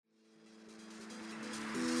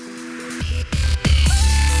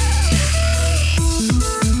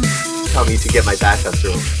to get my backups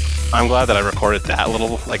rolling. I'm glad that I recorded that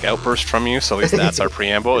little like outburst from you, so at least that's our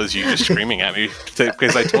preamble, is you just screaming at me,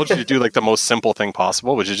 because I told you to do like the most simple thing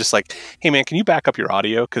possible, which is just like, hey man, can you back up your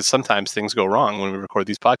audio, because sometimes things go wrong when we record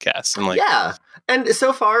these podcasts. And like, yeah, and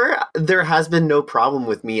so far there has been no problem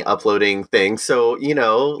with me uploading things, so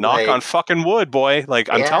knock on fucking wood, boy. Like,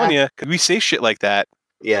 I'm telling you, we say shit like that,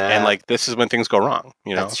 and like this is when things go wrong,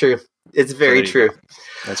 That's true. It's very true.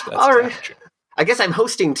 That's all exactly right. true. I guess I'm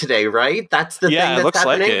hosting today, right? That's the thing that's it looks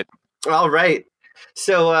happening? like it. All right.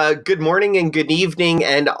 So good morning and good evening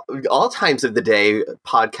and all times of the day,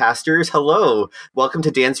 podcasters. Hello. Welcome to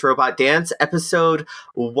Dance Robot Dance, episode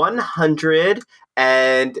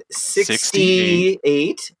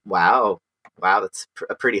 168. Wow, that's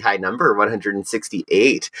a pretty high number,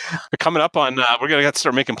 168. We're coming up on, we're going to have to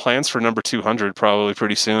start making plans for number 200 probably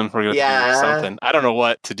pretty soon. We're going to do something. I don't know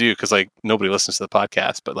what to do because like nobody listens to the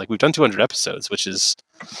podcast, but like we've done 200 episodes, which is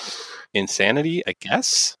insanity, I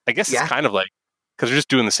guess. It's kind of like, because we're just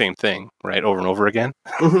doing the same thing, right, over and over again.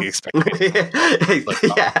 Yeah,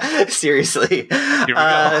 seriously. Here we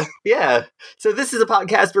go. Yeah. So this is a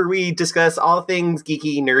podcast where we discuss all things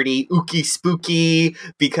geeky, nerdy, ooky, spooky,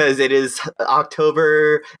 because it is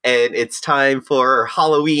October and it's time for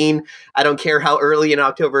Halloween. I don't care how early in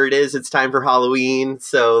October it is, it's time for Halloween.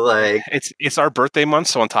 So like, it's our birthday month,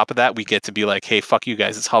 so on top of that, we get to be like, hey, fuck you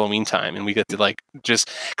guys, it's Halloween time, and we get to like just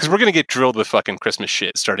because we're gonna get drilled with fucking Christmas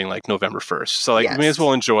shit starting like November 1st. So like. We may as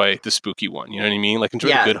well enjoy the spooky one, you know what I mean? Like, enjoy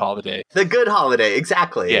the good holiday. The good holiday,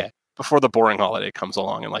 exactly. Yeah, before the boring holiday comes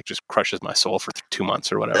along and, like, just crushes my soul for 2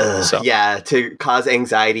 months or whatever. Yeah, to cause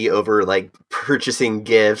anxiety over, like, purchasing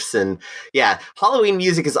gifts. And, yeah, Halloween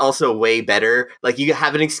music is also way better. Like, you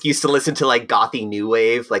have an excuse to listen to, like, gothy new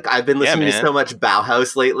wave. Like, I've been listening to so much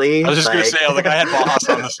Bauhaus lately. I was just going to say, I had Bauhaus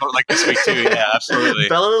on this week, too. Yeah, absolutely.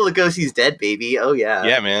 Bela Lugosi's dead, baby. Oh, yeah.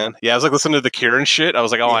 Yeah, man. Yeah, I was, like, listening to The Cure and shit. I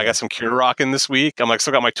was like, I got some Cure rocking this week. I'm, like,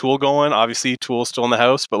 still got my Tool going. Obviously, Tool's still in the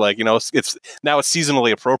house. But, like, it's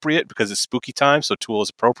seasonally appropriate because it's spooky time, so Tool is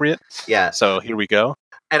appropriate. Yeah. So here we go.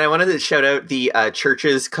 And I wanted to shout out the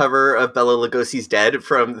Church's cover of Bela Lugosi's Dead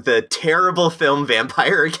from the terrible film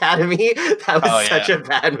Vampire Academy. That was such a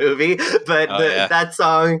bad movie. But that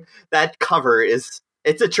song, that cover it's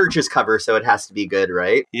a Church's cover, so it has to be good,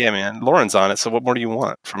 right? Yeah, man. Lauren's on it, so what more do you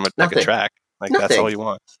want from a track? Like, that's all you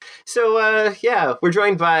want. So, we're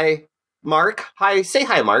joined by Mark. Hi. Say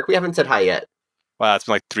hi, Mark. We haven't said hi yet. Wow, it's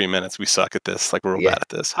been like 3 minutes. We suck at this. Like, we're real bad at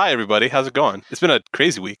this. Hi, everybody. How's it going? It's been a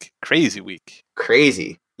crazy week.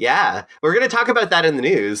 Crazy. Yeah. We're going to talk about that in the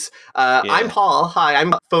news. I'm Paul. Hi,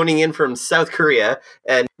 I'm phoning in from South Korea,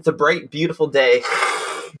 and it's a bright, beautiful day.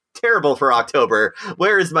 Terrible for October.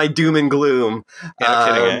 Where is my doom and gloom? Yeah, no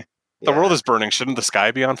kidding, eh? The world is burning. Shouldn't the sky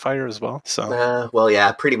be on fire as well? So, well,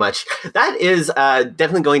 yeah, pretty much. That is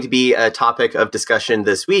definitely going to be a topic of discussion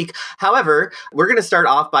this week. However, we're going to start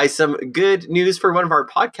off by some good news for one of our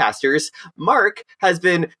podcasters. Mark has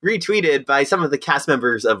been retweeted by some of the cast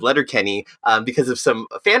members of Letterkenny because of some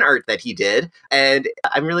fan art that he did, and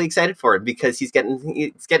I'm really excited for him because he's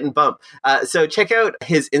getting bumped. So check out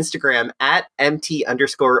his Instagram at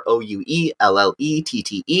MT_OUELLETTE,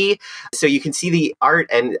 so you can see the art,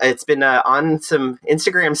 and it's been on some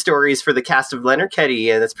Instagram stories for the cast of Letterkenny,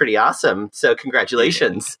 and that's pretty awesome. So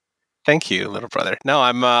congratulations. Thank you, little brother. No,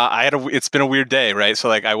 it's been a weird day, right? So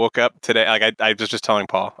like I woke up today, like I was just telling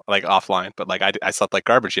Paul, like offline, but like I slept like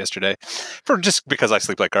garbage yesterday just because I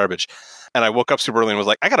sleep like garbage. And I woke up super early and was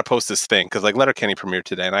like, I got to post this thing because like Letterkenny premiered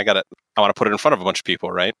today and I want to put it in front of a bunch of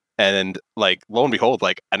people, right? And like lo and behold,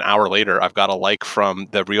 like an hour later, I've got a like from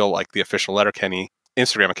the official Letterkenny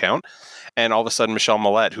Instagram account. And all of a sudden, Michelle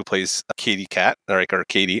Millette, who plays Katie Cat, or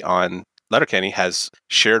Katie on Letterkenny, has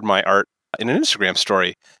shared my art in an Instagram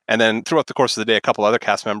story. And then throughout the course of the day, a couple other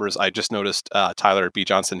cast members, I just noticed Tyler B.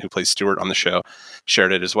 Johnson, who plays Stuart on the show,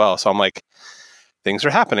 shared it as well. So I'm like, things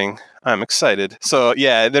are happening. I'm excited. So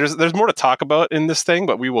yeah, there's more to talk about in this thing,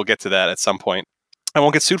 but we will get to that at some point. I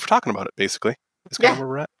won't get sued for talking about it, basically. That's kind of where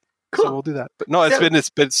we're at. Cool. So we'll do that. But no,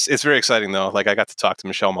 it's very exciting though. Like I got to talk to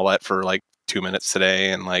Michelle Millette for like 2 minutes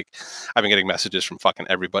today, and like I've been getting messages from fucking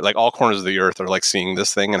everybody, like all corners of the earth are like seeing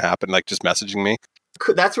this thing and happen, like just messaging me.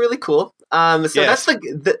 That's really cool. That's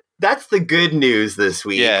the good news this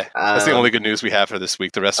week. Yeah, that's the only good news we have for this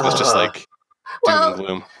week. The rest of it's just like and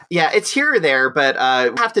gloom. Yeah, it's here or there, but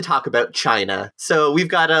we have to talk about China. So we've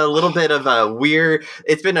got a little bit of a weird,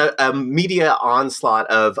 it's been a media onslaught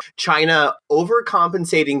of China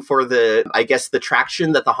overcompensating for the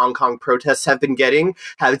traction that the Hong Kong protests have been getting,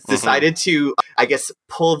 has decided to,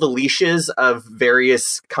 pull the leashes of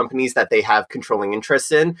various companies that they have controlling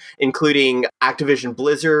interests in, including Activision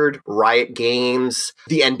Blizzard, Riot Games,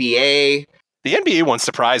 the NBA. The NBA one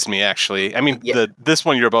surprised me, actually. I mean, this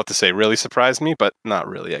one you're about to say really surprised me, but not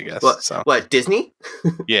really, I guess. What, Disney?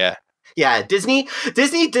 Yeah. Yeah, Disney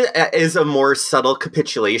is a more subtle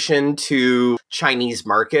capitulation to Chinese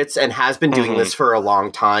markets and has been doing this for a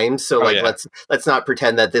long time. So, let's not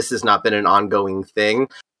pretend that this has not been an ongoing thing.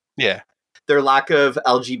 Yeah. Their lack of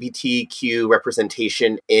LGBTQ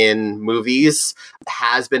representation in movies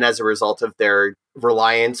has been as a result of their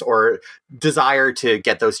reliance or desire to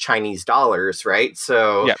get those Chinese dollars, right?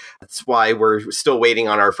 So that's why we're still waiting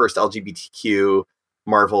on our first LGBTQ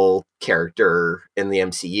Marvel character in the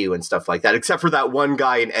MCU and stuff like that, except for that one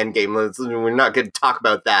guy in Endgame. We're not going to talk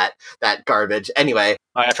about that garbage. Anyway.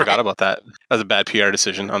 I forgot about that. That was a bad PR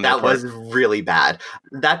decision on their part. That was really bad.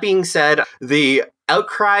 That being said, the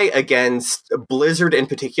outcry against Blizzard in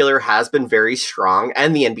particular has been very strong,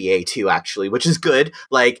 and the NBA too, actually, which is good.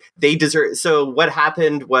 Like, they deserve. So what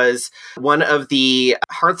happened was one of the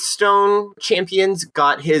Hearthstone champions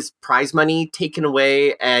got his prize money taken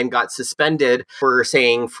away and got suspended for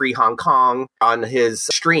saying "Free Hong Kong" on his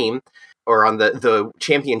stream, or on the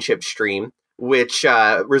championship stream, which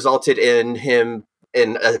resulted in him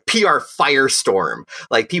in a PR firestorm.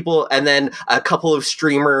 Like, people, and then a couple of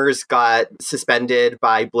streamers got suspended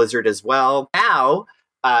by Blizzard as well. Now,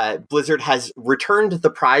 Blizzard has returned the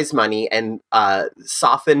prize money and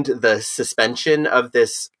softened the suspension of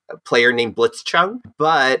this player named Blitzchung,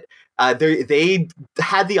 but they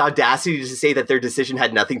had the audacity to say that their decision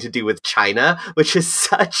had nothing to do with China, which is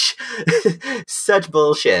such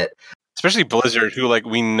bullshit. Especially Blizzard, who, like,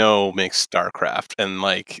 we know makes StarCraft, and,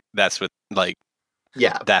 like, that's what, like,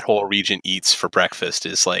 that whole region eats for breakfast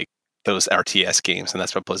is, like, those RTS games, and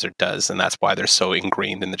that's what Blizzard does, and that's why they're so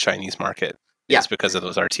ingrained in the Chinese market. It's because of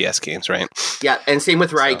those RTS games, right? Yeah, and same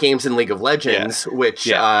with Riot Games and League of Legends, which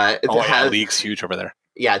League's huge over there.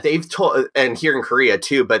 Yeah, they've told, and here in Korea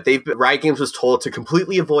too, but Riot Games was told to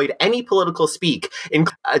completely avoid any political speak in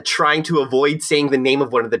trying to avoid saying the name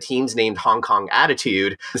of one of the teams named Hong Kong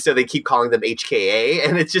Attitude. So they keep calling them HKA,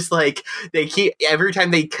 and it's just like every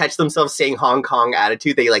time they catch themselves saying Hong Kong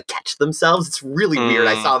Attitude, they like catch themselves. It's really weird.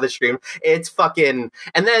 I saw the stream. It's fucking.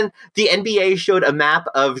 And then the NBA showed a map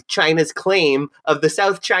of China's claim of the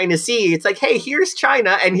South China Sea. It's like, hey, here's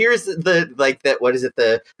China, and here's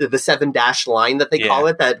the 7-dash line that they call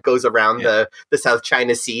it, that goes around the South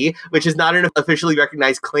China Sea, which is not an officially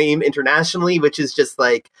recognized claim internationally, which is just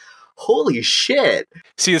like, holy shit.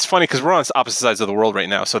 See, it's funny because we're on opposite sides of the world right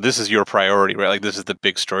now, so this is your priority, right? Like, this is the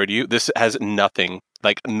big story to you. This has nothing,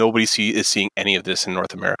 like, nobody is seeing any of this in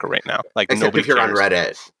North America right now. Like, except nobody if you're cares. on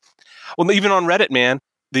Reddit. Well, even on Reddit, man.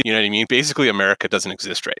 You know what I mean? Basically, America doesn't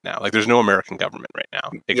exist right now. Like, there's no American government right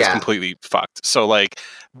now. It's completely fucked. So, like,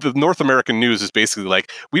 the North American news is basically like,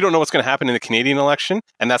 we don't know what's going to happen in the Canadian election,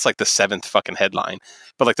 and that's like the 7th fucking headline.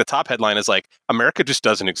 But, like, the top headline is like, America just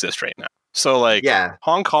doesn't exist right now. So, like,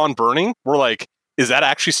 Hong Kong burning, we're like, is that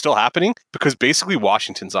actually still happening? Because basically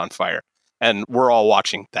Washington's on fire, and we're all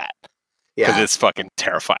watching that. Because it's fucking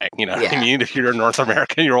terrifying. You know what I mean? If you're in North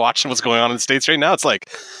America and you're watching what's going on in the States right now, it's like,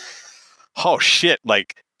 oh shit,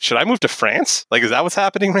 like, should I move to France? Like, is that what's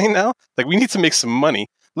happening right now? Like, we need to make some money.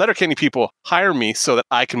 Letterkenny people, hire me so that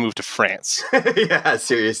I can move to France. Yeah,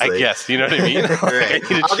 seriously. I guess, you know what I mean? Right.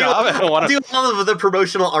 Like, I need a job. I don't want to do all of the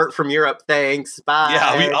promotional art from Europe. Thanks. Bye.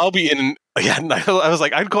 Yeah, I'll be in. Yeah, I was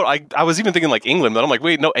like, I'd go. I was even thinking like England, but I'm like,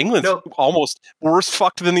 wait, no, England's almost worse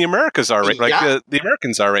fucked than the Americas are, right? Like the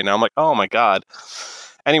Americans are right now. I'm like, oh my god.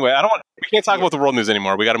 Anyway, we can't talk about the world news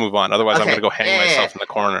anymore. We got to move on. Otherwise, I'm going to go hang myself in the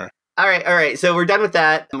corner. All right. So we're done with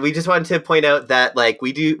that. We just wanted to point out that, like,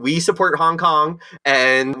 we support Hong Kong,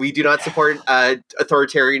 and we do not support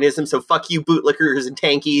authoritarianism. So fuck you, bootlickers and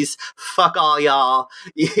tankies. Fuck all y'all.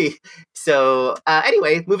 So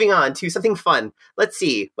anyway, moving on to something fun. Let's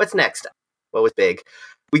see. What's next? What was big?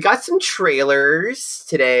 We got some trailers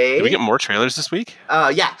today. Did we get more trailers this week?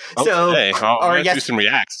 Yeah. Today. Or do some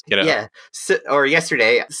reacts. Get out. Yeah. Or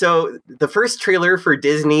yesterday. So the first trailer for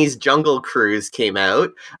Disney's Jungle Cruise came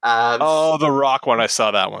out. The Rock one. I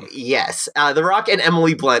saw that one. Yes. The Rock and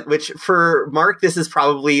Emily Blunt, which for Mark, this is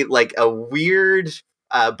probably like a weird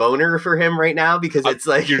boner for him right now because it's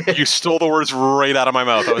like you stole the words right out of my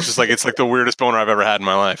mouth. I was just like, it's like the weirdest boner I've ever had in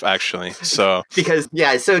my life, actually. So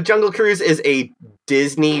so Jungle Cruise is a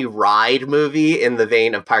Disney ride movie in the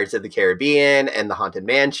vein of Pirates of the Caribbean and The Haunted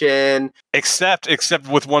Mansion. Except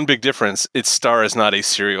with one big difference, its star is not a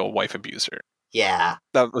serial wife abuser. Yeah.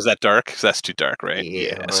 Was that dark? 'Cause that's too dark, right?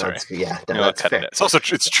 Yeah, well, sorry. That's fair. It's also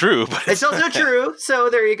it's true. But it's also true. So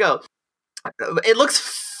there you go. It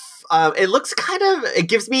looks kind of. It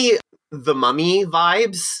gives me the Mummy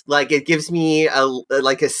vibes. Like it gives me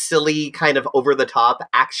a silly kind of over the top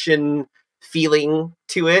action feeling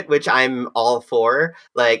to it, which I'm all for.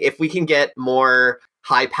 Like if we can get more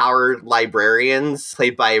high-powered librarians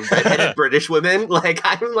played by redheaded British women, like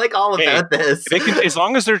I'm like all about this. They can, as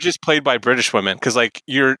long as they're just played by British women, because like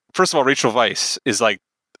first of all, Rachel Weisz is like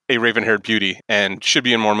a raven-haired beauty and should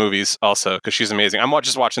be in more movies also because she's amazing. I'm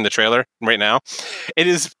just watching the trailer right now. It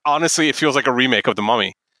is honestly, it feels like a remake of The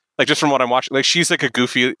Mummy. Like just from what I'm watching, like she's like a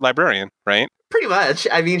goofy librarian, right? Pretty much.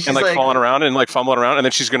 I mean, she's and like falling around and like fumbling around, and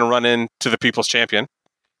then she's going to run into the People's Champion,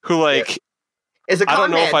 who like is a con I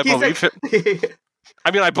don't know man. if I believe it.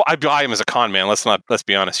 I mean, I buy him as a con man. Let's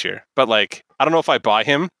be honest here. But like, I don't know if I buy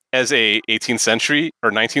him as a 18th century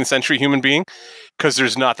or 19th century human being because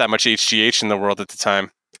there's not that much HGH in the world at the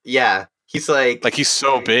time. Yeah, he's like he's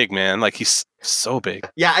so big, man. Like he's so big.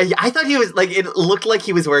 Yeah, I thought he was like it looked like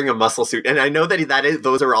he was wearing a muscle suit, and I know that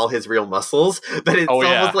those are all his real muscles, but it's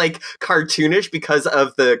almost like cartoonish because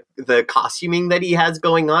of the costuming that he has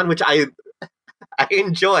going on, which I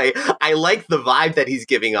enjoy. I like the vibe that he's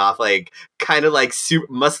giving off, like kind of like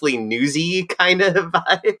muscly newsy kind of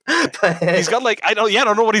vibe. But he's got like I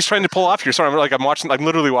don't know what he's trying to pull off here. Sorry, I'm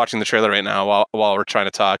literally watching the trailer right now while we're trying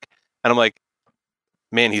to talk, and I'm like,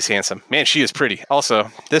 man, he's handsome. Man, she is pretty.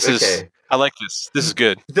 Also, this is I like this. This is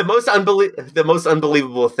good. The most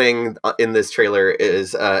unbelievable thing in this trailer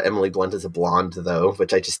is Emily Blunt as a blonde, though,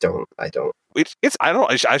 which I just don't. I don't.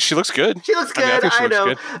 She looks good. She looks good. I know.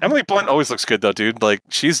 Good. Emily Blunt always looks good, though, dude. Like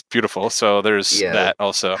she's beautiful. So there's that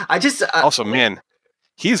also. Also, man,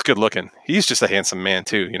 he's good looking. He's just a handsome man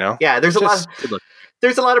too. You know. Yeah. There's a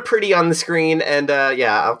lot of pretty on the screen, and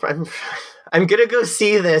I'm gonna go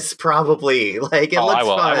see this probably. Like it looks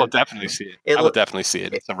fun. I will definitely see it. I will definitely see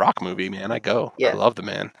it. It's a rock movie, man. I love the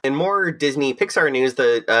man. In more Disney Pixar news,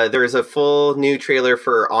 there is a full new trailer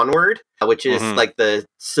for Onward, which is like the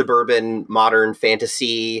suburban modern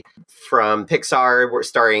fantasy from Pixar,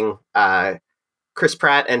 starring Chris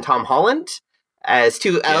Pratt and Tom Holland as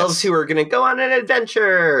two elves who are going to go on an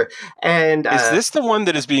adventure. And is this the one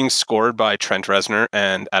that is being scored by Trent Reznor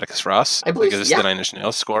and Atticus Ross? I believe is this the Nine Inch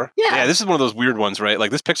Nails score? Yeah. This is one of those weird ones, right? Like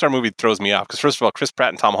this Pixar movie throws me off because first of all, Chris Pratt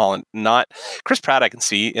and Tom Holland, not Chris Pratt I can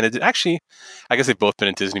see, and it actually, I guess they've both been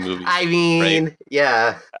in Disney movies. I mean, right?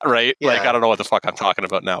 Yeah. Right? Yeah. Like I don't know what the fuck I'm talking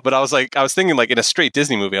about now, but I was thinking like in a straight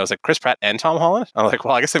Disney movie, I was like Chris Pratt and Tom Holland. I'm like,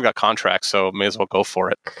 well, I guess they've got contracts, so may as well go for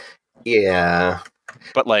it. Yeah.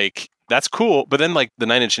 But like that's cool. But then like the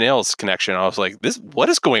Nine Inch Nails connection, I was like, what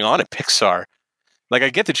is going on at Pixar? Like I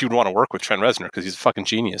get that you'd want to work with Trent Reznor because he's a fucking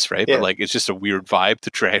genius, right? Yeah. But like it's just a weird vibe to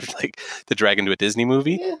drag into a Disney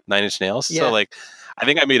movie, Nine Inch Nails. Yeah. So like I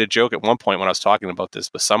think I made a joke at one point when I was talking about this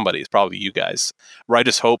with somebody, it's probably you guys, where I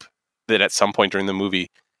just hope that at some point during the movie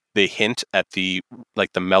they hint at the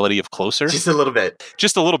melody of Closer. Just a little bit,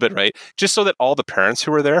 right? Just so that all the parents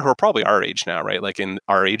who are there, who are probably our age now, right? Like in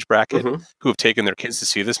our age bracket, who have taken their kids to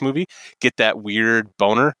see this movie, get that weird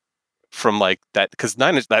boner from like that. Because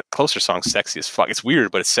that Closer song's sexy as fuck. It's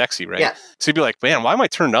weird, but it's sexy, right? Yeah. So you'd be like, man, why am I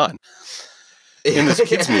turned on in this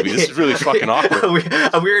kids movie? This is really fucking awkward.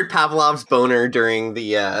 A weird Pavlov's boner during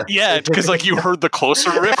the because like you heard the Closer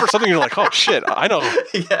riff or something, you're like, oh shit, I know.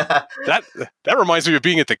 Yeah, that reminds me of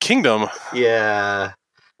being at the Kingdom. Yeah,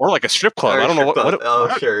 or like a strip club. I don't know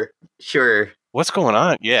what. Sure. What's going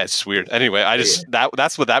on? Yeah, it's just weird. Anyway,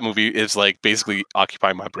 that's what that movie is like. Basically,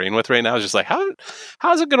 occupying my brain with right now is just like how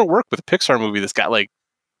is it going to work with a Pixar movie that's got like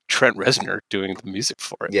Trent Reznor doing the music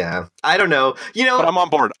for it? Yeah, I don't know. But I'm on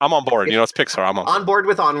board. It's Pixar. I'm on board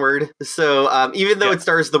with Onward. So even though it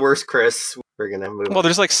stars the worst Chris, we're gonna move. Well,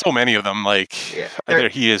 there's like so many of them. Like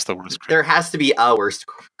he is the worst Chris. There has to be a worst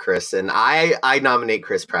Chris, and I nominate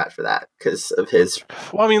Chris Pratt for that because of his.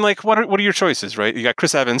 Well, I mean, like what are your choices, right? You got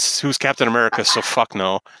Chris Evans, who's Captain America, so fuck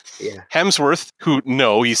no. Yeah. Hemsworth, who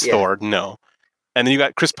he's Thor, no. And then you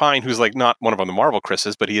got Chris Pine, who's like not one of the Marvel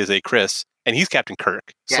Chris's, but he is a Chris. And he's Captain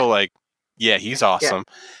Kirk. Yeah. So, like, yeah, he's awesome.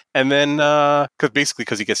 Yeah. And then,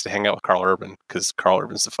 because he gets to hang out with Carl Urban, because Carl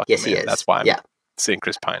Urban's the fucking man. He is. That's why I'm saying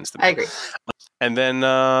Chris Pine's the man. I agree. And then,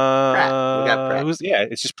 Pratt. We got Pratt.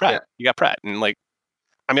 It's just Pratt. Yeah. You got Pratt. And, like,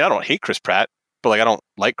 I mean, I don't hate Chris Pratt, but, like, I don't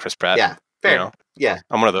like Chris Pratt. Yeah, fair. Yeah,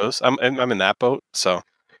 I'm one of those. I'm in that boat. So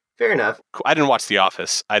fair enough. cool. I didn't watch The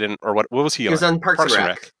Office. I didn't, or what was he He on? was on Parks and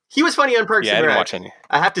Rec. He was funny on Parks Yeah, I and didn't Rec. watch any.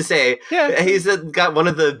 I have to say, Yeah. he's got one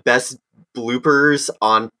of the best bloopers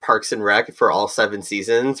on Parks and Rec for all 7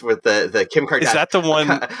 seasons with the Kim Kardashian. Is that the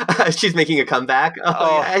one? She's making a comeback.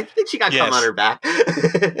 Oh, yeah, I think she got cum on her back.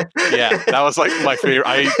 Yeah, that was like my favorite.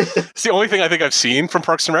 It's the only thing I think I've seen from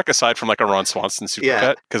Parks and Rec aside from like a Ron Swanson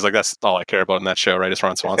supercut, because like that's all I care about in that show, right? Is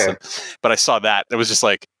Ron Swanson. Fair. But I saw that. It was just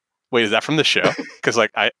like, wait, is that from the show? Because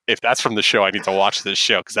like, if that's from the show, I need to watch this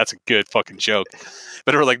show because that's a good fucking joke.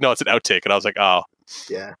 But they were like, no, it's an outtake, and I was like, oh,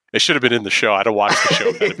 yeah, it should have been in the show. I'd have watched the show.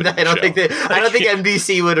 I don't think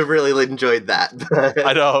NBC would have really enjoyed that.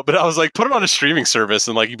 I know, but I was like, put it on a streaming service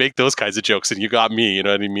and like you make those kinds of jokes, and you got me. You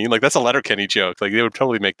know what I mean? Like that's a Letterkenny joke. Like they would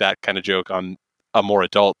totally make that kind of joke on a more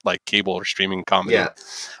adult like cable or streaming comedy,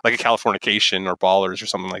 like a Californication or Ballers or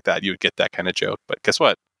something like that. You would get that kind of joke. But guess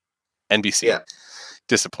what? NBC,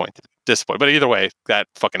 disappointed. But either way, that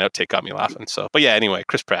fucking outtake got me laughing. So, but yeah, anyway,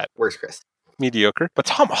 Chris Pratt. Where's Chris? Mediocre, but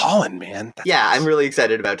Tom Holland, man. Yeah, I'm really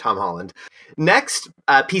excited about Tom Holland. Next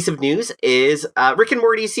piece of news is Rick and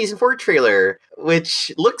Morty season 4 trailer,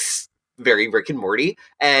 which looks very Rick and Morty,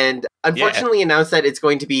 and unfortunately announced that it's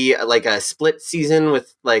going to be like a split season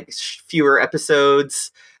with like fewer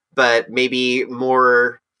episodes, but maybe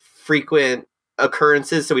more frequent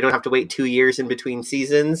occurrences, so we don't have to wait 2 years in between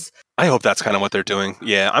seasons. I hope that's kind of what they're doing.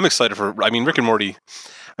 Yeah, I'm excited for. I mean, Rick and Morty.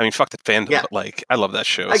 I mean, fuck the fandom, but like, I love that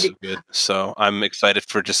show. It's so good. So I'm excited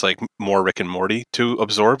for just like more Rick and Morty to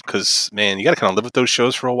absorb because, man, you got to kind of live with those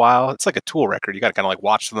shows for a while. It's like a Tool record. You got to kind of like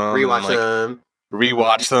watch them,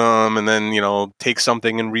 rewatch them, and then, you know, take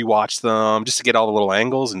something and rewatch them just to get all the little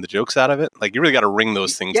angles and the jokes out of it. Like, you really got to wring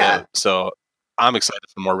those things out. So I'm excited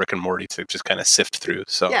for more Rick and Morty to just kind of sift through.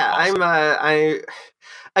 So yeah, awesome.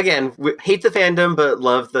 Again, hate the fandom, but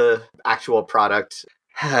love the actual product.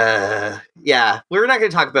 Yeah, we're not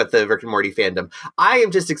going to talk about the Rick and Morty fandom. I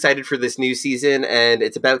am just excited for this new season, and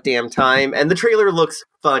it's about damn time. And the trailer looks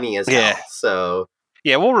funny as hell. So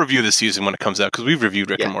yeah, we'll review the season when it comes out because we've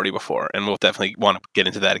reviewed Rick and Morty before, and we'll definitely want to get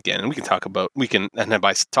into that again. And we can talk about and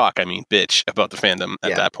by talk I mean bitch about the fandom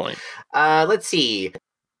at that point. Let's see.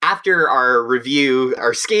 After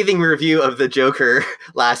our scathing review of the Joker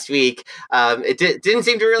last week, it didn't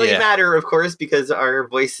seem to really matter, of course, because our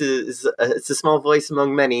voices, it's a small voice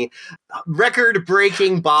among many.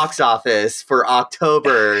 Record-breaking box office for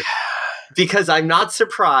October, because I'm not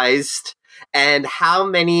surprised. And how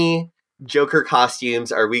many Joker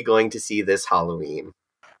costumes are we going to see this Halloween?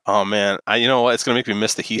 Oh man, you know what? It's gonna make me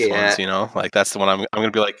miss the Heath ones. You know, like that's the one I'm gonna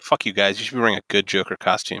be like, fuck you guys. You should be wearing a good Joker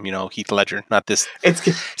costume. You know, Heath Ledger, not this.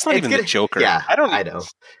 It's not even the Joker. Yeah, I know.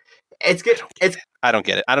 It's good. I don't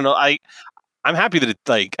get it. I don't know. I'm happy that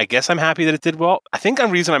I guess I'm happy that it did well. I think the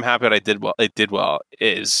reason I'm happy that it did well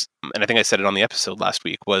is, and I think I said it on the episode last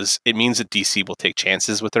week, was it means that DC will take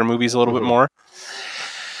chances with their movies a little bit more.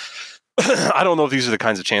 I don't know if these are the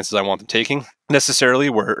kinds of chances I want them taking necessarily,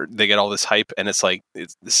 where they get all this hype and it's like,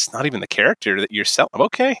 this is not even the character that you're selling.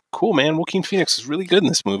 Okay, cool, man. Joaquin Phoenix is really good in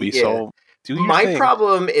this movie, so do your thing.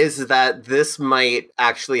 Problem is that this might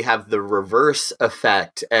actually have the reverse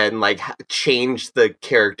effect and like change the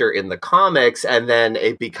character in the comics, and then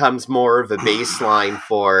it becomes more of a baseline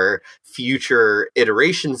for future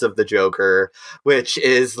iterations of the Joker, which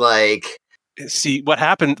is like... See, what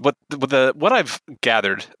happened, what I've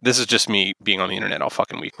gathered, this is just me being on the internet all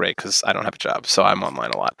fucking week, right? Because I don't have a job, so I'm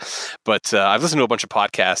online a lot. But I've listened to a bunch of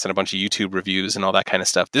podcasts and a bunch of YouTube reviews and all that kind of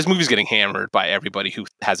stuff. This movie's getting hammered by everybody who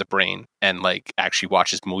has a brain and like actually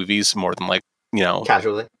watches movies more than like, you know...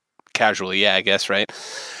 Casually, yeah, I guess, right?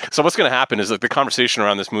 So what's going to happen is like the conversation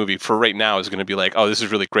around this movie for right now is going to be like, oh, this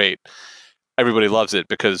is really great. Everybody loves it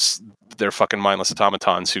because they're fucking mindless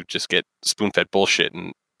automatons who just get spoon-fed bullshit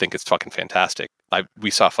and think it's fucking fantastic. We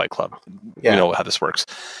saw Fight Club. We know how this works.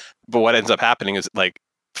 But what ends up happening is like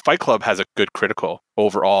Fight Club has a good critical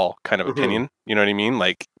overall kind of opinion. You know what I mean?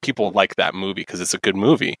 Like people like that movie because it's a good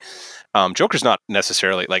movie. Joker's not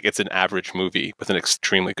necessarily like, it's an average movie with an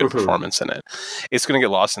extremely good performance in it. It's going to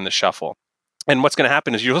get lost in the shuffle. And what's going to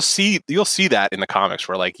happen is you'll see that in the comics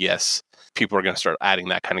where like, yes, people are going to start adding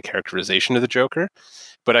that kind of characterization to the Joker.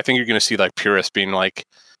 But I think you're going to see like purists being like,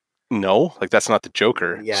 no, like that's not the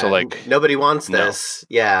Joker. Yeah, so like nobody wants this.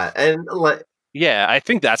 Yeah, and I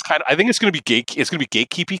think that's I think it's going to be it's going to be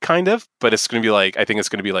gatekeepy kind of, but it's going to be like, I think it's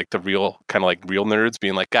going to be like the real kind of like real nerds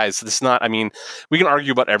being like, guys, this is not. I mean, we can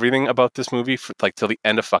argue about everything about this movie for like till the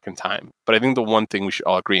end of fucking time, but I think the one thing we should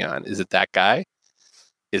all agree on is that guy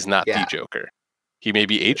is not the Joker. He may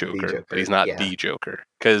be a Joker, but he's not the Joker.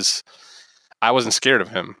 Because I wasn't scared of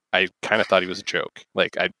him. I kind of thought he was a joke.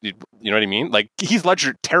 Like, you know what I mean? Like, Heath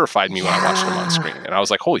Ledger terrified me when I watched him on screen. And I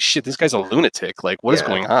was like, holy shit, this guy's a lunatic. Like, what is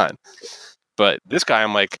going on? But this guy,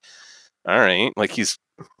 I'm like, all right. Like, he's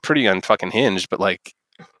pretty unfucking hinged, but like,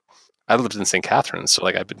 I lived in St. Catharines, so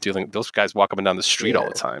like I've been dealing. Those guys walk up and down the street all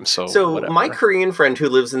the time. So whatever. My Korean friend who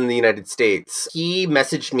lives in the United States, he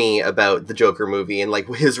messaged me about the Joker movie and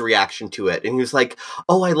like his reaction to it, and he was like,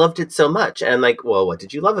 "Oh, I loved it so much." And I'm like, "Well, what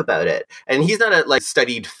did you love about it?" And he's not a like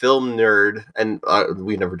studied film nerd, and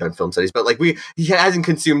we've never done film studies, but like he hasn't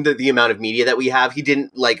consumed the amount of media that we have. He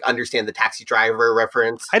didn't like understand the Taxi Driver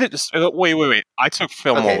reference. I did just wait. I took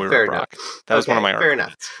film while we were Brock. That was one of my fair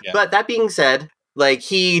enough. Yeah. But that being said, like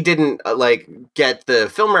he didn't like get the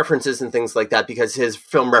film references and things like that because his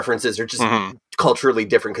film references are just culturally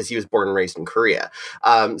different because he was born and raised in Korea.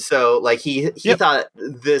 So like he thought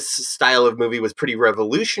this style of movie was pretty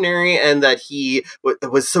revolutionary and that he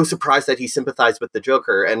was so surprised that he sympathized with the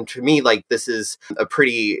Joker. And to me, like this is a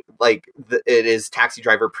pretty like it is Taxi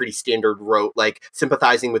Driver pretty standard rote like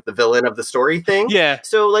sympathizing with the villain of the story thing. Yeah.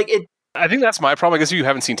 So like I think that's my problem. I guess if you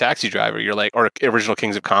haven't seen Taxi Driver, you're like, or Original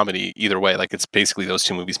Kings of Comedy, either way, like it's basically those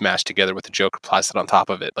two movies mashed together with the Joker plastered on top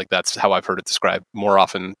of it. Like that's how I've heard it described more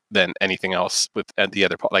often than anything else with the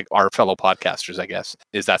other, like our fellow podcasters, I guess,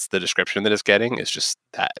 that's the description that it's getting is just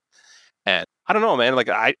that. And I don't know, man, like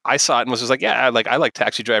I saw it and was just like, yeah, like I like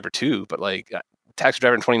Taxi Driver too, but like Taxi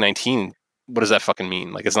Driver in 2019, what does that fucking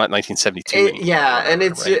mean? Like, it's not 1972 anymore. Yeah, and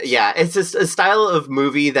it's right? It's just a style of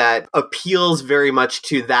movie that appeals very much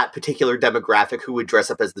to that particular demographic who would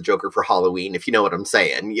dress up as the Joker for Halloween, if you know what I'm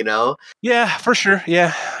saying, you know? Yeah, for sure.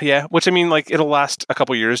 Yeah. Which, I mean, like, it'll last a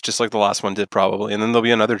couple years, just like the last one did probably, and then there'll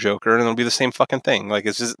be another Joker, and it'll be the same fucking thing. Like,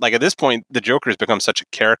 it's just, like, at this point, the Joker has become such a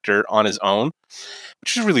character on his own,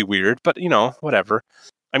 which is really weird, but, you know, whatever.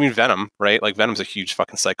 I mean, Venom, right? Like, Venom's a huge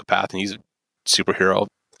fucking psychopath, and he's a superhero,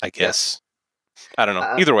 I guess. Yeah. I don't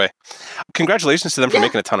know. Either way, congratulations to them for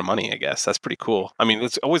making a ton of money, I guess. That's pretty cool. I mean,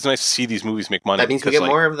 it's always nice to see these movies make money. That means we get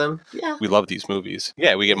more of them. Yeah. We love these movies.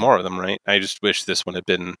 Yeah, we get more of them, right? I just wish this one had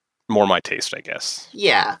been more my taste, I guess.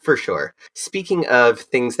 Yeah, for sure. Speaking of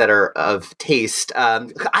things that are of taste, I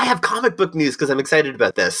have comic book news because I'm excited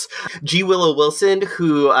about this. G. Willow Wilson,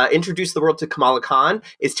 who introduced the world to Kamala Khan,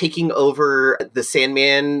 is taking over the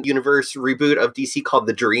Sandman universe reboot of DC called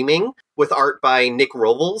The Dreaming, with art by Nick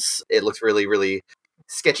Robles. It looks really, really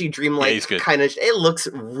sketchy, dreamlike kind of. It looks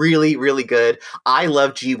really, really good. I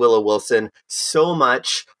love G. Willow Wilson so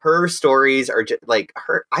much. Her stories are just like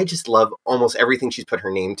her. I just love almost everything she's put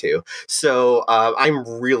her name to. So I'm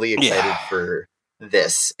really excited for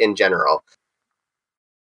this in general.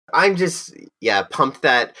 I'm just pumped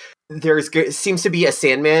that seems to be a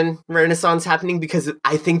Sandman renaissance happening because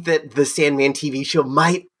I think that the Sandman TV show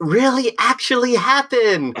might really actually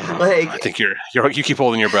happen. Like I think you keep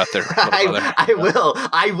holding your breath there.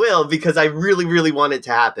 I will because I really, really want it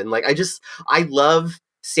to happen. Like I love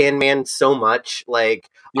Sandman so much. Like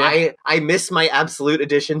I miss my Absolute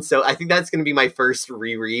edition, so I think that's going to be my first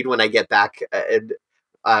reread when I get back.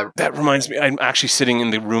 That reminds me, I'm actually sitting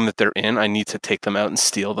in the room that they're in. I need to take them out and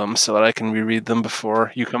steal them so that I can reread them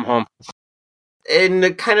before you come home.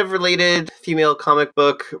 In kind of related female comic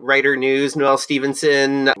book writer news, Noelle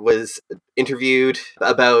Stevenson was interviewed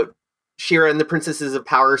about She-Ra and the Princesses of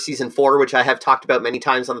Power Season 4, which I have talked about many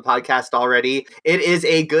times on the podcast already. It is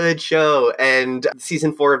a good show, and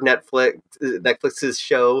Season 4 of Netflix's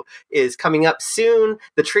show is coming up soon.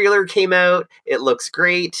 The trailer came out. It looks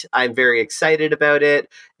great. I'm very excited about it.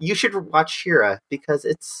 You should watch She-Ra because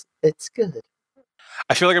it's good.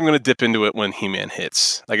 I feel like I'm going to dip into it when He-Man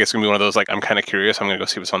hits. Like it's going to be one of those, like, I'm kind of curious. I'm going to go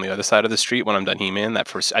see what's on the other side of the street when I'm done He-Man.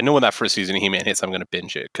 I know when that first season of He-Man hits, I'm going to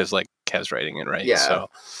binge it because, like, Kev's writing it, right? Yeah. So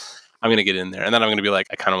I'm going to get in there. And then I'm going to be like,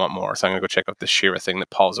 I kind of want more. So I'm going to go check out this She-Ra thing that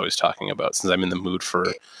Paul's always talking about since I'm in the mood for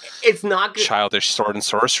it's not childish sword and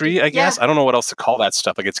sorcery, I guess. I don't know what else to call that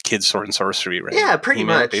stuff. Like, it's kids sword and sorcery, right? Yeah, pretty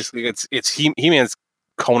He-Man, much. Basically, it's He-Man's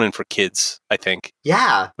Conan for kids, I think.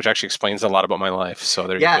 Yeah. Which actually explains a lot about my life. So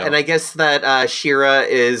there you go. Yeah, and I guess that She-Ra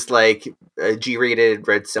is like a G-rated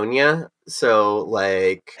Red Sonja. So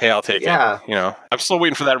like, hey, I'll take it. You know, I'm still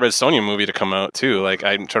waiting for that Red Sonja movie to come out too. Like,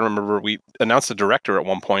 I'm trying to remember, we announced the director at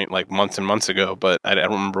one point, like months and months ago, but I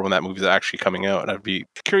don't remember when that movie is actually coming out. And I'd be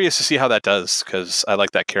curious to see how that does because I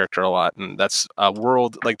like that character a lot, and that's a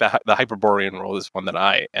world like the Hyperborean world is one that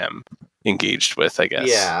I am engaged with, I guess.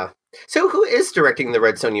 Yeah. So who is directing the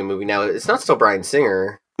Red Sonja movie now? It's not still Bryan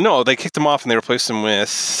Singer. No, they kicked him off and they replaced him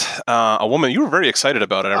with a woman. You were very excited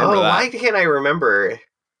about it. I remember that. Why can't I remember?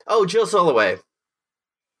 Oh, Jill Soloway.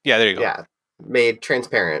 Yeah, there you go. Yeah, made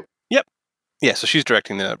Transparent. Yep. Yeah, so she's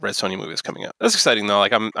directing the Red Sonja movie that's coming out. That's exciting though.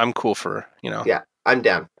 Like I'm cool for, Yeah, I'm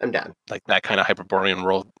down. like that kind of Hyperborean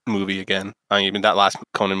world movie again. I mean, even that last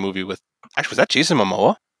Conan movie with, actually, was that Jason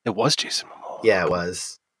Momoa? It was Jason Momoa. Yeah, it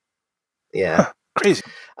was. Yeah. Huh, crazy.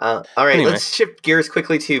 All right, Anyway. let's shift gears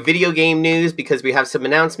quickly to video game news because we have some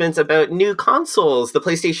announcements about new consoles. The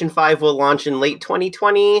PlayStation 5 will launch in late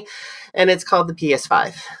 2020, and it's called the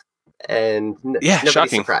PS5. And nobody's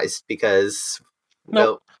shocking. surprised because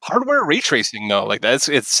No. Hardware ray tracing though, like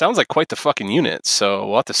it sounds like quite the fucking unit. So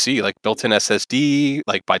we'll have to see, like built-in SSD,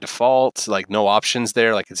 like by default, like no options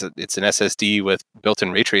there. Like it's an SSD with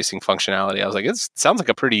built-in ray tracing functionality. I was like, it sounds like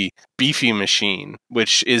a pretty beefy machine,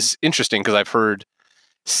 which is interesting because I've heard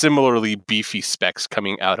similarly beefy specs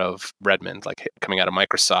coming out of Redmond, like coming out of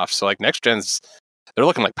Microsoft. So like next gens, they're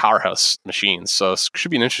looking like powerhouse machines. So it should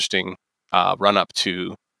be an interesting run up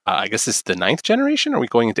to, I guess this is the 9th generation. Are we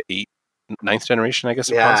going into 9th generation, I guess?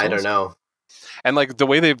 Yeah, consoles? I don't know. And like the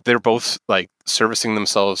way they're both like servicing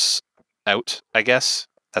themselves out, I guess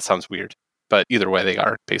that sounds weird, but either way, they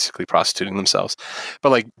are basically prostituting themselves.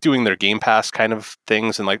 But like doing their Game Pass kind of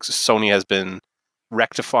things, and like Sony has been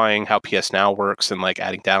rectifying how PS Now works and like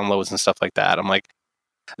adding downloads and stuff like that. I'm like,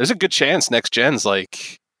 there's a good chance next gen's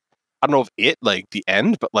like, I don't know if like the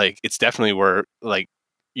end, but like it's definitely where like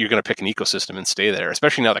you're going to pick an ecosystem and stay there,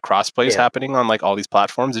 especially now that crossplay is happening on like all these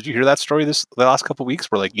platforms. Did you hear that story the last couple of weeks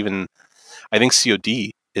where like even I think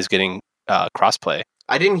COD is getting crossplay?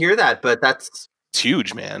 I didn't hear that, but it's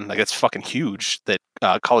huge, man. Like it's fucking huge that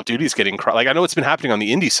Call of Duty is getting like, I know it's been happening on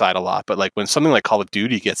the indie side a lot, but like when something like Call of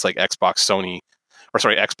Duty gets like Xbox,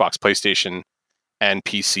 PlayStation and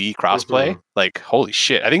PC crossplay, like holy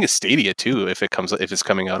shit. I think it's Stadia too if it's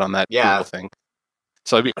coming out on that Google thing.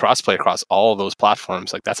 So it'd be crossplay across all of those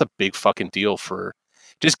platforms. Like that's a big fucking deal for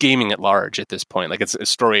just gaming at large at this point. Like it's a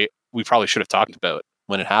story we probably should have talked about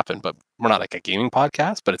when it happened, but we're not like a gaming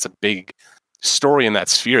podcast, but it's a big story in that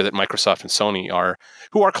sphere that Microsoft and Sony are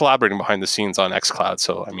collaborating behind the scenes on xCloud.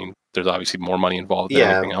 So, I mean, there's obviously more money involved than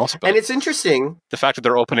anything else. But and it's interesting. The fact that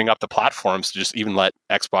they're opening up the platforms to just even let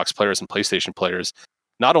Xbox players and PlayStation players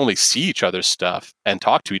not only see each other's stuff and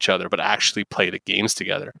talk to each other, but actually play the games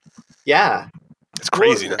together. Yeah. It's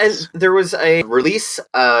crazy. Well, and there was a release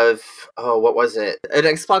of, what was it? An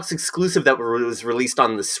Xbox exclusive that was released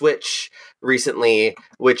on the Switch recently,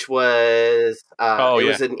 which was,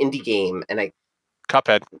 was an indie game. And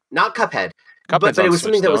Cuphead. Not Cuphead. But it was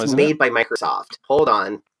something that was made by Microsoft. Hold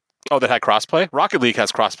on. Oh, that had crossplay? Rocket League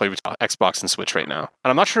has crossplay with Xbox and Switch right now.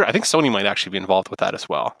 And I'm not sure, I think Sony might actually be involved with that as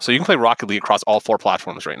well. So you can play Rocket League across all 4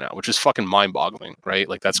 platforms right now, which is fucking mind-boggling, right?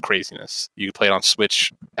 Like that's craziness. You can play it on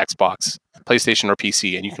Switch, Xbox, PlayStation, or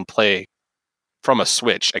PC, and you can play from a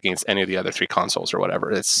Switch against any of the other 3 consoles or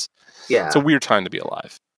whatever. It's a weird time to be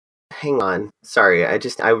alive. Hang on. Sorry,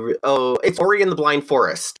 it's Ori and the Blind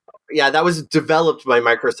Forest. Yeah, that was developed by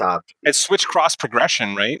Microsoft. It's Switch cross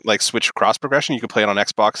progression, right? Like Switch cross progression. You can play it on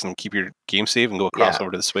Xbox and keep your game save and go across over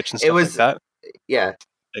to the Switch and stuff like that. Yeah.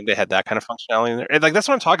 I think they had that kind of functionality in there. And like that's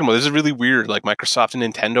what I'm talking about. This is really weird. Like Microsoft and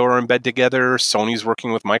Nintendo are in bed together. Sony's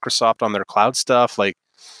working with Microsoft on their cloud stuff. Like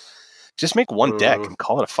just make one deck and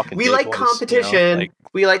call it a fucking We like competition.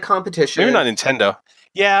 We like competition. Maybe not Nintendo.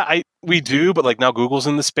 Yeah, we do, but like now Google's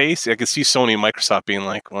in the space. I could see Sony and Microsoft being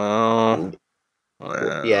like, well,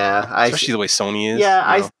 especially the way Sony is.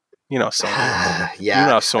 Yeah, Sony. You know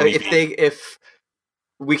Sony. If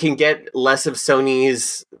we can get less of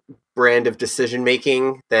Sony's brand of decision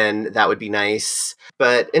making, then that would be nice.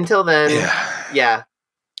 But until then, yeah.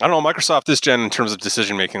 I don't know, Microsoft this gen in terms of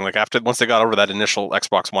decision making, like once they got over that initial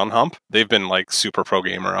Xbox One hump, they've been like super pro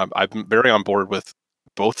gamer. I'm very on board with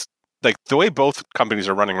both. Like the way both companies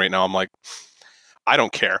are running right now, I'm like, I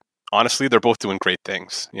don't care. Honestly, they're both doing great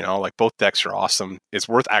things. Like both decks are awesome. It's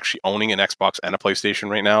worth actually owning an Xbox and a PlayStation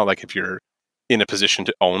right now. Like if you're in a position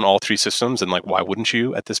to own all 3 systems, and like why wouldn't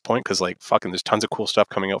you at this point? Because like fucking there's tons of cool stuff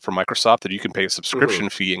coming out from Microsoft that you can pay a subscription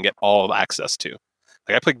fee and get all access to.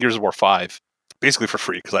 Like I played Gears of War 5 basically for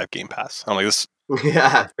free because I have Game Pass. I'm like, this would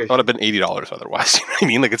have been $80 otherwise. You know what I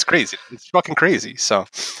mean? Like it's crazy. It's fucking crazy. So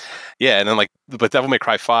yeah, and then like but Devil May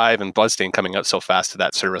Cry 5 and Bloodstained coming out so fast to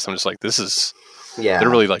that service, I'm just like, this is they're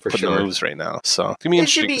really like putting the moves right now. So it's gonna be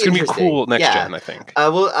interesting. It's gonna be cool next gen, I think.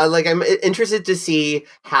 I'm interested to see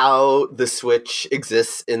how the Switch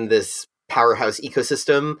exists in this powerhouse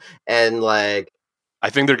ecosystem, and like I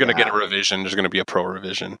think they're going to get a revision. There's going to be a pro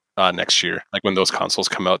revision next year. Like when those consoles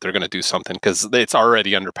come out, they're going to do something because it's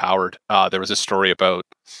already underpowered. There was a story about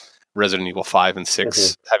Resident Evil 5 and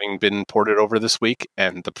 6 having been ported over this week,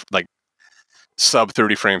 and the like sub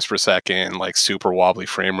 30 frames per second, like super wobbly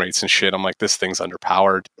frame rates and shit. I'm like, this thing's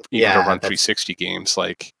underpowered even to run 360 games.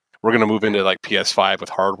 Like we're going to move into like PS5 with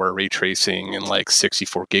hardware ray tracing and like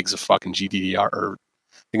 64 gigs of fucking GDDR, or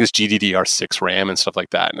I think it's GDDR6 RAM and stuff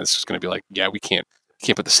like that. And it's just going to be like, yeah, we can't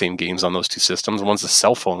put the same games on those two systems. One's a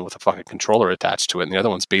cell phone with a fucking controller attached to it, and the other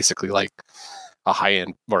one's basically like a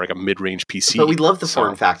high-end or like a mid-range PC. But we love the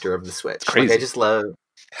form factor of the Switch. Crazy. Like,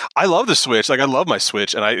 I love the Switch. Like, I love my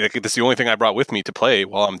Switch, and that's the only thing I brought with me to play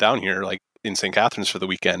while I'm down here, like in St. Catharines for the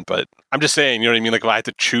weekend. But I'm just saying, you know what I mean? Like, if I had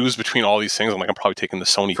to choose between all these things, I'm probably taking the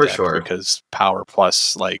Sony for deck sure, because power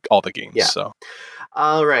plus like all the games. Yeah. So,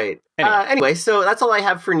 all right. Anyway, so that's all I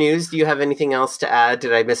have for news. Do you have anything else to add?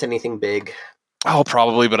 Did I miss anything big? Oh,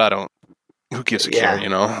 probably, but I don't. Who gives a care, you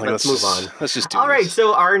know? Like, let's move on. Let's just do All right, this.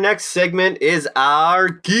 so our next segment is our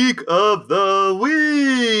Geek of the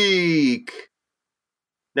Week.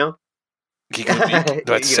 No? Geek of the Week?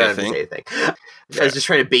 Do I have to say don't have to say anything. I was just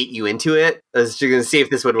trying to bait you into it. I was just going to see if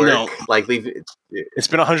this would work. No. Like, leave. It's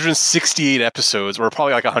been 168 episodes, or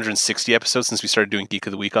probably like 160 episodes since we started doing Geek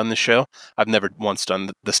of the Week on this show. I've never once done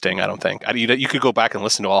the sting, I don't think. You could go back and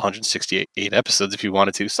listen to all 168 episodes if you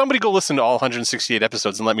wanted to. Somebody go listen to all 168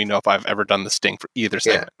 episodes and let me know if I've ever done the sting for either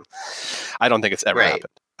segment. I don't think it's ever happened.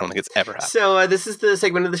 I don't think it's ever happened. So this is the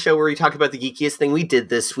segment of the show where we talk about the geekiest thing we did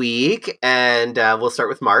this week. And we'll start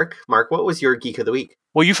with Mark. Mark, what was your Geek of the Week?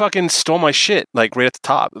 Well, you fucking stole my shit, like right at the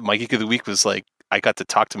top. My Geek of the Week was like, I got to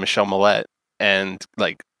talk to Michelle Millette and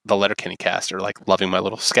like the Letterkenny cast, or like loving my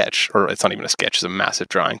little sketch, or it's not even a sketch, it's a massive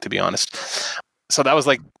drawing, to be honest. So that was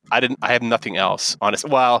like, I have nothing else, honest.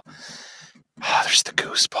 Well, there's the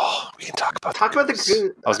Goose, Paul. We can talk about the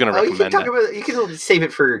Goose. I was going to recommend that. You can save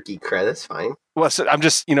it for Geek Cred. That's fine. Well, so I'm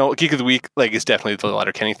just, Geek of the Week, like, is definitely the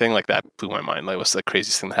Letterkenny thing. Like, that blew my mind. Like, what's the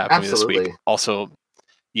craziest thing that happened to me this week? Also,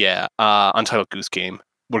 yeah, Untitled Goose Game.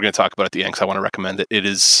 We're going to talk about it at the end because I want to recommend it. It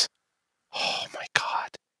is, oh my God,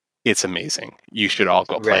 it's amazing. You should all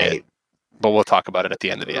go play it. But we'll talk about it at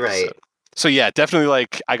the end of the episode. Right. So yeah, definitely,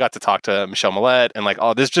 like, I got to talk to Michelle Millette, and like,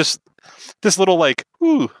 there's just this little like,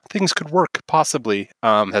 things could work possibly,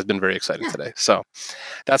 has been very exciting today. So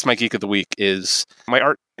that's my Geek of the Week. Is my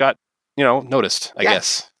art got, noticed, I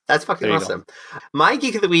guess. That's fucking awesome. My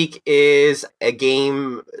Geek of the Week is a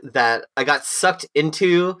game that I got sucked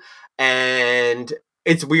into, and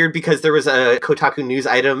it's weird because there was a Kotaku news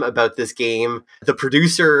item about this game. The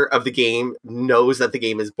producer of the game knows that the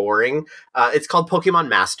game is boring. It's called Pokemon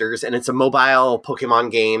Masters, and it's a mobile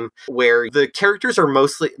Pokemon game where the characters are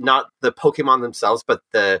mostly not the Pokemon themselves, but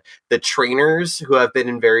the trainers who have been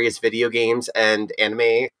in various video games and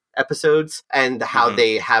anime episodes, and how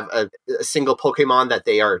they have a single Pokemon that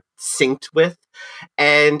they are synced with.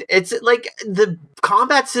 And it's like, the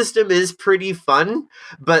combat system is pretty fun,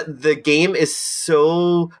 but the game is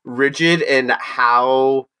so rigid in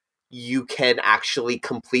how you can actually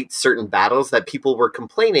complete certain battles that people were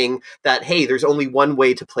complaining that, hey, there's only one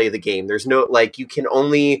way to play the game. There's no, like, you can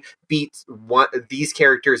only beat these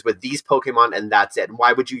characters with these Pokemon, and that's it.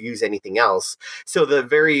 Why would you use anything else? So the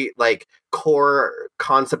very, like, core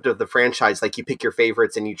concept of the franchise, like, you pick your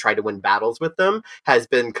favorites and you try to win battles with them, has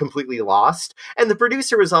been completely lost. And the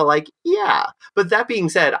producer was all like, yeah. But that being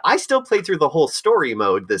said, I still played through the whole story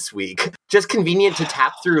mode this week. Just convenient to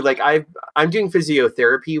tap through. Like, I'm doing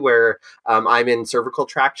physiotherapy where I'm in cervical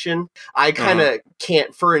traction. I kind of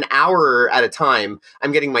can't, for an hour at a time,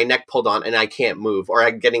 I'm getting my neck pulled on and I can't move, or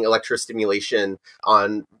I'm getting electrostimulation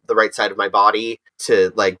on the right side of my body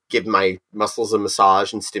to, like, give my muscles a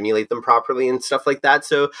massage and stimulate them properly and stuff like that.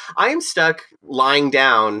 So I am stuck lying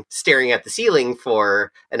down staring at the ceiling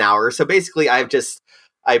for an hour. So basically I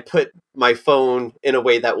put my phone in a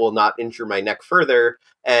way that will not injure my neck further,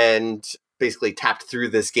 and basically tapped through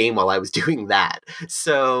this game while I was doing that.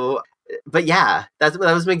 So, but yeah, that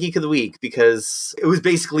was my Geek of the Week because it was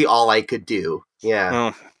basically all I could do.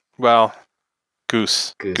 Yeah. Well,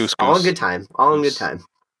 Goose. All in good time. All in good time.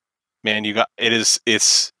 Man,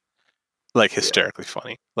 it's like hysterically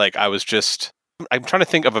funny. Like, I'm trying to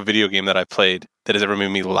think of a video game that I played that has ever made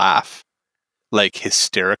me laugh, like,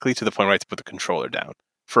 hysterically, to the point where I had to put the controller down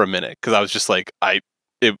for a minute. Cause I was just like,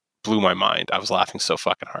 it blew my mind. I was laughing so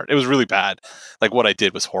fucking hard. It was really bad. Like, what I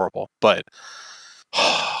did was horrible, but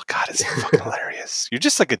oh God, it's fucking hilarious. You're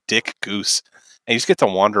just like a dick goose, and you just get to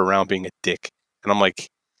wander around being a dick. And I'm like,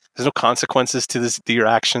 there's no consequences to your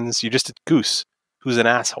actions. You're just a goose who's an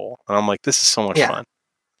asshole. And I'm like, this is so much fun.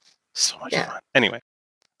 So much fun. Anyway,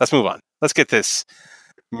 let's move on. Let's get this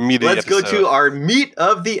meat of the episode. Let's go to our meat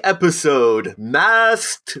of the episode.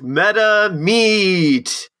 Masked Meta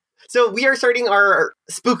Meat. So we are starting our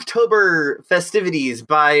Spooktober festivities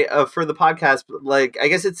by for the podcast. Like, I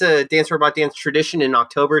guess it's a Dance Robot Dance tradition in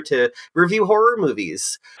October to review horror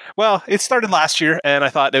movies. Well, it started last year, and I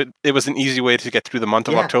thought it was an easy way to get through the month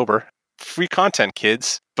of October. Free content,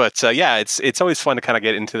 kids. But it's always fun to kind of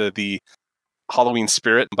get into the Halloween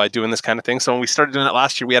spirit by doing this kind of thing. So when we started doing it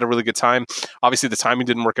last year, we had a really good time. Obviously, the timing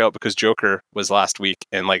didn't work out because Joker was last week,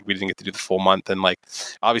 and like we didn't get to do the full month. And like,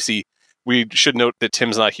 obviously, we should note that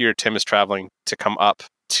Tim's not here. Tim is traveling to come up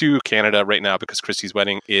to Canada right now because Christy's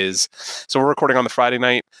wedding is. So we're recording on the Friday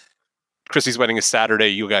night. Christy's wedding is Saturday.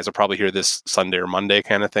 You guys will probably hear this Sunday or Monday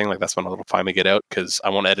kind of thing. Like that's when it'll finally get out because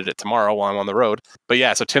I won't edit it tomorrow while I'm on the road. But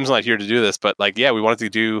yeah, so Tim's not here to do this. But like, yeah, we wanted to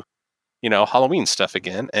do Halloween stuff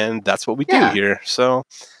again, and that's what we do here. So,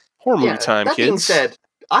 horror movie time, that kids. Being said,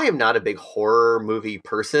 I am not a big horror movie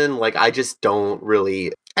person. Like, I don't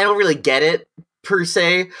really get it per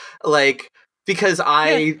se. Like, because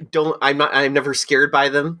I'm never scared by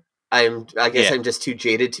them. I guess I'm just too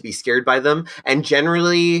jaded to be scared by them. And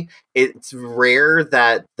generally, it's rare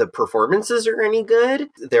that the performances are any good.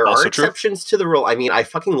 There also are exceptions to the rule. I mean, I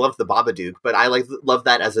fucking love The Babadook, but I love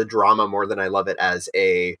that as a drama more than I love it as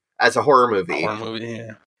a horror movie.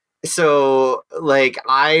 Yeah. So, like,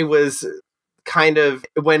 I was kind of,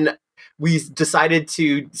 when we decided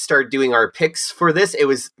to start doing our picks for this, it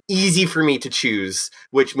was easy for me to choose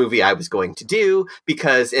which movie I was going to do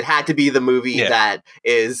because it had to be the movie that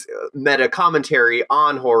is meta commentary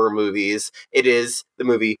on horror movies. It is the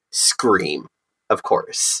movie Scream, of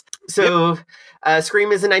course. So,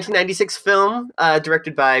 Scream is a 1996 film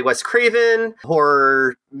directed by Wes Craven,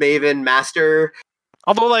 horror maven master.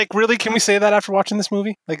 Although, like, really, can we say that after watching this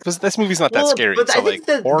movie? Like, this movie's not that scary. But so, I think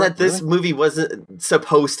that this movie wasn't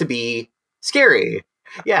supposed to be scary.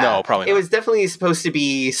 Yeah. No, probably not. It was definitely supposed to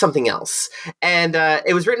be something else. And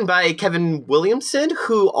it was written by Kevin Williamson,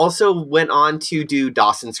 who also went on to do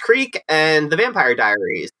Dawson's Creek and The Vampire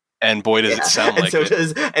Diaries. And boy, does it sound like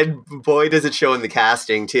it. And boy, does it show in the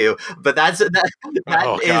casting, too. But that is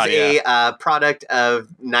a product of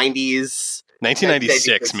 90s...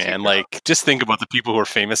 1996, man. Like, just think about the people who were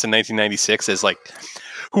famous in 1996 as like,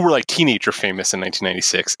 who were like teenager famous in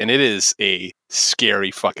 1996, and it is a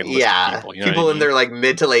scary fucking list of people. You know people in their like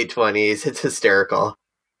mid to late 20s. It's hysterical.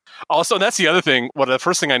 Also, that's the other thing. The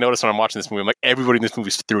first thing I noticed when I'm watching this movie, I'm like, everybody in this movie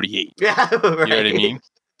is 38. Yeah, right. You know what I mean?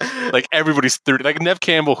 Like everybody's 30. Like Neve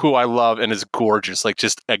Campbell, who I love and is gorgeous, like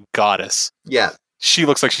just a goddess. Yeah. She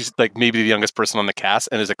looks like she's like maybe the youngest person on the cast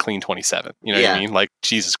and is a clean 27. You know what I mean? Like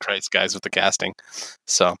Jesus Christ, guys, with the casting.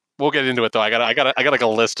 So we'll get into it though. I got like a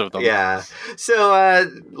list of them. Yeah. So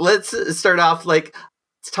let's start off let's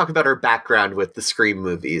talk about our background with the Scream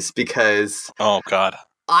movies because oh god.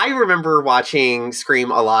 I remember watching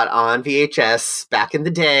Scream a lot on VHS back in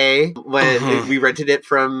the day when we rented it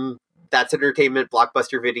from That's Entertainment,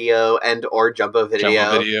 Blockbuster Video, and or Jumbo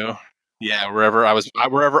Video. Yeah, wherever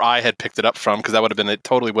I had picked it up from, because that would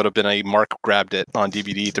have been a Mark grabbed it on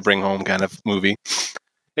DVD to bring home kind of movie.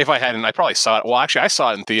 If I hadn't, I probably saw it. Well, actually, I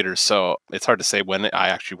saw it in theaters, so it's hard to say when we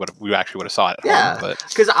actually would have saw it at home.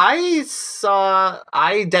 Because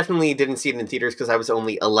I definitely didn't see it in theaters because I was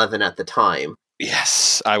only 11 at the time.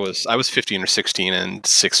 Yes, I was 15 or 16 and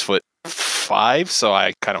 6'5", so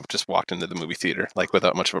I kind of just walked into the movie theater like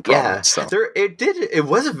without much of a problem. Yeah, so.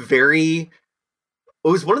 It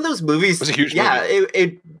was one of those movies. It was a huge movie.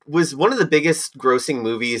 It was one of the biggest grossing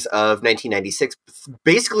movies of 1996,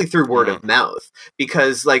 basically through word of mouth,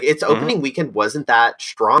 because like its opening weekend wasn't that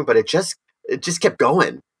strong, but it just kept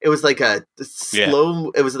going. It was like a slow.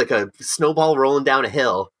 It was like a snowball rolling down a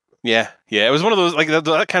hill. Yeah. It was one of those, like, that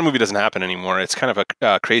kind of movie doesn't happen anymore. It's kind of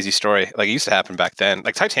a crazy story. Like, it used to happen back then.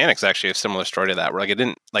 Like, Titanic's actually a similar story to that, where,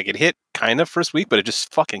 like, it hit kind of first week, but it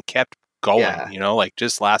just fucking kept going, like,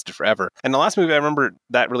 just lasted forever. And the last movie I remember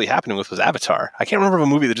that really happening with was Avatar. I can't remember of a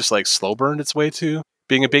movie that just, like, slow burned its way to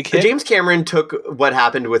being a big hit. James Cameron took what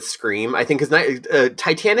happened with Scream, I think, because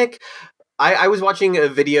Titanic... I was watching a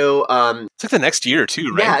video. It's like the next year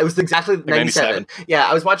too, right? Yeah, it was exactly like 97. Yeah,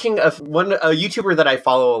 I was watching a YouTuber that I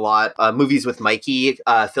follow a lot, Movies with Mikey,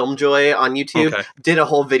 Filmjoy on YouTube, did a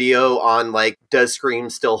whole video on like, does Scream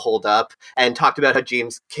still hold up? And talked about how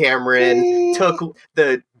James Cameron took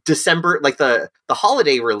the December, like the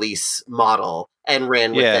holiday release model and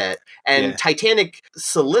ran with it. And Titanic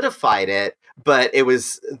solidified it. But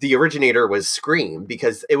the originator was Scream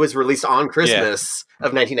because it was released on Christmas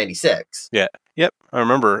of 1996. Yeah. Yep. I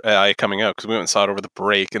remember it coming out because we went and saw it over the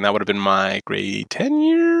break, and that would have been my grade 10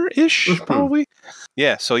 year-ish, probably.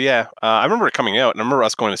 Yeah. So, I remember it coming out, and I remember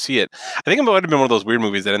us going to see it. I think it might have been one of those weird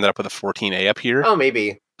movies that ended up with a 14A up here. Oh,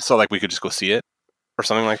 maybe. So, like, we could just go see it. or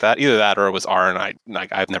something like that. Either that or it was R, and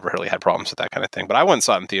I've never really had problems with that kind of thing. But I went and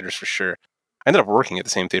saw it in theaters for sure. I ended up working at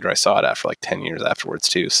the same theater I saw it at for like 10 years afterwards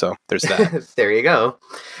too. So there's that. There you go.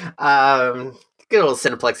 Good old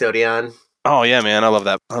Cineplex Odeon. Oh yeah, man, I love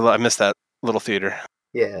that. I miss that little theater.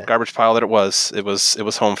 Yeah, Garbage pile that it was. It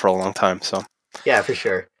was home for a long time. So yeah, for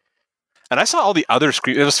sure. And I saw all the other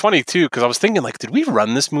screen. It was funny too because I was thinking like, did we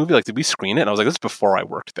run this movie? Like, did we screen it? And I was like, this is before I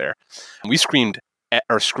worked there. And we screened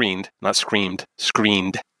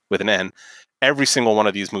with an N. Every single one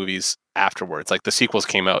of these movies afterwards. Like the sequels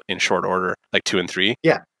came out in short order, like 2 and 3.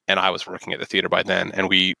 Yeah. And I was working at the theater by then, and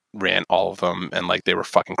we ran all of them, and like they were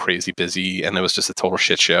fucking crazy busy, and it was just a total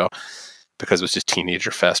shit show because it was just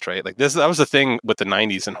teenager fest, right? Like that was the thing with the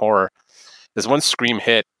 90s in horror. Is once Scream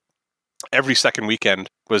hit, every second weekend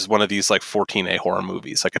was one of these like 14A horror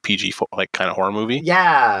movies, like a PG like kind of horror movie.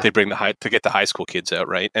 Yeah. They bring to get the high school kids out,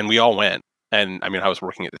 right? And we all went. And I mean, I was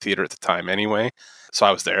working at the theater at the time anyway, so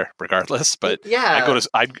I was there regardless. But yeah,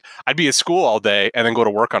 I'd be at school all day and then go to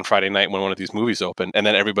work on Friday night when one of these movies opened, and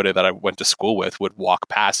then everybody that I went to school with would walk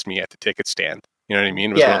past me at the ticket stand. You know what I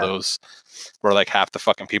mean? It was one of those where like half the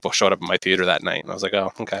fucking people showed up at my theater that night, and I was like,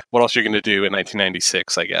 oh, okay. What else are you going to do in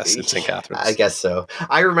 1996? I guess in St. Catharines. I guess so.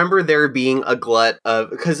 I remember there being a glut of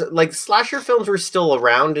because like slasher films were still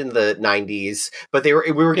around in the 90s, but we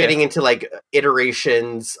were getting into like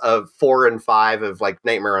iterations of 4 and 5 of like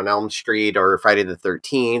Nightmare on Elm Street or Friday the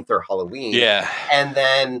 13th or Halloween. Yeah, and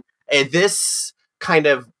then this kind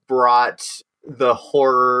of brought the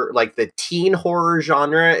horror, like the teen horror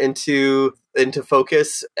genre into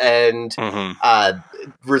focus and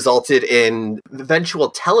resulted in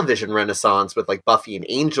eventual television renaissance with like Buffy and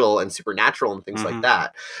Angel and Supernatural and things like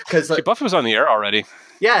that. Because like, Buffy was on the air already.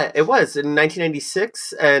 Yeah, it was in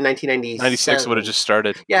 1996 and 1997. 96 would have just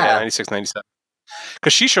started. Yeah, 96, 97.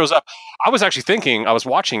 Because she shows up. I was actually thinking, I was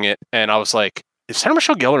watching it and I was like, is Sarah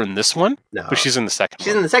Michelle Gellar in this one? No. But she's in the second one.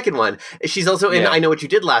 She's in the second one. She's also in I Know What You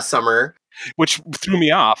Did Last Summer. Which threw me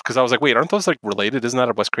off because I was like, wait, aren't those like related? Isn't that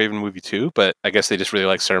a Wes Craven movie too? But I guess they just really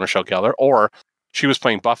like Sarah Michelle Gellar. Or she was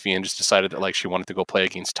playing Buffy and just decided that like she wanted to go play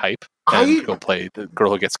against type and go play the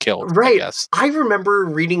girl who gets killed. Right. I guess. I remember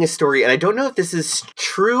reading a story, and I don't know if this is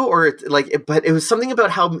true or like, but it was something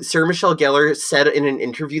about how Sarah Michelle Gellar said in an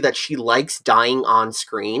interview that she likes dying on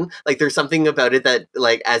screen. Like, there's something about it that,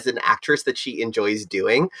 like, as an actress, that she enjoys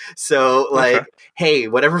doing. So, like, hey,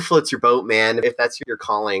 whatever floats your boat, man. If that's your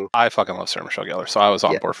calling, I fucking love Sarah Michelle Gellar, so I was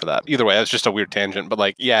on board for that. Either way, it was just a weird tangent, but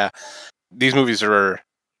like, yeah, these movies are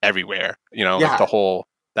everywhere. You know, like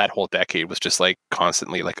that whole decade was just like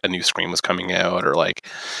constantly like a new Scream was coming out, or like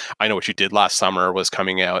I Know What You Did Last Summer was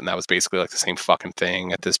coming out, and that was basically like the same fucking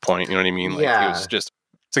thing at this point. You know what I mean? Like it was just,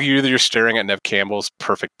 it's like either you're staring at Neve Campbell's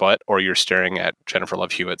perfect butt or you're staring at Jennifer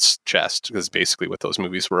Love Hewitt's chest, because basically what those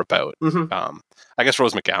movies were about. I guess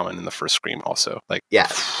Rose McGowan in the first Scream also, like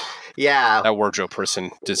that wardrobe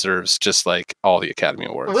person deserves just like all the Academy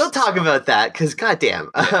Awards. We'll talk about that because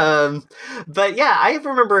goddamn. But yeah, I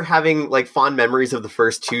remember having like fond memories of the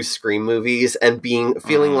first 2 Scream movies and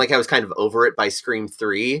feeling like I was kind of over it by Scream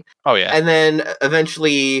 3. Oh yeah. And then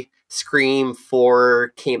eventually Scream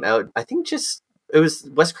 4 came out. I think it was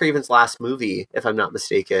Wes Craven's last movie, if I'm not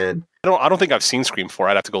mistaken. I don't think I've seen Scream 4.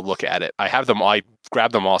 I'd have to go look at it. I have them. I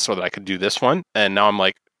grabbed them all so that I could do this one, and now I'm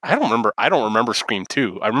like, I don't remember Scream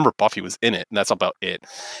 2. I remember Buffy was in it, and that's about it.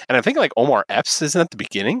 And I'm thinking like Omar Epps isn't at the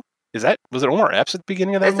beginning. Was it Omar Epps at the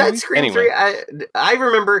beginning of that movie? Is that Scream 3? I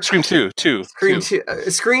remember Scream 2. Scream 2.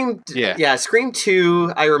 Scream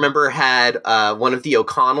 2. I remember had one of the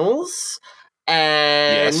O'Connells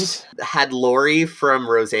and had Laurie from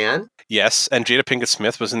Roseanne. Yes, and Jada Pinkett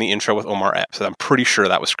Smith was in the intro with Omar Epps. So I'm pretty sure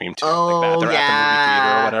that was Scream 2. Oh, like that. They're at the movie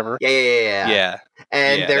theater or whatever. Yeah.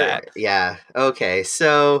 And okay,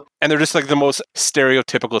 so... And they're just like the most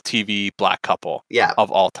stereotypical TV black couple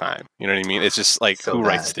of all time. You know what I mean? It's just like, who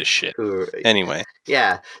writes this shit? Anyway.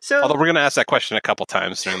 Yeah, so... Although we're going to ask that question a couple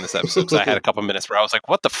times during this episode, because I had a couple minutes where I was like,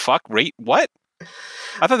 what the fuck? What?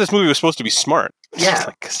 I thought this movie was supposed to be smart. Yeah.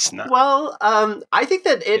 Like, it's not. Well, I think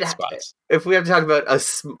that if we have to talk about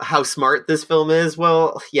how smart this film is,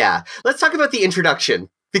 well, yeah. Let's talk about the introduction.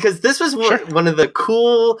 Because this was one of the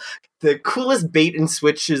coolest bait and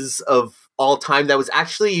switches of all time. That was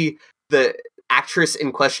actually the actress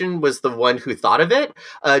in question was the one who thought of it.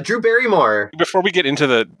 Drew Barrymore. Before we get into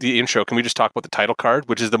the intro, can we just talk about the title card,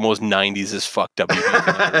 which is the most 90s as fuck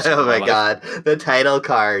WB? Oh my god, the title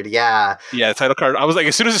card, yeah. Yeah, the title card. I was like,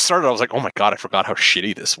 as soon as it started, I was like, oh my god, I forgot how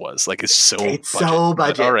shitty this was. Like, it's so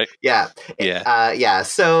budget. All right. Yeah.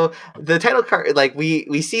 So the title card, like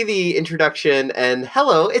we see the introduction and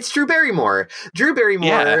hello, it's Drew Barrymore. Drew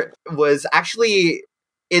Barrymore was actually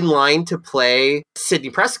in line to play Sidney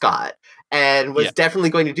Prescott and was definitely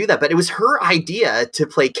going to do that. But it was her idea to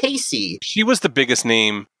play Casey. She was the biggest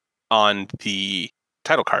name on the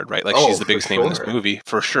title card, right? Like she's the biggest name in this movie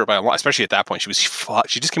for sure by a lot. Especially at that point, she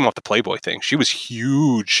just came off the Playboy thing. She was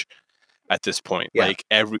huge at this point. Like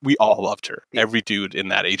we all loved her. Every dude in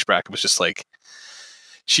that age bracket was just like,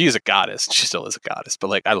 she is a goddess. She still is a goddess. But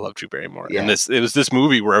like, I love Drew Barrymore. And it was this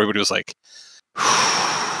movie where everybody was like,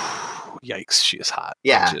 yikes, she is hot.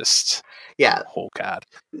 Oh God.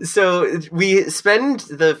 So we spend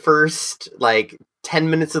the first like 10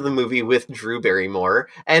 minutes of the movie with Drew Barrymore,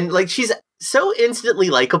 and like she's so instantly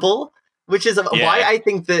likable, which is why I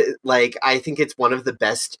think that I think it's one of the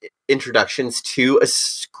best introductions to a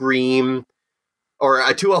Scream or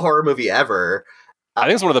to a horror movie ever. I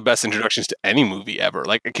think it's one of the best introductions to any movie ever.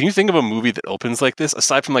 Like, can you think of a movie that opens like this,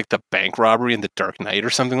 aside from like the bank robbery in The Dark Knight or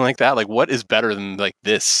something like that? Like, what is better than like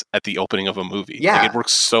this at the opening of a movie? Yeah. Like, it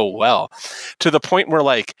works so well to the point where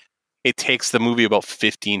like it takes the movie about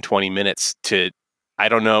 15, 20 minutes to, I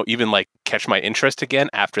don't know, even like catch my interest again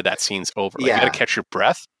after that scene's over. Like, you got to catch your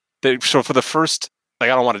breath. So for the first, like,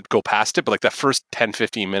 I don't want to go past it, but like the first 10,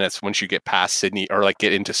 15 minutes, once you get past Sydney or like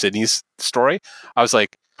get into Sydney's story, I was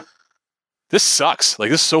like, this sucks. Like,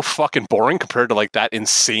 this is so fucking boring compared to like that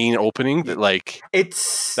insane opening that like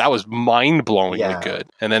that was mind-blowingly good.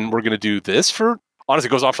 And then we're going to do this for, honestly,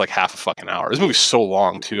 it goes on for like half a fucking hour. This movie's so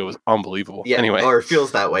long too. It was unbelievable. Yeah, anyway. Or it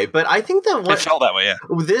feels that way. But I think that it felt that way, yeah.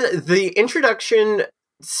 The introduction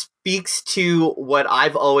speaks to what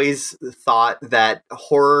I've always thought, that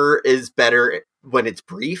horror is better when it's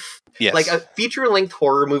brief. Yes. Like, feature-length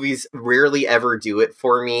horror movies rarely ever do it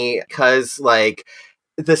for me, because like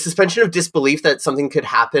the suspension of disbelief that something could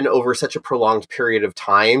happen over such a prolonged period of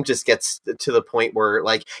time just gets to the point where,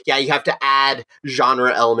 like, yeah, you have to add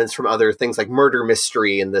genre elements from other things like murder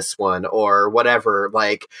mystery in this one or whatever.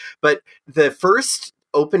 Like, but the first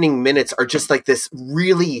opening minutes are just like this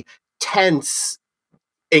really tense,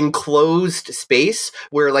 enclosed space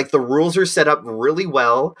where like the rules are set up really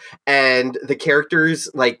well, and the characters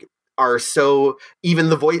like are so, even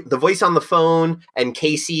the voice on the phone and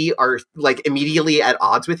Casey are like immediately at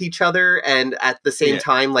odds with each other, and at the same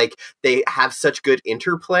time like they have such good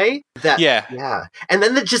interplay that and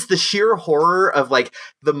then just the sheer horror of like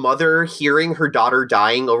the mother hearing her daughter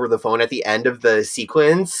dying over the phone at the end of the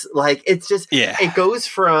sequence, like it's just it goes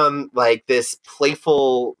from like this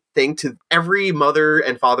playful thing to every mother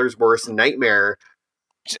and father's worst nightmare.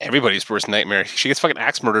 Everybody's worst nightmare. She gets fucking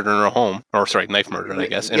axe murdered in her home, or sorry, knife murdered, I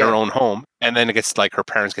guess, in her own home, and then it gets like her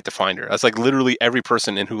parents get to find her. That's like literally every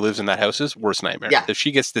person who lives in that house's worst nightmare. Yeah. If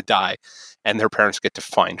she gets to die, and their parents get to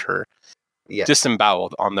find her,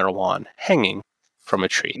 disemboweled on their lawn, hanging from a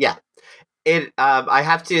tree. Yeah. It. I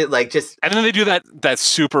have to like just, and then they do that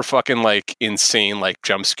super fucking like insane like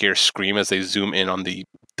jump scare scream as they zoom in on the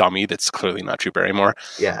dummy that's clearly not Drew Barrymore.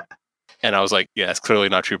 Yeah. And I was like, yeah, it's clearly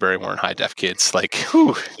not Drew Barrymore in high def, kids. Like,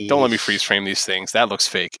 whew, don't let me freeze frame these things. That looks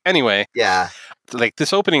fake. Anyway, like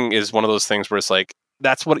this opening is one of those things where it's like,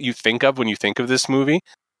 that's what you think of when you think of this movie.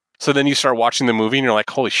 So then you start watching the movie and you're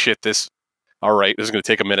like, holy shit, all right, this is going to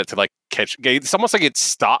take a minute to like catch. It's almost like it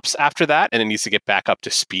stops after that and it needs to get back up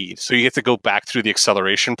to speed. So you get to go back through the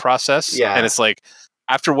acceleration process. Yeah. And it's like,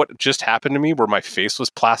 after what just happened to me where my face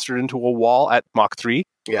was plastered into a wall at Mach 3.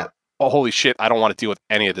 Yeah. Oh, holy shit, I don't want to deal with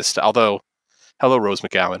any of this stuff. Although, hello, Rose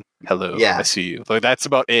McGowan. Hello. Yeah. I see you. Like, that's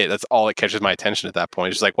about it. That's all that catches my attention at that point.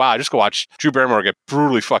 It's just like, wow, I just go watch Drew Barrymore get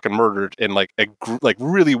brutally fucking murdered in like a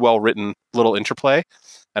really well-written little interplay.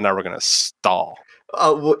 And now we're going to stall.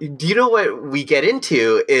 Well, do you know what we get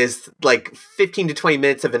into is like 15 to 20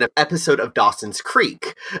 minutes of an episode of Dawson's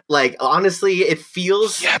Creek. Like, honestly, it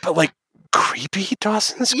feels... Yeah, but like creepy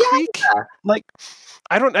Dawson's Creek? Like...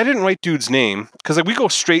 I didn't write dude's name because like we go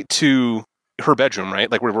straight to her bedroom,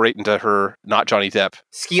 right? Like we're right into her, not Johnny Depp.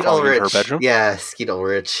 Skeet Ulrich. Her bedroom. Yeah, Skeet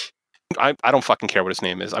Ulrich. I don't fucking care what his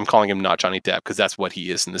name is. I'm calling him not Johnny Depp because that's what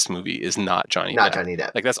he is in this movie. Is not Johnny Depp. Not Johnny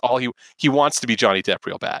Depp. Like that's all he wants to be Johnny Depp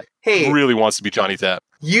real bad. Hey, he really wants to be Johnny Depp.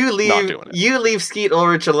 You leave Skeet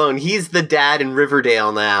Ulrich alone. He's the dad in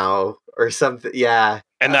Riverdale now, or something. Yeah,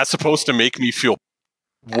 and that's supposed to make me feel.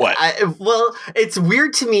 What? Well, it's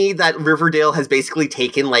weird to me that Riverdale has basically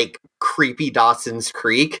taken like creepy Dawson's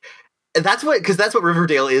Creek. That's what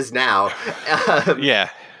Riverdale is now.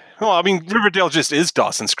 Yeah. Well, I mean, Riverdale just is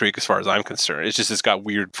Dawson's Creek as far as I'm concerned. It's got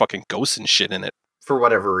weird fucking ghosts and shit in it. for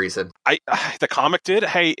whatever reason. The comic did.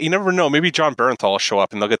 Hey, you never know. Maybe John Bernthal will show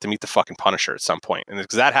up and they'll get to meet the fucking Punisher at some point, and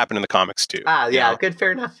because that happened in the comics too. Yeah, good,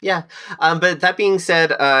 fair enough. Yeah, but that being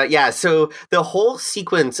said, so the whole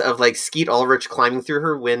sequence of like Skeet Ulrich climbing through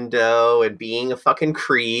her window and being a fucking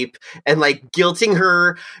creep and like guilting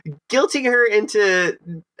her into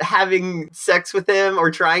having sex with him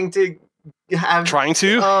or trying to.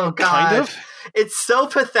 Oh god, kind of. It's so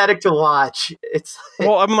pathetic to watch.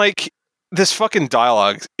 Well, I'm like, this fucking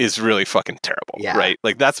dialogue is really fucking terrible, right?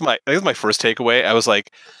 Like that was my first takeaway. I was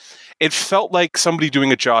like, it felt like somebody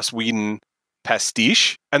doing a Joss Whedon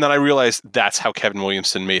pastiche, and then I realized that's how Kevin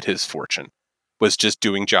Williamson made his fortune, was just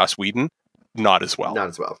doing Joss Whedon not as well.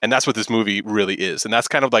 And that's what this movie really is. And that's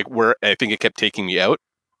kind of like where I think it kept taking me out,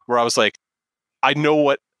 where I was like, I know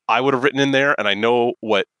what I would have written in there, and I know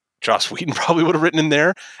what Joss Whedon probably would have written in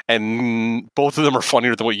there, and both of them are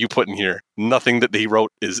funnier than what you put in here. Nothing that they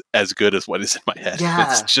wrote is as good as what is in my head.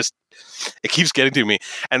 Yeah. It's just, it keeps getting to me.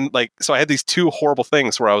 And like, so I had these two horrible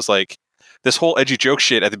things where I was like, this whole edgy joke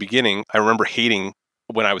shit at the beginning, I remember hating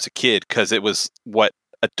when I was a kid because it was what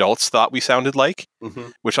adults thought we sounded like,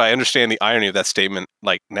 which I understand the irony of that statement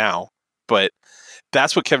like now, but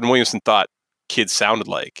that's what Kevin Williamson thought kids sounded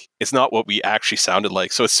like. It's not what we actually sounded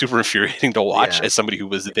like. So it's super infuriating to watch as somebody who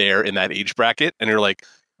was there in that age bracket, and you're like,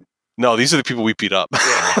 no, these are the people we beat up.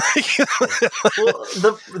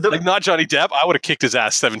 Well, like not Johnny Depp. I would have kicked his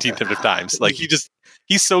ass 17 different times. Like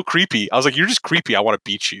he's so creepy. I was like, you're just creepy. I want to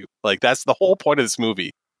beat you. Like that's the whole point of this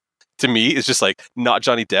movie. To me, it's just like, not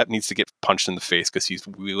Johnny Depp needs to get punched in the face because he's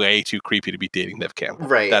way too creepy to be dating Neve Campbell.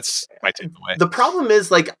 Right. That's my takeaway. The problem is,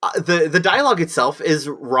 like, the dialogue itself is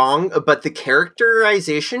wrong, but the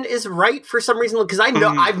characterization is right for some reason. Because I know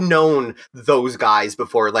I've known those guys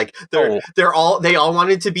before. Like, they all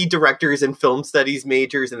wanted to be directors and film studies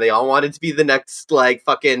majors, and they all wanted to be the next, like,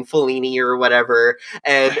 fucking Fellini or whatever.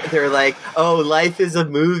 And they're like, oh, life is a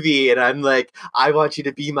movie, and I'm like, I want you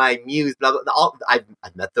to be my muse. I've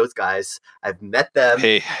met those guys. I've met them.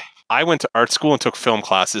 Hey, I went to art school and took film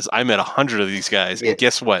classes. I met 100 of these guys, and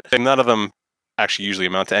guess what? None of them actually usually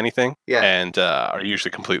amount to anything, and are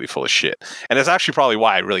usually completely full of shit. And that's actually probably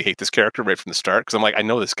why I really hate this character right from the start, because I'm like, I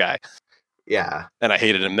know this guy. Yeah. And I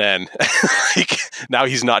hated him then. Like, now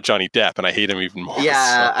he's not Johnny Depp, and I hate him even more.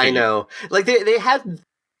 Yeah, I know. Like, they had...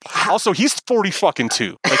 Also, he's 40 fucking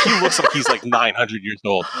 2. Like, he looks like he's like 900 years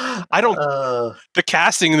old. I don't... the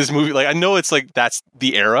casting in this movie, like, I know it's like, that's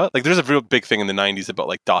the era. Like, there's a real big thing in the 90s about,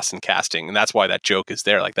 like, Dawson casting. And that's why that joke is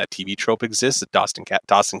there. Like, that TV trope exists, Dawson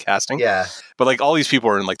casting. Yeah. But, like, all these people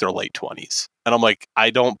are in, like, their late 20s. And I'm like, I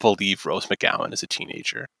don't believe Rose McGowan is a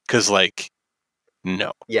teenager. Because, like,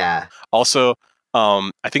 no. Yeah. Also...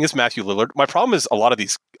 I think it's Matthew Lillard. My problem is a lot of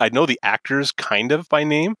these, I know the actors kind of by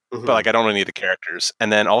name, but like I don't know any of the characters.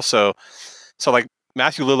 And then also, so like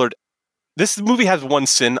Matthew Lillard, this movie has one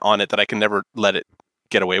sin on it that I can never let it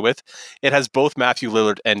get away with. It has both Matthew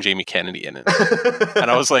Lillard and Jamie Kennedy in it.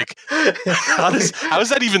 And I was like, how is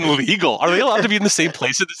that even legal? Are they allowed to be in the same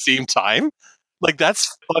place at the same time? Like,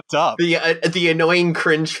 that's fucked up. The annoying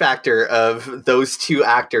cringe factor of those two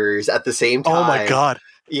actors at the same time. Oh my God.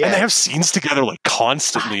 Yeah. And they have scenes together like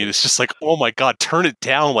constantly, and it's just like, oh my God, turn it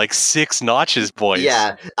down like 6 notches, boys.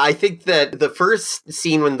 Yeah, I think that the first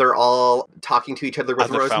scene when they're all talking to each other with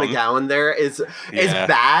Rose McGowan there is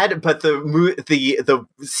bad, but the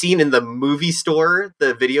scene in the movie store,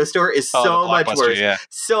 the video store, is so much worse. Yeah.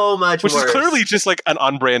 So much worse. Which is clearly just like an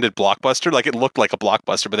unbranded Blockbuster. Like, it looked like a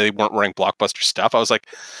Blockbuster, but they weren't wearing Blockbuster stuff. I was like,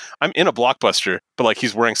 I'm in a Blockbuster, but like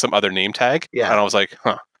he's wearing some other name tag. Yeah. And I was like,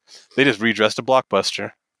 huh. They just redressed a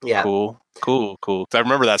Blockbuster. Yeah. Cool. I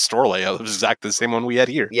remember that store layout. It was exactly the same one we had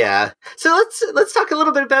here. Yeah. So let's talk a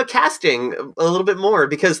little bit about casting a little bit more,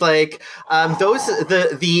 because like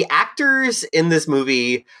the actors in this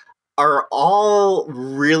movie are all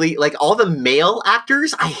really, like, all the male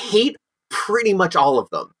actors, I hate pretty much all of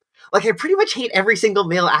them. Like, I pretty much hate every single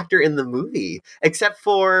male actor in the movie, except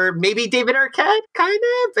for maybe David Arquette, kind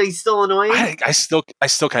of, but he's still annoying. I still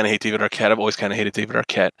kind of hate David Arquette. I've always kind of hated David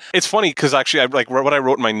Arquette. It's funny because actually, what I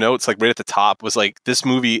wrote in my notes, like right at the top, was like, this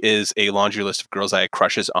movie is a laundry list of girls I had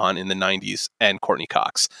crushes on in the 90s and Courtney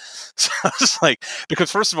Cox. So I was like, because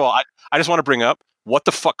first of all, I just want to bring up, what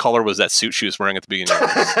the fuck color was that suit she was wearing at the beginning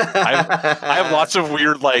of this? I have lots of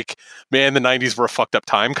weird, like, man, the 90s were a fucked up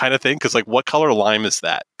time kind of thing. Because, like, what color lime is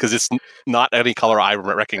that? Because it's not any color I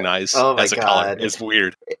recognize as a color. It's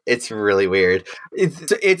weird. It's really weird.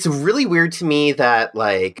 It's really weird to me that,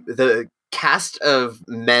 like, the cast of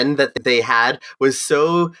men that they had was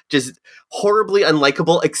so just horribly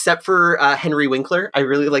unlikable, except for Henry Winkler. I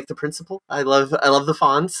really like the principal. I love the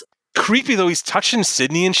Fonz. creepy though. He's touching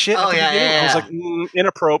Sydney and shit. Oh, at the yeah, beginning. yeah, I was yeah. like,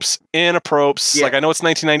 inappropriate. Yeah. Like, I know it's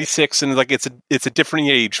 1996 and like it's a different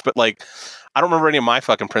age, but like, I don't remember any of my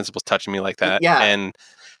fucking principals touching me like that. Yeah. And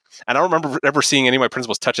I don't remember ever seeing any of my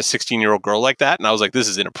principals touch a 16-year-old girl like that. And I was like, this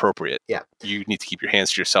is inappropriate. Yeah. You need to keep your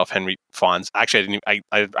hands to yourself, Henry Fonz. Actually, I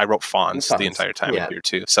wrote Fonz the entire time in here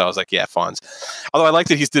too. So I was like, yeah, Fonz. Although I like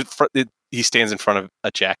that he stands in front of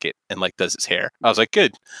a jacket and like does his hair. I was like,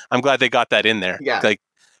 good. I'm glad they got that in there. Yeah. Like,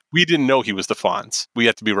 we didn't know he was the Fonz. We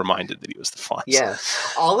have to be reminded that he was the Fonz. Yeah.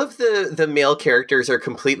 All of the male characters are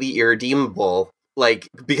completely irredeemable. Like,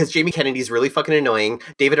 because Jamie Kennedy's really fucking annoying.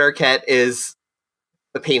 David Arquette is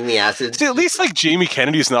a pain in the ass. See, at least like Jamie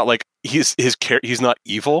Kennedy's not like he's not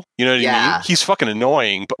evil. You know what I mean? He's fucking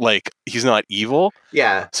annoying, but like he's not evil.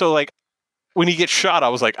 Yeah. So like when he gets shot, I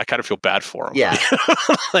was like, I kind of feel bad for him. Yeah.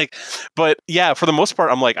 Like, but yeah, for the most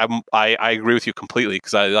part, I'm like, I agree with you completely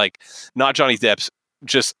because I like not Johnny Depp's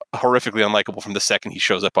just horrifically unlikable from the second he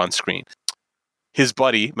shows up on screen. His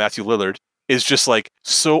buddy Matthew Lillard is just like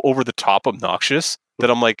so over the top obnoxious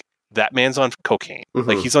that I'm like, that man's on cocaine. Mm-hmm.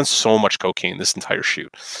 Like he's on so much cocaine this entire shoot.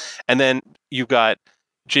 And then you've got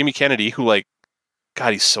Jamie Kennedy, who like,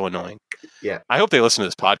 God, he's so annoying. Yeah. I hope they listen to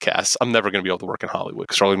this podcast. I'm never going to be able to work in Hollywood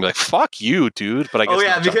because they're all going to be like, fuck you, dude. But I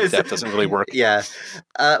guess because that doesn't really work. Yeah.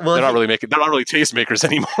 Well, they're not really tastemakers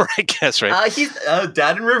anymore, I guess, right? He's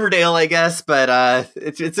dad in Riverdale, I guess, but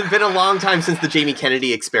it's been a long time since the Jamie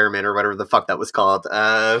Kennedy experiment or whatever the fuck that was called.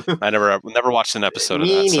 I never watched an episode of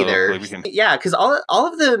that. Me neither. So yeah, because all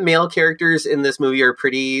of the male characters in this movie are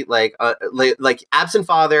pretty like absent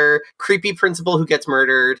father, creepy principal who gets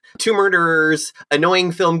murdered, two murderers,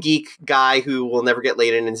 annoying film geek guy who will never get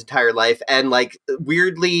laid in his entire life, and like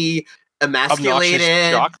weirdly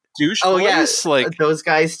emasculated jock douche boys, like those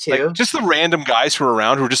guys too. Like, just the random guys who are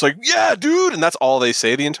around who are just like, yeah, dude, and that's all they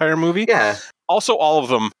say the entire movie. Yeah. Also, all of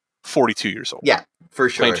them 42 years old. Yeah, for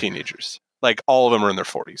sure. Playing teenagers. Like, all of them are in their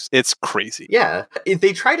 40s. It's crazy. Yeah.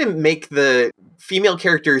 They try to make the female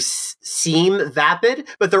characters seem vapid,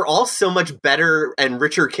 but they're all so much better and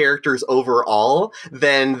richer characters overall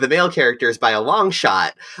than the male characters by a long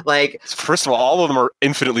shot. Like, first of all of them are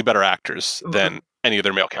infinitely better actors than any of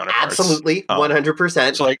their male counterparts. Absolutely.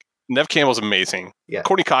 100%. So, like, Neve Campbell's amazing. Yeah.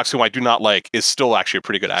 Courtney Cox, whom I do not like, is still actually a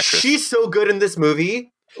pretty good actress. She's so good in this movie.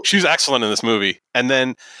 She's excellent in this movie. And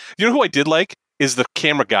then, you know who I did like? Is the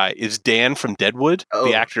camera guy, is Dan from Deadwood. Oh.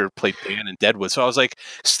 The actor played Dan in Deadwood. So I was like,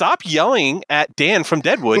 stop yelling at Dan from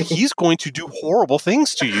Deadwood. He's going to do horrible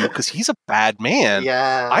things to you because he's a bad man.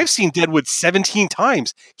 Yeah. I've seen Deadwood 17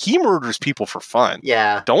 times. He murders people for fun.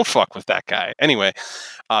 Yeah. Don't fuck with that guy. Anyway,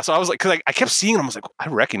 so I was like, because I kept seeing him. I was like, I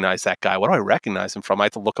recognize that guy. What do I recognize him from? I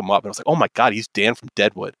had to look him up. And I was like, oh my God, he's Dan from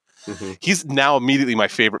Deadwood. Mm-hmm. He's now immediately my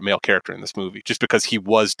favorite male character in this movie, just because he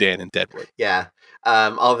was Dan in Deadwood. Yeah.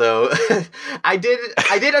 Although I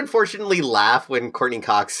did unfortunately laugh when Courtney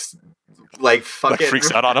Cox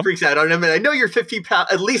freaks out on him. And I know you're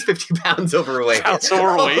at least 50 pounds overweight.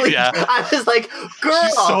 Yeah. I was like, girl,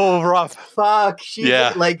 she's so rough. Fuck.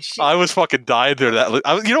 I was fucking dying there.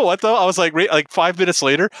 You know what though? I was like 5 minutes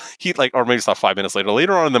later, or maybe it's not 5 minutes later.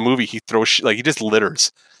 Later on in the movie, he throws he just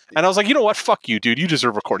litters. And I was like, you know what? Fuck you, dude. You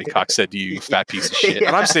deserve what Courtney Cox said to you, you fat piece of shit. Yeah.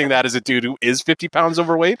 And I'm saying that as a dude who is 50 pounds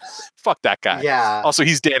overweight. Fuck that guy. Yeah. Also,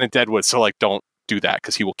 he's Dan in Deadwood, so don't do that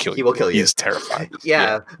because he will kill you. He will kill you. He's terrifying.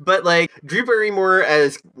 Yeah. But Drew Barrymore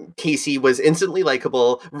as Casey was instantly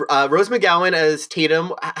likable. Rose McGowan as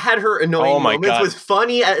Tatum had her annoying moments. God. Was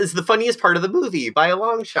funny as the funniest part of the movie by a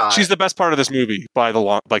long shot. She's the best part of this movie by the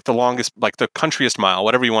longest, the countryest mile,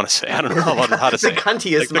 whatever you want to say. I don't know how to say the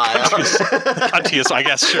cuntiest mile. The cuntiest, I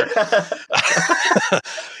guess. Sure.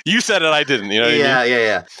 You said it. I didn't. You know what I mean?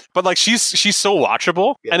 Yeah. But she's so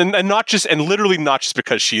watchable, and literally not just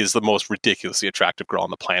because she is the most ridiculously attractive girl on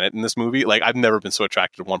the planet in this movie. I've never been so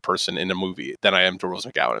attracted to one person in a movie than I am to Rose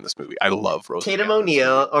McGowan in this movie. I love Rose Tatum McGowan.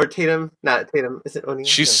 O'Neal or Tatum, not Tatum. Is it O'Neal?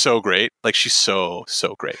 She's so great. She's so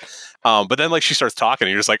great. But then she starts talking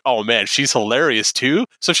and you're just like, oh man, she's hilarious too.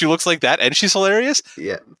 So she looks like that and she's hilarious.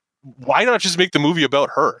 Yeah. Why not just make the movie about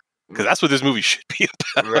her? Because that's what this movie should be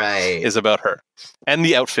about. Right. Is about her. And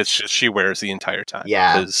the outfits she wears the entire time.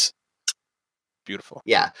 Yeah. Is beautiful.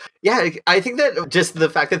 Yeah. I think that just the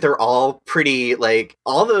fact that they're all pretty,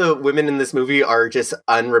 all the women in this movie are just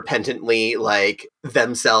unrepentantly,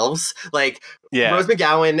 themselves. Rose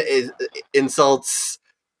McGowan insults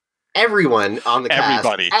everyone on the cast.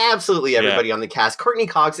 Absolutely everybody on the cast. Courtney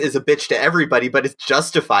Cox is a bitch to everybody, but it's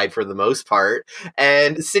justified for the most part.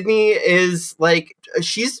 And Sydney is,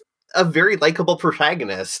 she's a very likable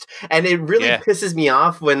protagonist. And it really pisses me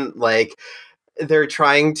off when, they're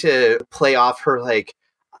trying to play off her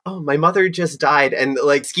oh, my mother just died. And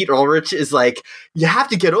like Skeet Ulrich is like, you have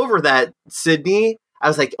to get over that, Sydney. I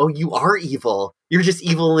was like, oh, you are evil. You're just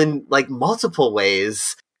evil in like multiple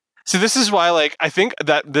ways. So this is why, like, I think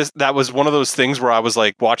that was one of those things where I was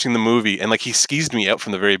like watching the movie and like he skeezed me out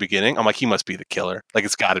from the very beginning. I'm like, he must be the killer. Like,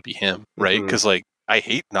 it's got to be him, right? Because like I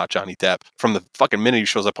hate not Johnny Depp from the fucking minute he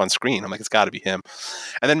shows up on screen. I'm like, it's got to be him.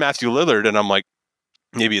 And then Matthew Lillard, and I'm like,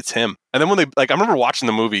 maybe it's him. And then when they like, I remember watching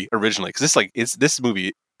the movie originally because this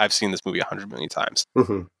movie. I've seen this movie 100 million times,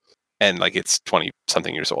 and like it's 20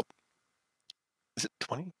 something years old. Is it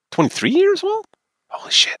 20? 23 years old? Holy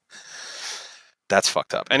shit. That's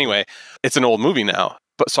fucked up. Anyway, it's an old movie now,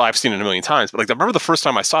 but so I've seen it a million times. But like, I remember the first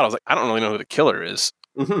time I saw it, I was like, I don't really know who the killer is,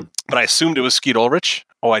 but I assumed it was Skeet Ulrich.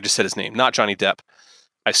 Oh, I just said his name, not Johnny Depp.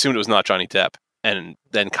 I assumed it was not Johnny Depp, and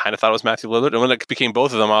then kind of thought it was Matthew Lillard. And when it became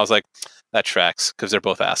both of them, I was like, that tracks because they're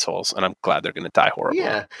both assholes, and I'm glad they're going to die horribly.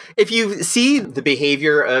 Yeah. If you see the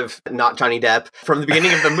behavior of not Johnny Depp from the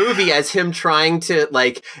beginning of the movie as him trying to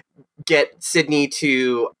like get Sydney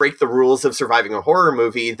to break the rules of surviving a horror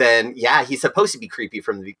movie, then yeah, he's supposed to be creepy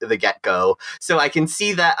from the get-go. So I can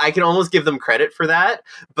see that. I can almost give them credit for that.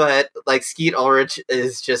 But like Skeet Ulrich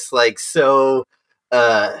is just like so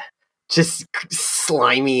just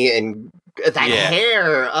slimy, and that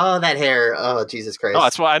hair. Oh, that hair. Oh, Jesus Christ. Oh,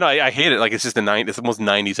 that's why I know. I hate it. Like, it's just it's the most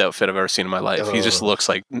 90s outfit I've ever seen in my life. He just looks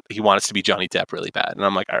like he wants to be Johnny Depp really bad. And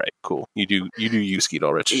I'm like, all right, cool. You do you, Skeet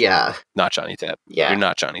Ulrich. Yeah. Not Johnny Depp. Yeah. You're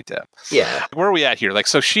not Johnny Depp. Yeah. Where are we at here? Like,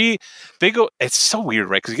 so they go, it's so weird,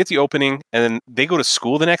 right? Because you get the opening and then they go to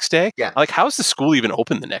school the next day. Yeah. Like, how is the school even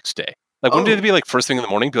open the next day? Like, wouldn't it be like first thing in the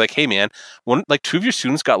morning? Be like, hey, man, two of your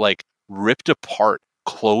students got like ripped apart.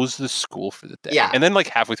 Close the school for the day. Yeah. And then like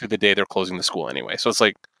halfway through the day, they're closing the school anyway. So it's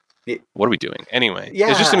like, what are we doing? Anyway, yeah.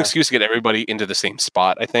 It's just an excuse to get everybody into the same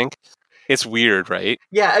spot, I think. It's weird, right?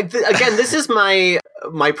 Yeah, again, this is my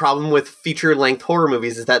problem with feature-length horror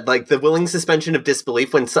movies is that like the willing suspension of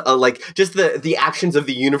disbelief when like just the actions of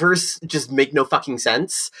the universe just make no fucking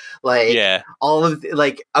sense. Like all of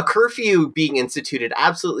like a curfew being instituted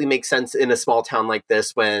absolutely makes sense in a small town like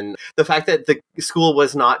this when the fact that the school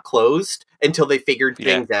was not closed until they figured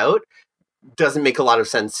things out doesn't make a lot of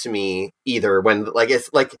sense to me either when like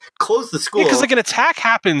it's like close the school because like an attack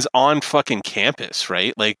happens on fucking campus,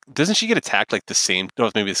 right? Like doesn't she get attacked like the same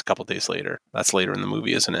maybe it's a couple days later. That's later in the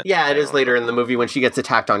movie, isn't it? Yeah, it is later in the movie when she gets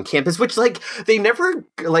attacked on campus, which like they never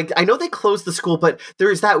like I know they closed the school, but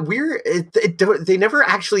there's that weird they never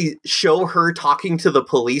actually show her talking to the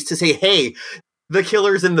police to say, hey, the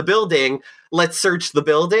killer's in the building, let's search the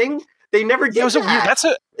building. They never did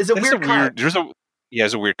that. It's a weird cut.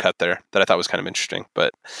 There's a weird cut there that I thought was kind of interesting.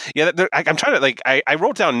 But yeah, I'm trying to like, I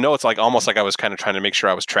wrote down notes like almost like I was kind of trying to make sure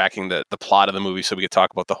I was tracking the plot of the movie so we could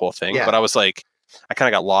talk about the whole thing. Yeah. But I was like, I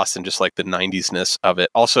kind of got lost in just like the 90s-ness of it.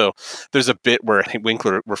 Also, there's a bit where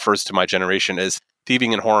Winkler refers to my generation as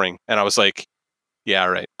thieving and whoring. And I was like, yeah,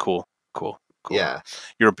 all right, cool. Yeah.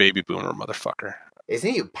 You're a baby boomer, motherfucker.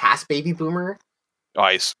 Isn't he past baby boomer? Oh,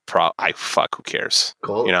 who cares?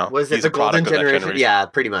 Cool. You know, was it the golden generation? Yeah,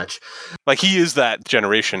 pretty much. Like he is that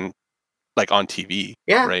generation, like on TV.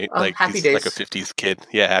 Yeah, right. Like Happy he's Days. Like a 50s kid.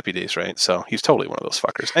 Yeah, Happy Days. Right. So he's totally one of those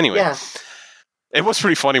fuckers. Anyway, it was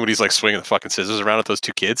pretty funny when he's like swinging the fucking scissors around at those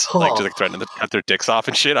two kids, like just like threatening to cut their dicks off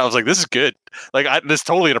and shit. I was like, this is good. Like this is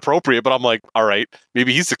totally inappropriate, but I'm like, all right,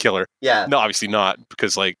 maybe he's the killer. Yeah. No, obviously not,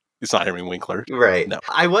 because like it's not Henry Winkler. Right. No.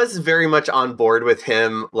 I was very much on board with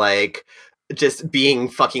him, like just being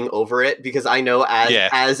fucking over it, because I know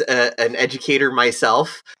as an educator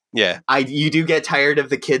myself, you do get tired of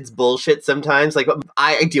the kids' bullshit sometimes. Like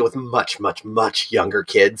I deal with much, much, much younger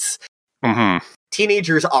kids. Mm-hmm.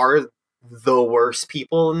 Teenagers are the worst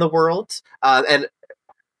people in the world, and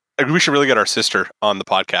we should really get our sister on the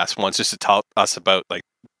podcast once just to tell us about like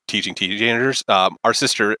teaching teenagers. Our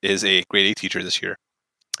sister is a grade 8 teacher this year,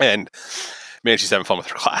 and man, she's having fun with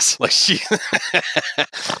her class. Like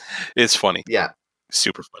it's funny. Yeah.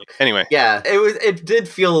 Super funny. Anyway. Yeah. It did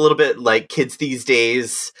feel a little bit like kids these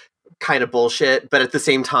days kind of bullshit, but at the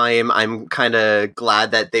same time, I'm kind of glad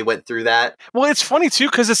that they went through that. Well, it's funny too,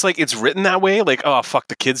 because it's like, it's written that way, like, oh, fuck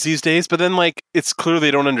the kids these days. But then like, it's clear they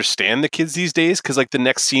don't understand the kids these days. Cause like the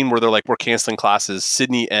next scene where they're like, we're canceling classes,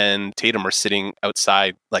 Sydney and Tatum are sitting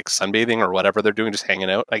outside, like sunbathing or whatever they're doing, just hanging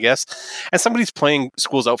out, I guess. And somebody's playing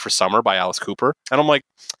School's Out for Summer by Alice Cooper. And I'm like,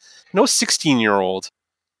 no 16-year-old.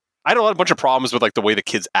 I had a bunch of problems with like the way the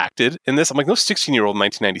kids acted in this. I'm like, no 16-year-old in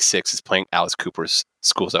 1996 is playing Alice Cooper's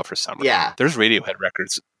School's Out for Summer. Yeah. There's Radiohead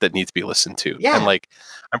records that need to be listened to. Yeah. And like,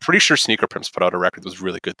 I'm pretty sure Sneaker Pimps put out a record that was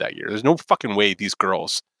really good that year. There's no fucking way these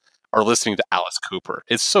girls are listening to Alice Cooper.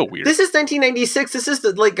 It's so weird. This is 1996. This is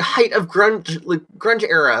the like height of grunge, like grunge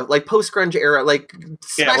era, like post grunge era, like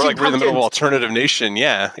yeah, we're like we're in the middle of Pumpkins. Alternative Nation.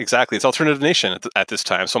 Yeah, exactly. It's Alternative Nation at this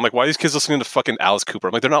time. So I'm like, why are these kids listening to fucking Alice Cooper?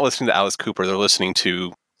 I'm like, they're not listening to Alice Cooper. They're listening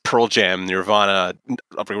to Pearl Jam, Nirvana,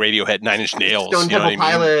 Radiohead, Nine Inch Nails, Stone Temple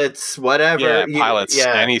Pilots, whatever. Yeah, Pilots,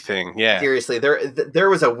 anything. Yeah, seriously, there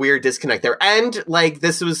was a weird disconnect there, and like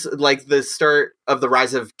this was like the start of the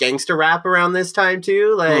rise of gangster rap around this time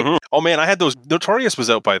too. Like, oh man, I had those. Notorious was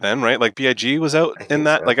out by then, right? Like B.I.G. was out in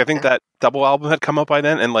that. So. Like I think that double album had come out by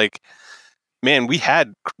then, and like. Man, we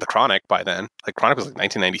had the Chronic by then. Like Chronic was like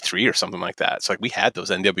 1993 or something like that. So like we had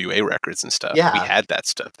those NWA records and stuff. Yeah. We had that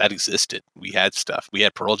stuff. That existed. We had stuff. We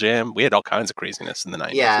had Pearl Jam. We had all kinds of craziness in the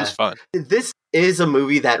 90s. Yeah. It was fun. This is a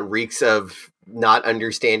movie that reeks of not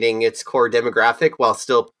understanding its core demographic while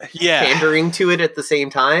still pandering to it at the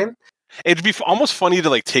same time. It'd be almost funny to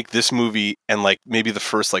like take this movie and like maybe the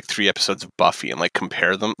first like 3 episodes of Buffy and like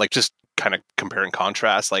compare them. Like just kind of compare and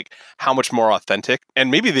contrast like how much more authentic,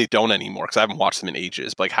 and maybe they don't anymore because I haven't watched them in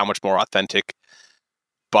ages, but like how much more authentic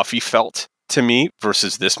Buffy felt to me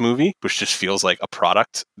versus this movie, which just feels like a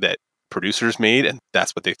product that producers made and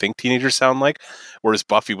that's what they think teenagers sound like, whereas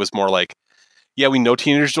Buffy was more like, yeah, we know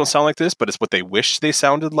teenagers don't sound like this, but it's what they wish they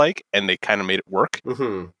sounded like and they kind of made it work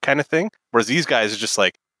kind of thing, whereas these guys are just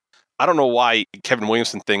like, I don't know why Kevin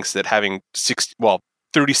Williamson thinks that having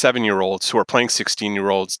 37-year-olds who are playing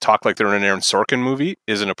 16-year-olds talk like they're in an Aaron Sorkin movie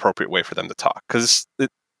is an appropriate way for them to talk, because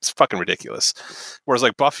it's fucking ridiculous. Whereas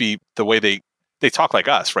like Buffy, the way they talk like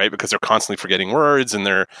us, right? Because they're constantly forgetting words and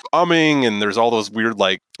they're umming, and there's all those weird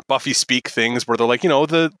like Buffy speak things where they're like,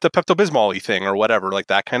 the Pepto-Bismol-y thing or whatever, like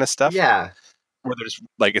that kind of stuff. Yeah. Where there's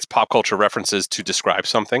like it's pop culture references to describe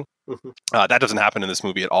something. That doesn't happen in this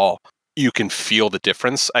movie at all. You can feel the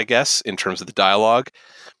difference, I guess, in terms of the dialogue,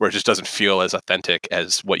 where it just doesn't feel as authentic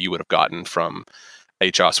as what you would have gotten from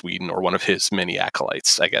a Joss Whedon or one of his many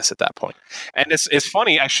acolytes, I guess, at that point. And it's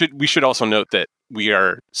funny. We should also note that we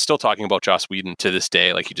are still talking about Joss Whedon to this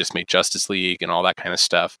day. Like he just made Justice League and all that kind of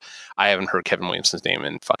stuff. I haven't heard Kevin Williamson's name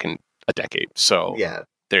in fucking a decade. So yeah.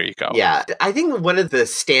 There you go. Yeah. I think one of the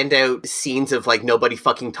standout scenes of like nobody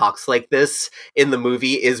fucking talks like this in the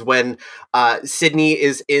movie is when Sydney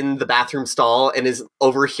is in the bathroom stall and is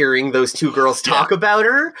overhearing those 2 girls talk about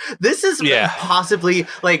her. This is possibly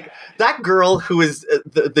like that girl who is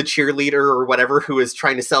the cheerleader or whatever who is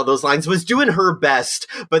trying to sell those lines was doing her best,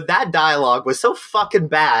 but that dialogue was so fucking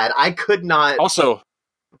bad. I could not. Also,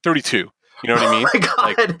 32. You know what I mean? Oh my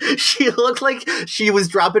God. Like, she looked like she was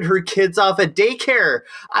dropping her kids off at daycare.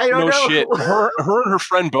 I don't know. No shit. Her and her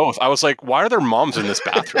friend both. I was like, why are their moms in this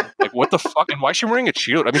bathroom? Like, what the fuck? And why is she wearing a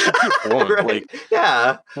cheerleader? I mean, she's a beautiful woman. Right. Like,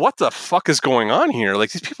 yeah. What the fuck is going on here?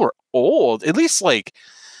 Like, these people are old. At least, like,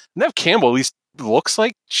 Neve Campbell at least looks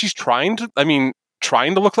like she's trying to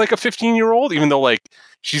look like a 15-year-old, even though, like,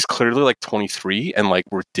 she's clearly, like, 23 and, like,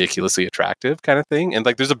 ridiculously attractive kind of thing. And,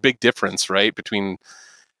 like, there's a big difference, right, between,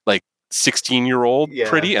 like, 16-year-old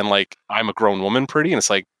pretty and like I'm a grown woman pretty, and it's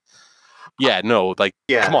like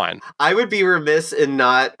come on. I would be remiss in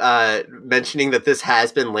not mentioning that this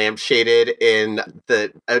has been lampshaded in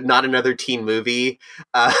the Not Another Teen Movie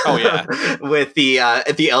with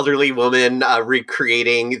the elderly woman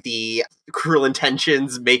recreating the Cruel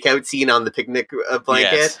Intentions makeout scene on the picnic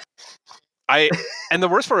blanket. And the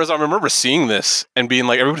worst part is I remember seeing this and being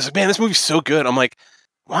like, everybody's like, man, this movie's so good. I'm like,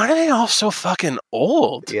 why are they all so fucking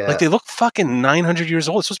old? Yeah. Like, they look fucking 900 years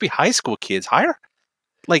old. It's supposed to be high school kids. Higher?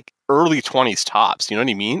 Like, early 20s tops. You know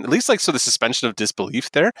what I mean? At least, like, so the suspension of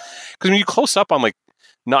disbelief there. Because when you close up on, like,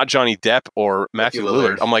 not Johnny Depp or Matthew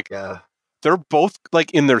Lillard, I'm like, they're both,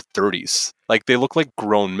 like, in their 30s. Like, they look like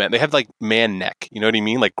grown men. They have, like, man neck. You know what I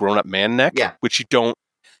mean? Like, grown-up man neck. Yeah. Which you don't...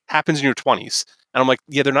 happens in your 20s. And I'm like,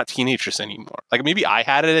 yeah, they're not teenagers anymore. Like, maybe I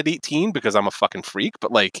had it at 18 because I'm a fucking freak,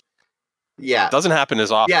 but, like... Yeah. It doesn't happen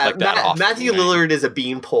as often like that often. Matthew Lillard is a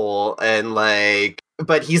beanpole, and like,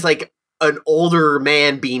 but he's like an older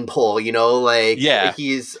man beanpole, you know, like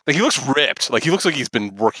he's like, he looks ripped. Like, he looks like he's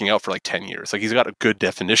been working out for like 10 years. Like, he's got a good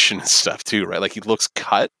definition and stuff too, right? Like, he looks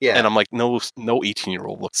cut. Yeah. And I'm like, no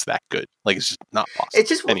 18-year-old looks that good. Like, it's just not possible. It's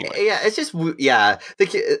just,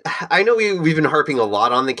 I know we've been harping a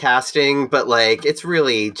lot on the casting, but like, it's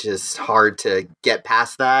really just hard to get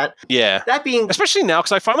past that. Yeah. That being, especially now,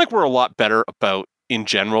 because I find like we're a lot better about, in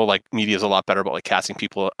general, like, media is a lot better about like casting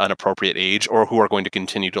people an appropriate age, or who are going to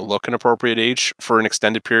continue to look an appropriate age for an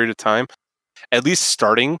extended period of time. At least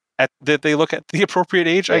starting at that they look at the appropriate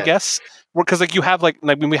age, I guess. Because like you have like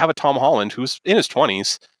when we have a Tom Holland who's in his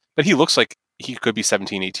 20s, but he looks like he could be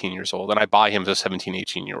 17, 18 years old, and I buy him as a 17,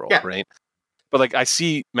 18-year-old, right? But like I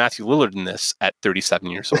see Matthew Lillard in this at 37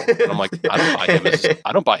 years old, and I'm like, I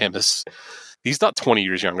don't buy him as he's not 20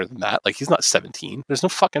 years younger than that. Like he's not 17. There's no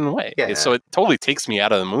fucking way. Yeah. So it totally takes me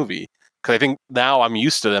out of the movie because I think now I'm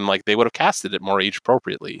used to them. Like they would have casted it more age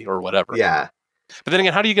appropriately or whatever. Yeah. But then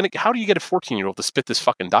again, how do you get a 14-year-old to spit this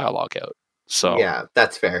fucking dialogue out? So yeah,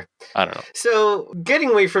 that's fair. I don't know. So getting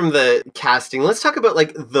away from the casting, let's talk about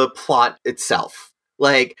like the plot itself.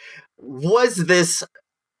 Like, was this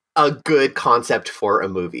a good concept for a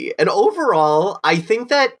movie? And overall, I think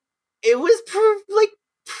that it was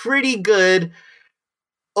pretty good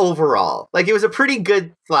overall. Like, it was a pretty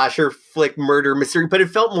good slasher flick murder mystery, but it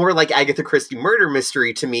felt more like Agatha Christie murder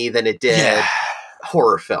mystery to me than it did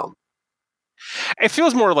horror film. It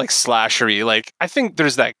feels more like slashery. Like, I think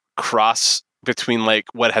there's that cross between like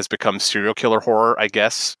what has become serial killer horror, I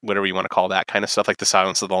guess, whatever you want to call that kind of stuff, like the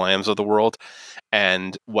Silence of the Lambs of the world,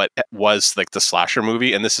 and what was like the slasher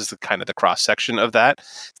movie. And this is the kind of the cross section of that.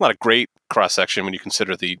 It's not a great cross section when you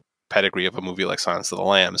consider the pedigree of a movie like Silence of the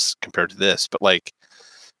Lambs compared to this, but like,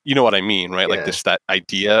 you know what I mean, right? Yeah. Like this, that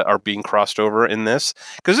idea are being crossed over in this,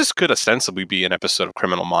 because this could ostensibly be an episode of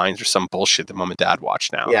Criminal Minds or some bullshit that mom and dad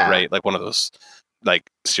watch now, right? Like one of those like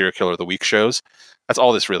serial killer of the week shows. That's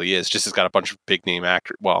all this really is. Just it's got a bunch of big name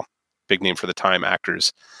for the time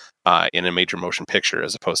actors in a major motion picture,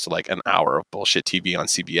 as opposed to like an hour of bullshit TV on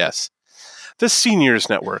CBS, the Seniors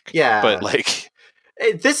Network. Yeah, but like.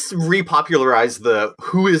 This repopularized the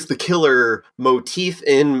who is the killer motif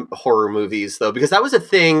in horror movies, though, because that was a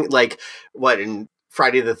thing, like, in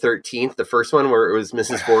Friday the 13th, the first one, where it was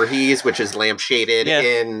Mrs. Voorhees, which is lampshaded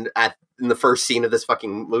in the first scene of this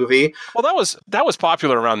fucking movie. Well, that was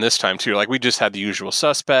popular around this time, too. Like, we just had The Usual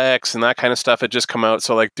Suspects and that kind of stuff had just come out.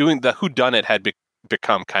 So, like, doing the whodunit had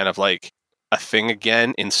become kind of, like, a thing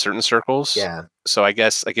again in certain circles. Yeah. So I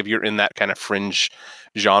guess, like, if you're in that kind of fringe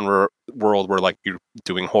genre world where like you're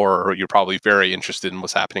doing horror, you're probably very interested in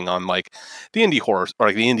what's happening on like the indie horror or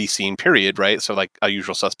like the indie scene period, right? So like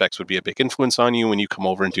Usual Suspects would be a big influence on you when you come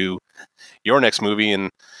over and do your next movie, and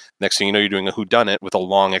next thing you know, you're doing a whodunit with a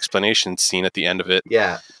long explanation scene at the end of it.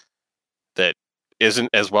 Yeah. That isn't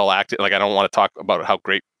as well acted. Like, I don't want to talk about how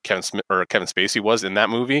great Kevin Spacey was in that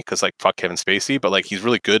movie, because like fuck Kevin Spacey, but like he's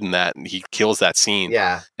really good in that and he kills that scene.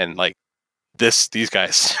 Yeah. And like these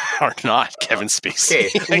guys are not Kevin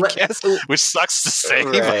Spacey, I guess, which sucks to say.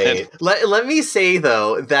 Right. Let me say,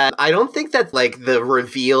 though, that I don't think that, like, the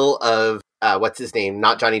reveal of, what's his name?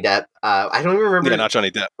 Not Johnny Depp. I don't even remember. Yeah, not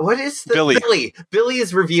Johnny Depp. What is the...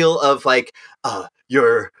 Billy's reveal of, like,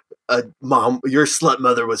 your slut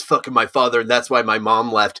mother was fucking my father, and that's why my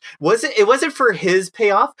mom left. It wasn't for his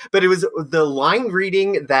payoff, but it was the line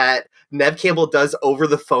reading that Neve Campbell does over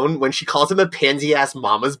the phone when she calls him a pansy ass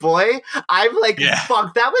mama's boy. I'm like,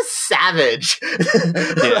 fuck, that was savage.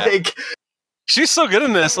 Like, she's so good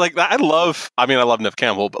in this. Like, I love Neve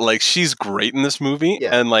Campbell, but like, she's great in this movie.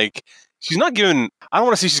 Yeah. And like, she's not given, I don't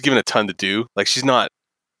want to say she's given a ton to do. Like, she's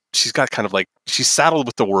got kind of like, she's saddled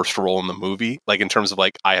with the worst role in the movie, like in terms of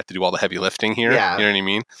like, I have to do all the heavy lifting here. Yeah. You know what I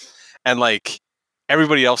mean? And like,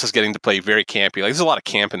 everybody else is getting to play very campy. Like, there's a lot of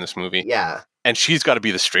camp in this movie. Yeah. And she's got to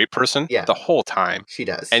be the straight person the whole time. She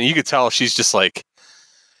does. And you could tell she's just like,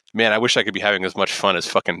 man, I wish I could be having as much fun as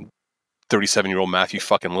fucking 37-year-old Matthew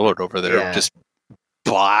fucking Lillard over there, just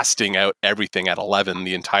blasting out everything at 11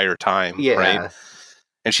 the entire time. Yeah. Right?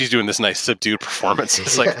 And she's doing this nice subdued performance.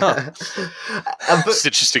 It's like, it's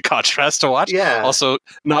interesting contrast to watch. Yeah. Also,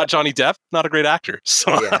 not Johnny Depp, not a great actor.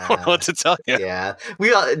 So I don't know what to tell you. Yeah.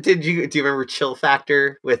 Do you remember Chill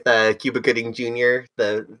Factor with Cuba Gooding Jr.?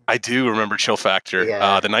 I do remember Chill Factor.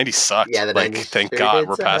 Yeah. The 90s sucked. Yeah, the 90s. Thank God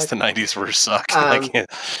we're past the 90s where it sucked.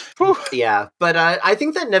 Yeah. But I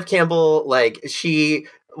think that Neve Campbell, like, she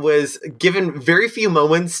was given very few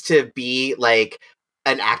moments to be like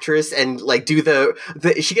an actress and like do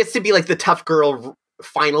she gets to be like the tough girl,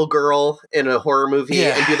 final girl in a horror movie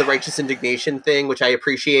and do the righteous indignation thing, which I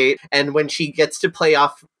appreciate. And when she gets to play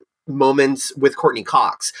off moments with Courtney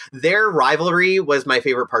Cox, their rivalry was my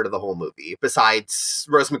favorite part of the whole movie, besides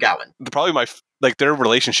Rose McGowan. Probably their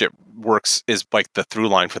relationship is like the through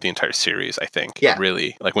line for the entire series, I think. Yeah.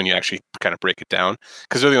 Really, like when you actually kind of break it down,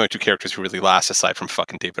 because they're the only two characters who really last aside from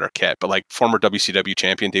fucking David Arquette. But like former WCW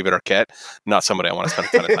champion David Arquette, not somebody I want to spend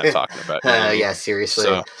a ton of time talking about. You know what I mean? Yeah, seriously.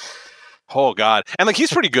 So, oh God. And like,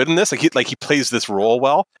 he's pretty good in this. Like he plays this role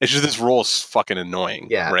well. It's just this role is fucking annoying.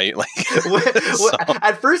 Yeah. Right? Like,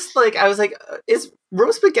 at first, like, I was like, is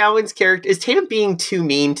Rose McGowan's character, is Tatum being too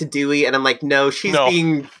mean to Dewey? And I'm like, no, she's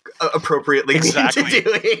being appropriately mean to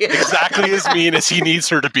Dewey. Exactly as mean as he needs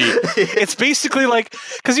her to be. It's basically like,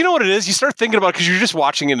 because you know what it is? You start thinking about it because you're just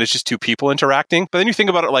watching it and it's just two people interacting. But then you think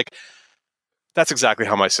about it like, That's exactly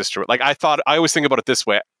how my sister. Like I always think about it this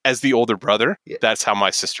way: as the older brother, Yeah. that's how my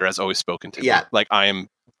sister has always spoken to me. Yeah. Like I am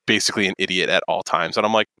basically an idiot at all times, and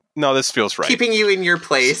I'm like, no, this feels right. Keeping you in your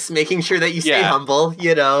place, making sure that you stay Yeah. humble,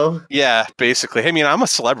 you know? Yeah, basically. I mean, I'm a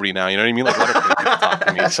celebrity now. You know what I mean? Like Letterkenny people talk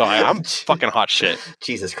to me, so I'm fucking hot shit.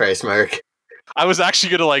 Jesus Christ, Mark. I was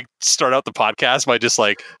actually gonna like start out the podcast by just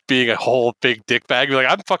like being a whole big dick bag. Be like,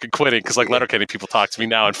 I'm fucking quitting because like Letterkenny people talk to me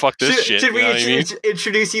now and fuck this shit. Should we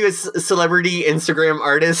introduce you as celebrity Instagram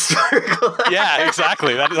artist? Yeah,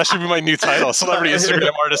 exactly. That should be my new title: celebrity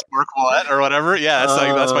Instagram artist Mark Willett or whatever. Yeah,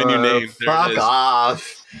 that's my new name. Fuck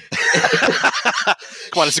off.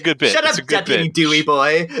 Come on, it's a good bit. Shut up, Deputy Dewey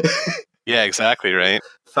boy. Yeah, exactly. Right.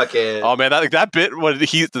 Fucking. Oh man, that bit when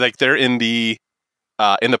they're in the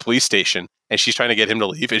police station. And she's trying to get him to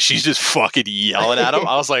leave, and she's just fucking yelling at him.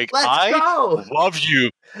 I was like, I love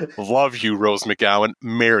you, Rose McGowan.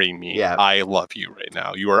 Marry me. Yeah. I love you right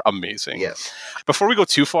now. You are amazing. Yeah. Before we go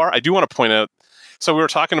too far, I do want to point out. So we were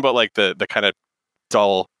talking about like the kind of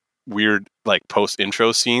dull, weird like post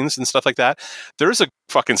intro scenes and stuff like that. There's a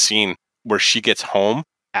fucking scene where she gets home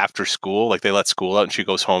after school, like they let school out, and she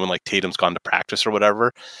goes home, and like Tatum's gone to practice or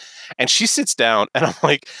whatever. And she sits down, and I'm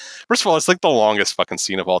like, first of all, it's like the longest fucking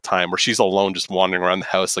scene of all time where she's alone just wandering around the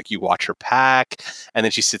house. Like you watch her pack, and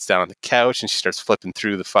then she sits down on the couch and she starts flipping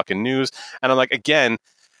through the fucking news. And I'm like, again,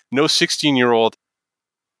 no 16-year-old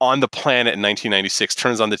on the planet in 1996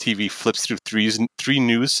 turns on the TV, flips through three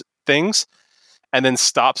news things, and then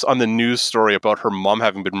stops on the news story about her mom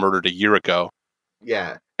having been murdered a year ago.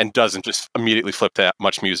 Yeah. And doesn't just immediately flip to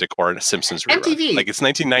Much Music or a Simpsons rerun. MTV. Like it's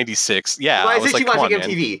 1996. Yeah. Why isn't she watching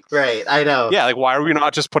MTV? Right. I know. Yeah. Like why are we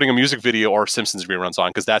not just putting a music video or Simpsons reruns on?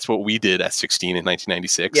 Because that's what we did at 16 in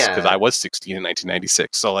 1996. Yeah. Because I was 16 in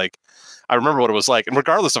 1996. So like, I remember what it was like. And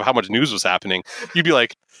regardless of how much news was happening, you'd be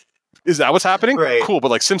like, is that what's happening? Right. Cool, but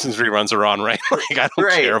like Simpsons reruns are on, right? Like I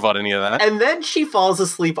don't care about any of that. And then she falls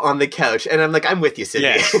asleep on the couch, and I'm like, I'm with you, Sydney.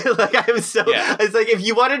 Yeah. Like it's like if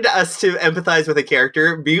you wanted us to empathize with a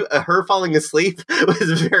character, her falling asleep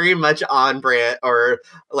was very much on brand, or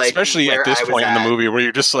like especially at this point in the movie where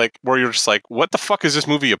you're just like, what the fuck is this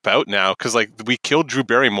movie about now? Because like we killed Drew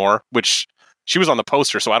Barrymore, which she was on the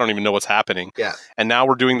poster, so I don't even know what's happening. Yeah. And now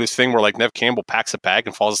we're doing this thing where like Neve Campbell packs a bag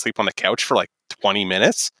and falls asleep on the couch for like 20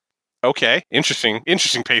 minutes. Okay, interesting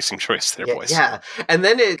pacing choice there, boys. Yeah, and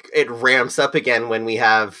then it ramps up again when we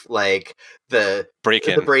have like the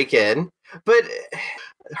break-in. But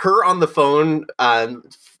her on the phone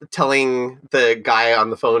telling the guy on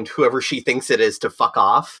the phone, whoever she thinks it is, to fuck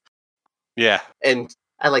off. Yeah. And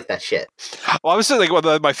I like that shit. Well, I was saying,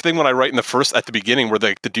 like, my thing when I write at the beginning where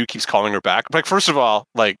the dude keeps calling her back. Like, first of all,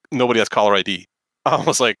 like, nobody has caller ID. I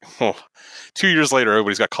was like, 2 years later,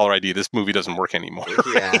 everybody's got caller ID. This movie doesn't work anymore.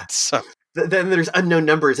 Right? Yeah. So, then there's unknown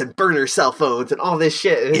numbers and burner cell phones and all this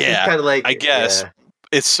shit. It's just kind of like, I guess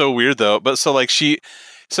it's so weird though. But so like so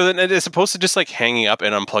then it is opposed to just like hanging up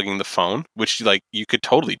and unplugging the phone, which like you could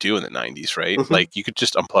totally do in the 90s, right? Mm-hmm. Like you could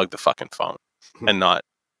just unplug the fucking phone and not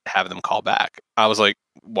have them call back. I was like,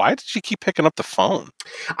 why did she keep picking up the phone?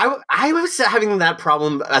 I was having that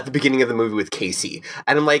problem at the beginning of the movie with Casey,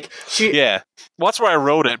 and I'm like, yeah, well, that's where I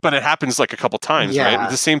wrote it, but it happens like a couple times, right?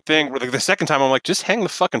 The same thing. Where like the second time, I'm like, just hang the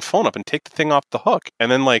fucking phone up and take the thing off the hook,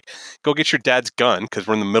 and then like go get your dad's gun because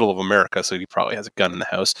we're in the middle of America, so he probably has a gun in the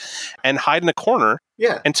house, and hide in a corner,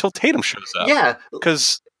 until Tatum shows up,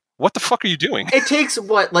 because. What the fuck are you doing? It takes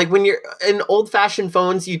when you're in old-fashioned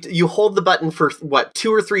phones, you hold the button for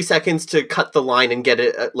 2 or 3 seconds to cut the line and get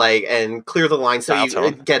it and clear the line so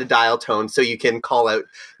you get a dial tone so you can call out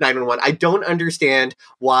 911. I don't understand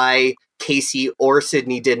why Casey or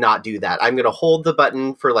Sydney did not do that. I'm going to hold the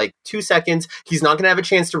button for 2 seconds. He's not going to have a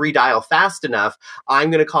chance to redial fast enough.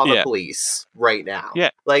 I'm going to call the police right now.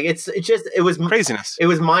 Yeah. It was craziness. It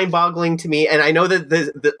was mind-boggling to me. And I know that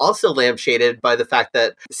the also lampshaded by the fact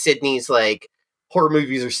that Sydney's horror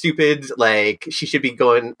movies are stupid. She should be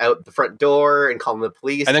going out the front door and calling the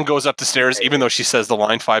police. And then goes up the stairs, even though she says the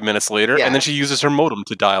line 5 minutes later. Yeah. And then she uses her modem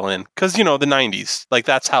to dial in. Because, the 90s.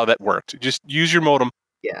 That's how that worked. Just use your modem.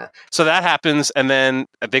 Yeah. So that happens, and then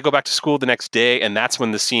they go back to school the next day, and that's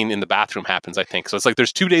when the scene in the bathroom happens, I think. So it's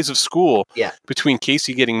there's 2 days of school between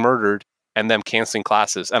Casey getting murdered and them canceling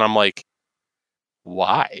classes. And I'm like,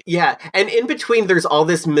 why? Yeah. And in between, there's all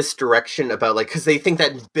this misdirection about, because they think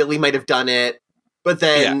that Billy might have done it, but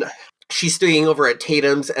then she's staying over at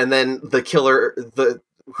Tatum's, and then the killer,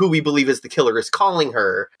 who we believe is the killer, is calling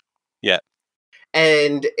her. Yeah.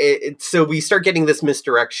 And so we start getting this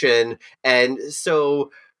misdirection. And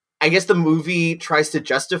so I guess the movie tries to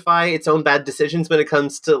justify its own bad decisions when it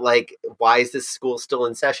comes to why is this school still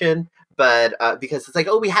in session? but because it's like,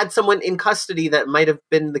 oh, we had someone in custody that might have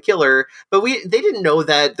been the killer, but they didn't know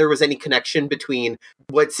that there was any connection between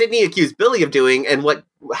what Sydney accused Billy of doing and what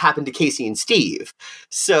happened to Casey and Steve.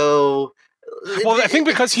 So, well, I think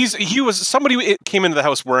because somebody came into the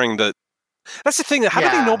house wearing the. That's the thing. How do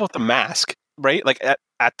they know about the mask? Right, like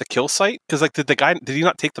at the kill site, because like did he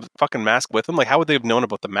not take the fucking mask with him? Like how would they have known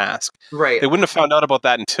about the mask? Right, they wouldn't have found out about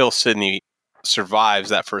that until Sydney survives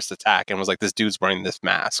that first attack and was like, this dude's wearing this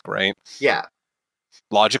mask, right? Yeah.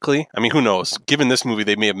 Logically, I mean, who knows? Given this movie,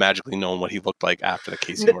 they may have magically known what he looked like after the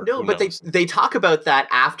Casey murder. No, but they talk about that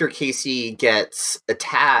after Casey gets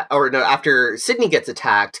attacked, or no, after Sydney gets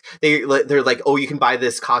attacked. They're like, oh, you can buy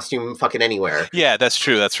this costume fucking anywhere. Yeah, that's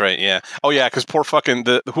true. That's right. Yeah. Oh yeah, because poor fucking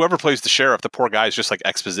whoever plays the sheriff, the poor guy is just like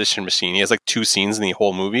exposition machine. He has like 2 scenes in the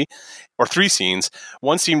whole movie, or 3 scenes.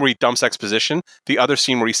 One scene where he dumps exposition, the other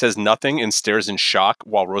scene where he says nothing and stares in shock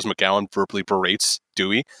while Rose McGowan verbally berates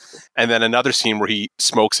Dewey, and then another scene where he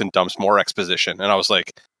smokes and dumps more exposition. And I was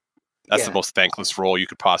like, that's the most thankless role you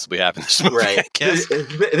could possibly have in this movie. Right. I guess.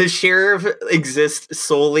 The sheriff exists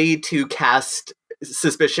solely to cast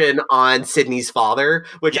suspicion on Sydney's father,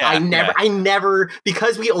 which I never,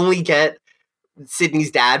 because we only get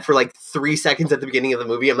Sydney's dad for like 3 seconds at the beginning of the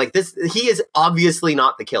movie. I'm like, he is obviously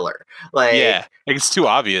not the killer. Like, yeah, it's too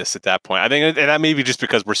obvious at that point. I think, and that may be just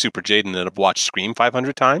because we're super jaded and have watched Scream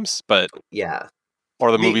 500 times, but yeah.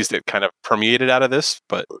 Or the movies that kind of permeated out of this,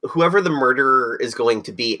 but whoever the murderer is going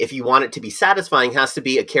to be, if you want it to be satisfying, has to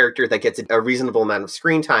be a character that gets a reasonable amount of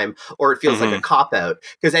screen time, or it feels like a cop-out.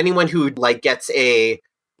 Because anyone who like gets a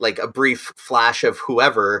brief flash of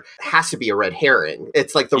whoever has to be a red herring.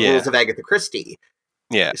 It's like the rules of Agatha Christie.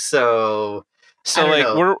 Yeah. So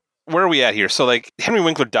like where are we at here? So like Henry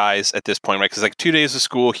Winkler dies at this point, right? Because like 2 days of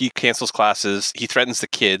school, he cancels classes. He threatens the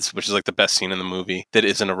kids, which is like the best scene in the movie. That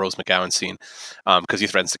isn't a Rose McGowan scene, because he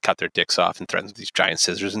threatens to cut their dicks off and threatens with these giant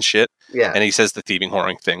scissors and shit. Yeah. And he says the thieving,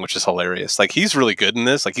 whoring thing, which is hilarious. Like he's really good in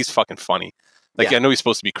this. Like he's fucking funny. Like I know he's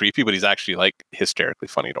supposed to be creepy, but he's actually like hysterically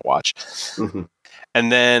funny to watch. Mm-hmm.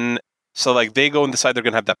 And then so like they go and decide they're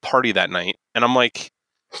gonna have that party that night, and I'm like,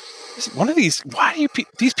 one of these. Why do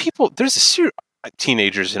these people? There's a serious.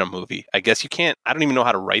 Teenagers in a movie. I guess you can't. I don't even know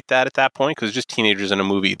how to write that at that point because it's just teenagers in a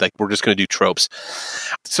movie. Like we're just going to do tropes.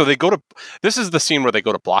 So they go to. This is the scene where they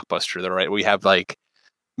go to Blockbuster. Though, right? We have like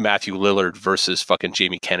Matthew Lillard versus fucking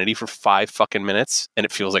Jamie Kennedy for 5 fucking minutes, and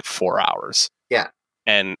it feels like 4 hours. Yeah.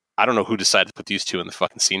 And I don't know who decided to put these two in the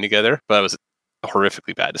fucking scene together, but it was a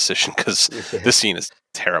horrifically bad decision because this scene is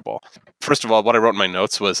terrible. First of all, what I wrote in my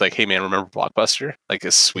notes was like, hey man, remember Blockbuster? Like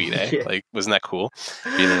it's sweet, eh? Yeah. Like, wasn't that cool?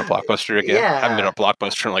 Being in a Blockbuster again? Yeah. I haven't been in a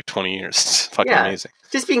Blockbuster in like 20 years. It's fucking amazing.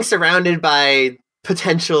 Just being surrounded by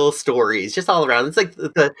potential stories just all around. It's like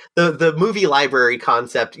the movie library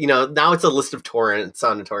concept. You know, now it's a list of torrents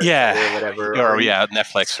on a torrent or whatever. Or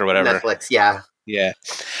Netflix or whatever. Netflix, yeah. Yeah.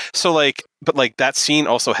 So like, but like that scene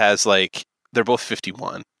also has like, they're both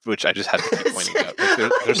 51, which I just had to keep pointing out.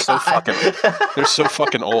 Like they're so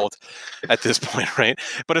fucking old at this point, right?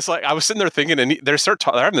 But it's like I was sitting there thinking, and they're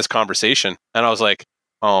having this conversation, and I was like,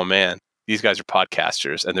 "Oh man, these guys are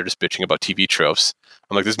podcasters, and they're just bitching about TV tropes."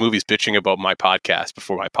 I'm like, "This movie's bitching about my podcast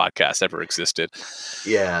before my podcast ever existed."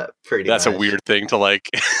 Yeah, pretty. That's much a weird thing to like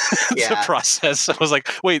to process. I was like,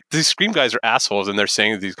 "Wait, these Scream guys are assholes, and they're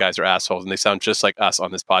saying that these guys are assholes, and they sound just like us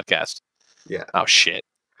on this podcast." Yeah. Oh shit.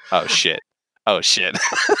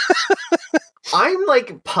 I'm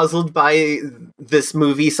like puzzled by this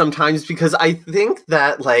movie sometimes because I think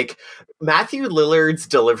that like Matthew Lillard's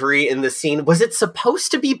delivery in this scene, was it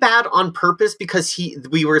supposed to be bad on purpose because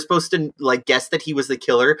we were supposed to like guess that he was the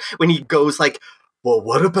killer when he goes like, well,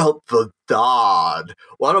 what about the dad?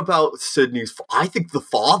 What about Sydney's? I think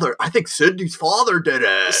Sydney's father did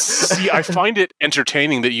it. See, I find it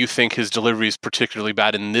entertaining that you think his delivery is particularly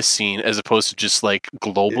bad in this scene as opposed to just like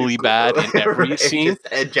globally bad in every scene. Just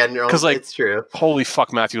in general, because like, it's true. Holy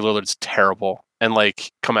fuck, Matthew Lillard's terrible. And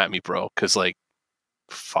like, come at me, bro. Because like,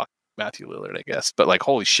 fuck Matthew Lillard, I guess. But like,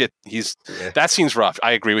 holy shit, that scene's rough.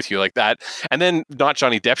 I agree with you like that. And then not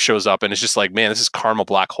Johnny Depp shows up and it's just like, man, this is Caramel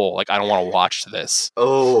Black Hole. Like, I don't want to watch this.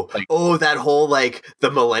 That whole like the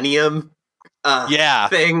Millennium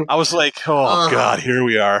thing. I was like, God, here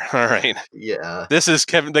we are. All right. Yeah. This is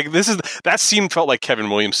Kevin. Like, that scene felt like Kevin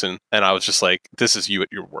Williamson, and I was just like, this is you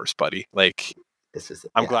at your worst, buddy. Like,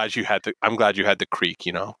 I'm glad you had the creek.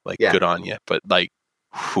 You know, like, good on you. But like,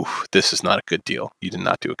 this is not a good deal. You did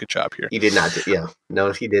not do a good job here. You did not.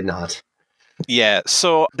 No, he did not. Yeah.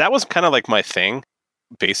 So that was kind of like my thing.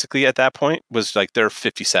 basically at that point was like they're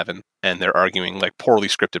 57 and they're arguing like poorly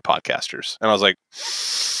scripted podcasters. And I was like,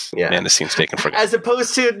 man, this seems taken for granted. As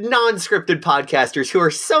opposed to non-scripted podcasters who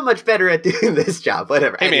are so much better at doing this job.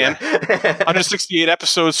 Whatever. Hey, man, 168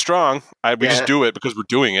 episodes strong. We just do it because we're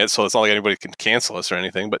doing it. So it's not like anybody can cancel us or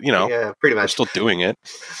anything. But, yeah, pretty much. We're still doing it.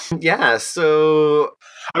 Yeah, so...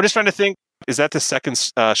 I'm just trying to think, is that the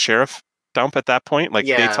second sheriff dump at that point? Like,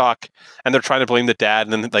 they talk, and they're trying to blame the dad,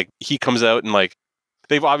 and then, like, he comes out and, like,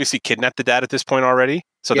 they've obviously kidnapped the dad at this point already.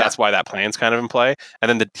 So that's why that plan's kind of in play.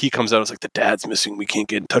 And then he comes out and it's like, the dad's missing. We can't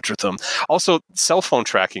get in touch with him. Also, cell phone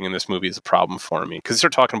tracking in this movie is a problem for me because they're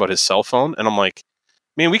talking about his cell phone. And I'm like,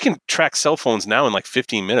 man, we can track cell phones now in like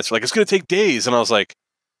 15 minutes. They're like, it's going to take days. And I was like,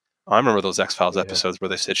 I remember those X-Files episodes where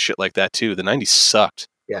they said shit like that too. The 90s sucked.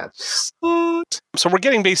 Yeah. Sucked. So we're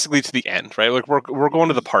getting basically to the end, right? Like we're going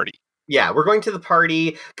to the party. Yeah, we're going to the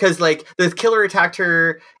party because, like, the killer attacked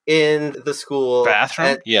her in the school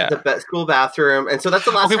bathroom. The school bathroom, and so that's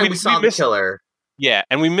the last time we saw the killer. Yeah,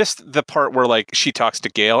 and we missed the part where, like, she talks to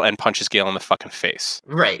Gale and punches Gale in the fucking face.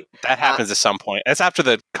 Right. That happens at some point. It's after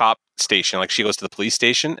the cop station. Like, she goes to the police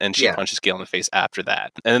station and she punches Gale in the face after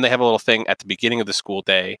that. And then they have a little thing at the beginning of the school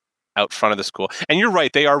day out front of the school. And you're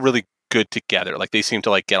right, they are really good together. Like, they seem to,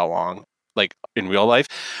 like, get along, like, in real life.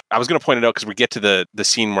 I was going to point it out because we get to the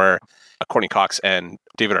scene where Courtney Cox and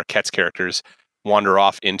David Arquette's characters wander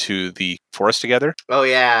off into the forest together. Oh,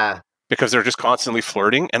 yeah. Because they're just constantly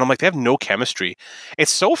flirting. And I'm like, they have no chemistry.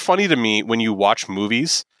 It's so funny to me when you watch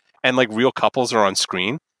movies and, like, real couples are on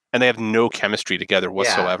screen and they have no chemistry together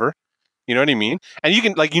whatsoever. Yeah. You know what I mean? And you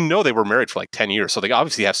can, like, they were married for like 10 years. So they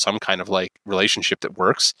obviously have some kind of, like, relationship that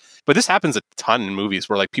works. But this happens a ton in movies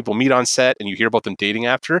where, like, people meet on set and you hear about them dating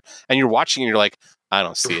after and you're watching and you're like, I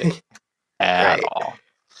don't see it at all.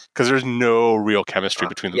 Because there's no real chemistry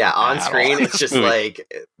between them. Yeah, on screen, it's just movie.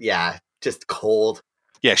 Just cold.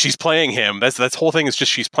 Yeah, she's playing him. That's whole thing is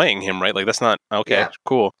just she's playing him, right? Like, that's not okay.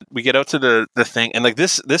 Cool. We get out to the thing, and like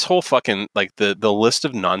this whole fucking like the list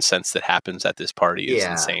of nonsense that happens at this party is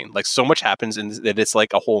insane. Like, so much happens, and that it's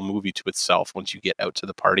like a whole movie to itself once you get out to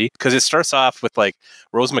the party. Because it starts off with like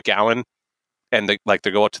Rose McGowan, and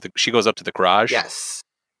she goes up to the garage. Yes.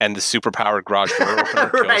 And the superpowered garage door opener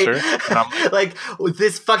kills her. Like,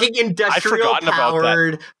 this fucking industrial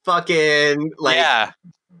powered fucking, like,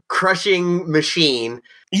 crushing machine.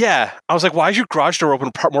 Yeah. I was like, why is your garage door opener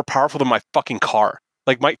more powerful than my fucking car?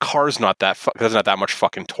 Like, my car's not doesn't have that much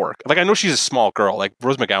fucking torque. Like, I know she's a small girl. Like,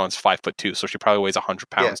 Rose McGowan's 5'2", so she probably weighs 100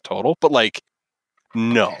 pounds total. But, like,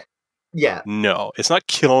 no. Yeah. No, it's not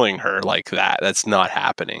killing her like that. That's not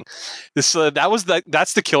happening. That's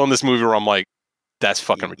the kill in this movie where I'm like, that's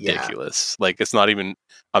fucking ridiculous. Like, it's not even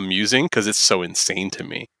amusing because it's so insane to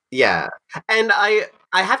me. Yeah. And I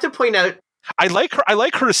have to point out, I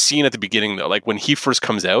like her scene at the beginning though, like when he first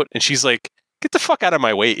comes out and she's like, get the fuck out of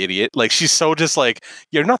my way, idiot. Like, she's so just like,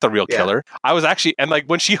 you're not the real killer. I was actually, and like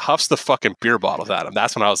when she huffs the fucking beer bottles at him,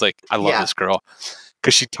 that's when I was like, I love this girl.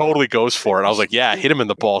 Because she totally goes for it. I was like, yeah, hit him in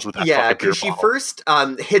the balls with that fucking beer bottle. Yeah, because she first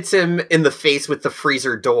hits him in the face with the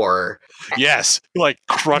freezer door. Yes, like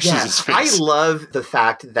crushes his face. I love the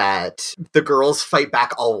fact that the girls fight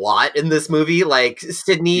back a lot in this movie. Like,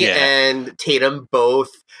 Sydney and Tatum both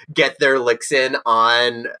get their licks in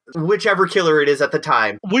on whichever killer it is at the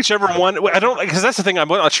time. Whichever one. I don't, because that's the thing. I'm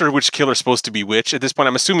not sure which killer's supposed to be which. At this point,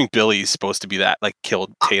 I'm assuming Billy's supposed to be that, like,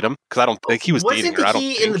 killed Tatum. Because I don't think he was dating her. Wasn't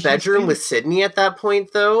he in the bedroom with Sydney at that point,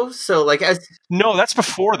 though? So, like, no, that's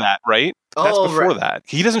before that, right? That's before that.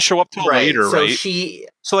 He doesn't show up till later, right?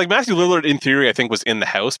 So, like, Matthew Lillard, in theory, I think, was in the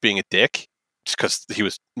house being a dick. Just because he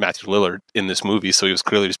was Matthew Lillard in this movie, so he was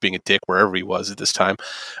clearly just being a dick wherever he was at this time.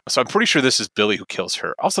 So I'm pretty sure this is Billy who kills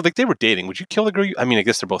her. Also, like, they were dating. Would you kill the girl? I mean, I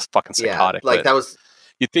guess they're both fucking psychotic. Like, that was...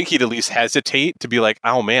 You'd think he'd at least hesitate to be like,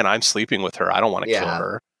 oh man, I'm sleeping with her. I don't want to kill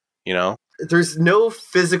her. You know? There's no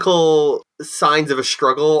physical signs of a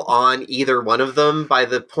struggle on either one of them by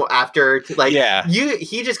the point after, like,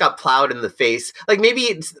 he just got plowed in the face. Like, maybe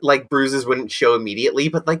it's like bruises wouldn't show immediately,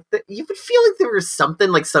 but like you would feel like there was something,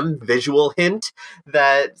 like some visual hint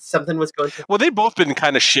that something was going to. Well, they've both been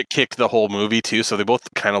kind of shit kicked the whole movie too, so they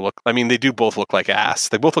both kind of look. I mean, they do both look like ass.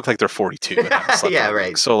 They both look like they're 42. Yeah,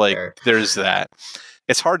 right. So like, there's that.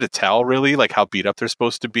 It's hard to tell really, like how beat up they're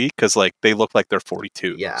supposed to be because like they look like they're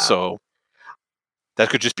 42. Yeah. So. That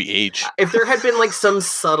could just be age. If there had been like some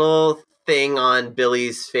subtle thing on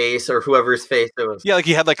Billy's face or whoever's face it was. Yeah, like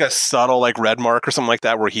he had like a subtle like red mark or something like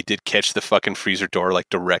that where he did catch the fucking freezer door like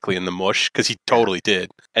directly in the mush because he totally did.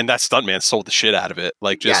 And that stuntman sold the shit out of it.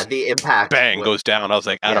 Like just the impact bang goes down. I was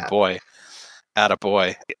like, attaboy.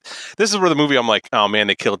 Attaboy. This is where the movie, I'm like, oh man,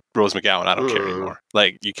 they killed Rose McGowan. I don't care Mm. anymore.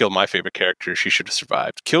 Like, you killed my favorite character. She should have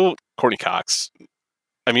survived. Kill Courtney Cox.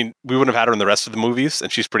 I mean, we wouldn't have had her in the rest of the movies,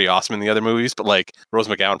 and she's pretty awesome in the other movies, but like, Rose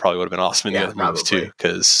McGowan probably would have been awesome in the other movies too,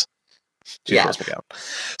 because she's Rose McGowan.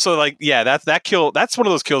 So like, yeah, that kill, that's one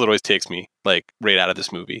of those kills that always takes me like right out of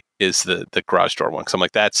this movie, is the garage door one. Cause I'm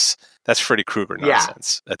like, that's Freddy Krueger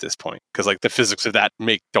nonsense at this point. Cause like the physics of that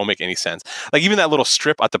don't make any sense. Like even that little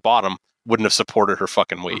strip at the bottom wouldn't have supported her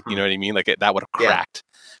fucking weight. You know what I mean? Like that would have cracked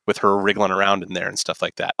with her wriggling around in there and stuff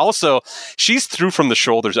like that. Also, she's through from the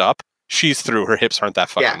shoulders up. She's through. Her hips aren't that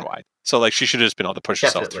fucking wide. So like she should have just been able to push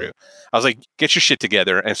herself through. I was like, get your shit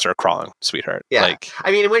together and start crawling, sweetheart. Yeah. Like,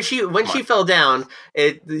 I mean, when she fell down,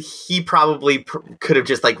 he probably could have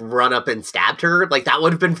just like run up and stabbed her. Like that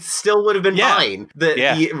would have been fine.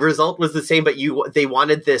 The result was the same, but they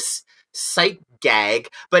wanted this sight gag,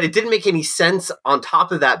 but it didn't make any sense on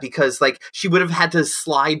top of that, because like she would have had to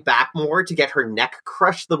slide back more to get her neck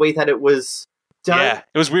crushed the way that it was done. Yeah,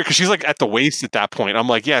 it was weird because she's like at the waist at that point. I'm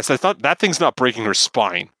like, yes, I thought that thing's not breaking her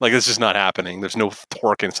spine. Like it's just not happening. There's no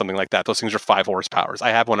torque in something like that. Those things are 5 horsepowers. I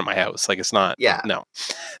have one at my house. Like it's not. Yeah. No,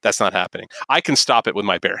 that's not happening. I can stop it with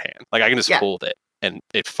my bare hand. Like I can just hold it and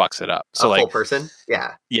it fucks it up. So a like full person.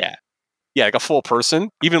 Yeah. Yeah. Yeah, like a full person,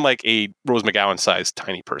 even like a Rose McGowan sized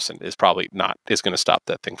tiny person is probably is going to stop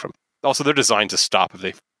that thing from. Also, they're designed to stop if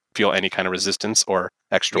they feel any kind of resistance or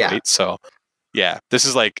extra weight. So, yeah, this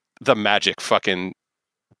is like the magic fucking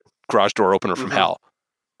garage door opener from hell,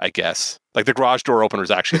 I guess. Like the garage door opener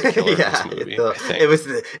is actually the killer in this movie. I think. It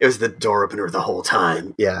was the door opener the whole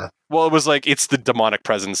time. Yeah. Well, it was like it's the demonic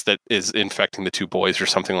presence that is infecting the two boys or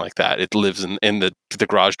something like that. It lives in the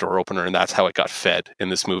garage door opener, and that's how it got fed in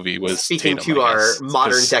this movie. Was speaking Tatum, to our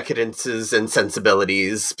modern decadences and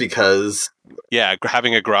sensibilities, because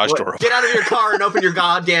having a garage door. Get out of your car and open your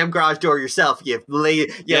goddamn garage door yourself, you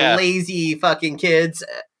lazy fucking kids.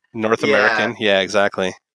 North American,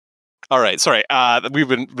 exactly. All right, sorry. We've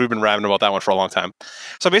been rabbing about that one for a long time.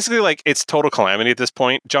 So basically, like, it's total calamity at this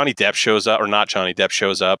point. Johnny Depp shows up, or not Johnny Depp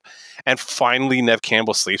shows up, and finally Neve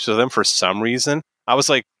Campbell sleeps with him for some reason. I was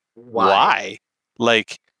like, why?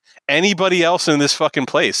 Like, anybody else in this fucking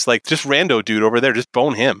place, like, just rando dude over there, just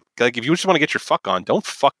bone him. Like, if you just want to get your fuck on, don't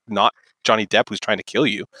fuck not Johnny Depp who's trying to kill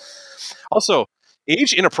you. Also,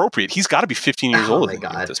 age inappropriate. He's got to be 15 years old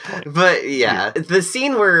at this point. But the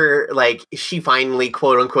scene where like she finally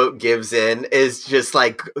quote unquote gives in is just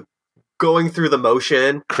like going through the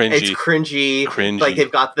motion. Cringy. It's cringy. Like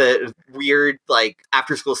they've got the weird like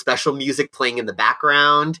after school special music playing in the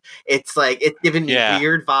background. It's like it's giving me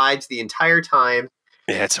weird vibes the entire time.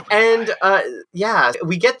 Yeah, it's a weird vibe.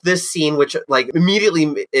 We get this scene, which like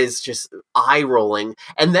immediately is just eye rolling,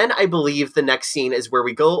 and then I believe the next scene is where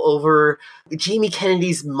we go over Jamie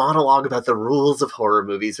Kennedy's monologue about the rules of horror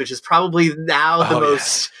movies, which is probably now the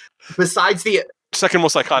most, besides the second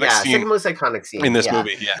most iconic scene in this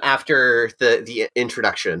movie. Yeah, after the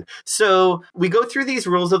introduction. So we go through these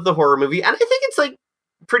rules of the horror movie, and I think it's like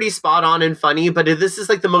pretty spot on and funny, but this is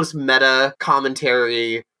like the most meta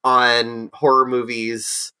commentary on horror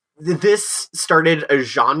movies. This started a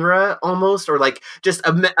genre almost, or like just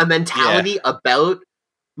a mentality about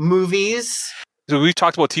movies. So we've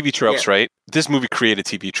talked about TV tropes, right? This movie created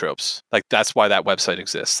TV tropes. Like that's why that website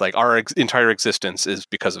exists. Like our entire existence is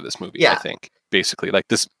because of this movie, I think. Basically, like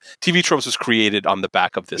this TV tropes was created on the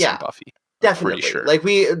back of this and Buffy. Definitely. Sure. Like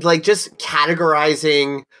we like just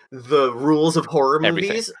categorizing the rules of horror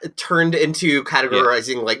movies turned into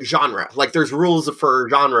categorizing like genre. Like there's rules for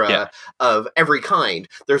genre of every kind.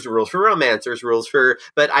 There's rules for romance, there's rules for,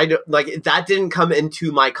 but I don't like that didn't come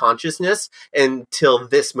into my consciousness until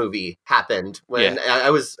this movie happened when I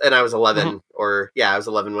was 11 I was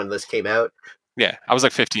 11 when this came out. Yeah, I was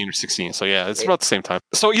like 15 or 16. So yeah, it's about the same time.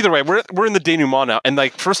 So either way, we're in the denouement now. And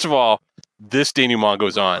like, first of all, this denouement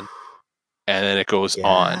goes on. And then it goes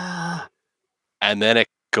on. And then it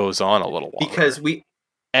goes on a little longer.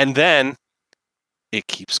 And then it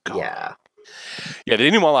keeps going. Yeah, the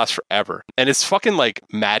denouement lasts forever. And it's fucking like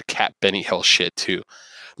madcap Benny Hill shit too.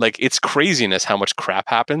 Like it's craziness how much crap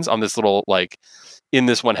happens on this little like in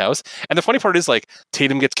this one house. And the funny part is like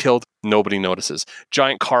Tatum gets killed, nobody notices.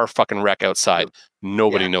 Giant car fucking wreck outside,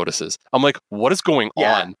 nobody notices. I'm like, what is going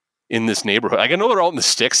on in this neighborhood? Like I know they're all in the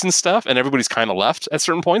sticks and stuff and everybody's kind of left at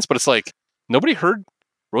certain points, but it's like nobody heard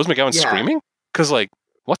Rose McGowan screaming? Because, like,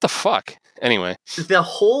 what the fuck? Anyway. The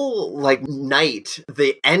whole, like, night,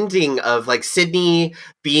 the ending of, like, Sydney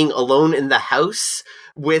being alone in the house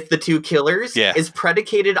with the two killers is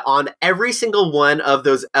predicated on every single one of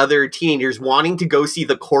those other teenagers wanting to go see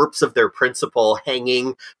the corpse of their principal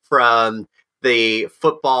hanging from the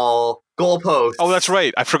football goalposts. Oh, that's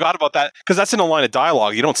right. I forgot about that because that's in a line of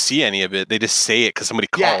dialogue. You don't see any of it. They just say it because somebody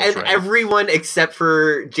calls. Yeah, and right? everyone except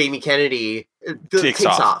for Jamie Kennedy takes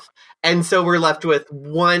off. And so we're left with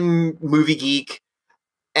one movie geek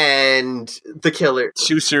and the killer.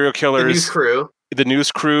 2 serial killers. The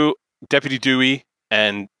news crew, Deputy Dewey,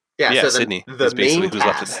 and so Sydney. The main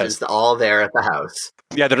cast is all there at the house.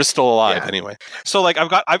 Yeah, they're still alive anyway. So like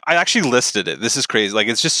I actually listed it. This is crazy. Like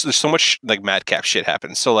it's just there's so much like madcap shit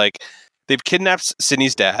happens. So like they've kidnapped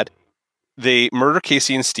Sydney's dad. They murder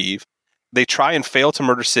Casey and Steve. They try and fail to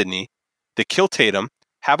murder Sydney. They kill Tatum.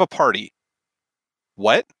 Have a party.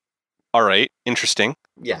 What? All right, interesting.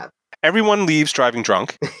 Yeah. Everyone leaves driving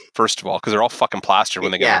drunk, first of all, because they're all fucking plastered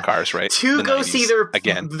when they get in their cars, right? To go see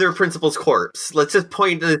their principal's corpse. Let's just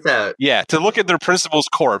point this out. Yeah, to look at their principal's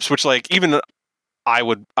corpse, which like even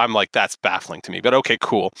I'm like, that's baffling to me. But okay,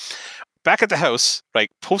 cool. Back at the house, like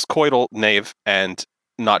post-coital Nave and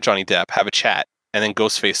Not Johnny Depp have a chat, and then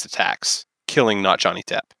Ghostface attacks, killing Not Johnny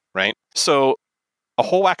Depp, right? So a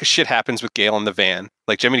whole whack of shit happens with Gale in the van.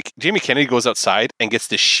 Like Jamie Kennedy goes outside and gets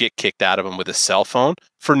the shit kicked out of him with his cell phone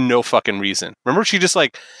for no fucking reason. Remember, she just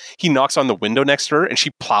like, he knocks on the window next to her and she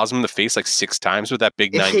plows him in the face like 6 times with that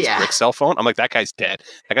big 90s brick cell phone. I'm like, that guy's dead.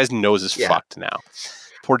 That guy's nose is fucked now.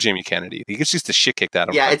 Poor Jamie Kennedy. He gets just the shit kicked out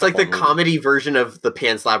of him. Yeah, it's like the comedy version of the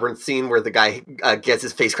Pan's Labyrinth scene where the guy gets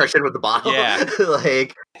his face crushed in with the bottle. Yeah.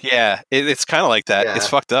 It's kind of like that. Yeah. It's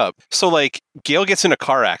fucked up. So like Gale gets in a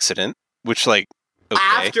car accident, which like, okay.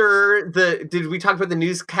 After did we talk about the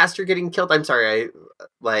newscaster getting killed? I'm sorry,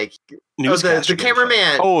 the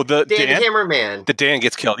cameraman. Oh, the cameraman. The Dan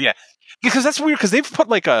gets killed. Yeah, because that's weird. Because they've put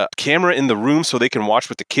like a camera in the room so they can watch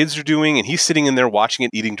what the kids are doing, and he's sitting in there watching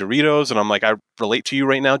it, eating Doritos. And I'm like, I relate to you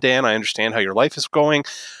right now, Dan. I understand how your life is going.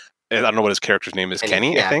 I don't know what his character's name is.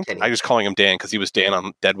 Kenny, I think. Kenny. I was calling him Dan because he was Dan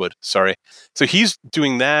on Deadwood. Sorry. So he's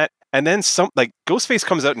doing that. And then Ghostface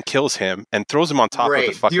comes out and kills him and throws him on top of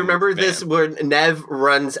the fucking Do you remember this when Nev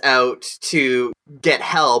runs out to get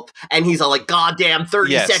help and he's all like, goddamn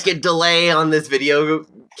 30-second delay on this video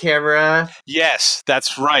camera? Yes,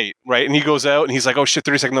 that's right. Right. And he goes out and he's like, oh shit,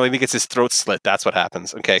 30-second delay. And he gets his throat slit. That's what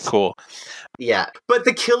happens. Okay, cool. Yeah. But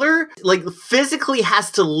the killer like physically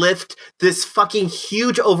has to lift this fucking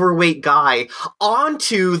huge overweight guy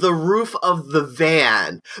onto the roof of the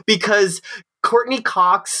van because Courtney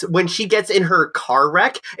Cox, when she gets in her car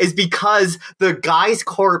wreck, is because the guy's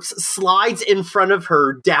corpse slides in front of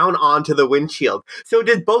her down onto the windshield. So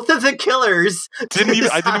did both of the killers I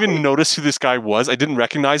didn't even notice who this guy was. I didn't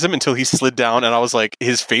recognize him until he slid down and I was like,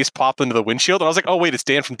 his face popped into the windshield. And I was like, oh wait, it's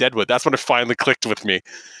Dan from Deadwood. That's when it finally clicked with me.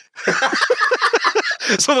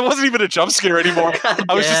 So there wasn't even a jump scare anymore.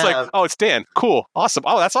 I was just like, oh, it's Dan. Cool. Awesome.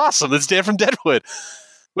 Oh, that's awesome. It's Dan from Deadwood.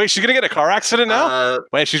 Wait, she's going to get a car accident now?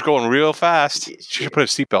 Wait, she's going real fast. She should put a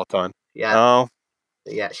seatbelt on. Yeah. Oh.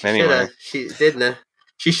 Yeah, she should have. She didn't.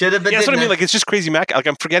 She should have been. Yeah, that's what I mean. Like, it's just crazy, Mac. Like,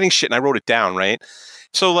 I'm forgetting shit and I wrote it down, right?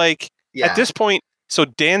 So, like, at this point, so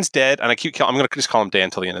Dan's dead, and I'm going to just call him Dan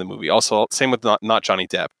till the end of the movie. Also, same with not Johnny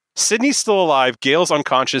Depp. Sydney's still alive. Gale's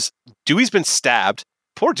unconscious. Dewey's been stabbed.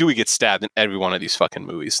 Poor Dewey gets stabbed in every one of these fucking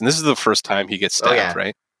movies. And this is the first time he gets stabbed,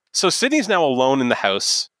 right? So Sydney's now alone in the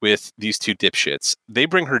house with these 2 dipshits. They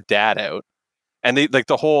bring her dad out. And they like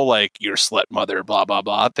the whole like your slut mother, blah, blah,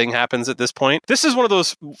 blah thing happens at this point. This is one of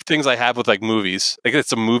those things I have with like movies. Like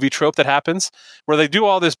it's a movie trope that happens where they do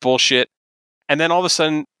all this bullshit. And then all of a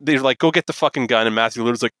sudden they're like, go get the fucking gun. And Matthew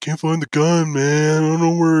Lillard's like, can't find the gun, man. I don't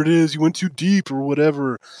know where it is. You went too deep or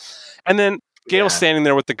whatever. And then Gale's standing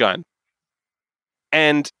there with the gun.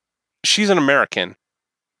 And she's an American.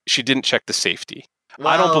 She didn't check the safety. Well,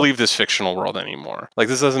 I don't believe this fictional world anymore. Like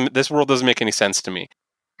this world doesn't make any sense to me.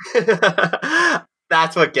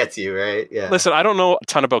 That's what gets you, right? Yeah. Listen, I don't know a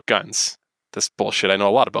ton about guns. This bullshit. I know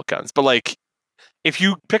a lot about guns. But like, if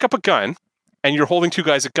you pick up a gun and you're holding 2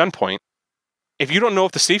 guys at gunpoint, if you don't know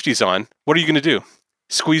if the safety's on, what are you going to do?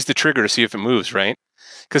 Squeeze the trigger to see if it moves, right?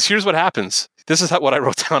 Because here's what happens. This is what I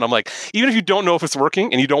wrote down. I'm like, even if you don't know if it's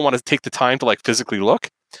working and you don't want to take the time to like physically look,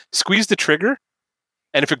 squeeze the trigger.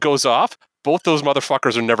 And if it goes off, both those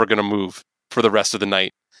motherfuckers are never going to move for the rest of the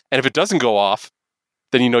night. And if it doesn't go off,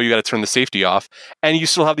 then you know you got to turn the safety off. And you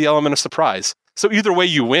still have the element of surprise. So either way,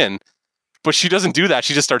 you win. But she doesn't do that.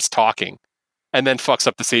 She just starts talking and then fucks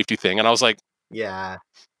up the safety thing. And I was like, yeah,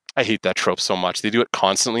 I hate that trope so much. They do it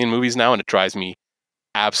constantly in movies now, and it drives me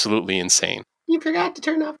absolutely insane. You forgot to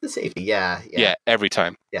turn off the safety. Yeah, every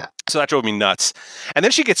time. Yeah. So that drove me nuts. And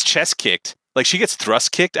then she gets chest kicked. Like, she gets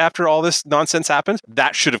thrust kicked after all this nonsense happens.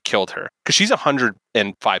 That should have killed her. Because she's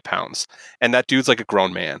 105 pounds. And that dude's like a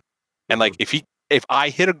grown man. And, like, if if I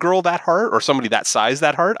hit a girl that hard or somebody that size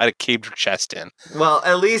that hard, I'd have caved her chest in. Well,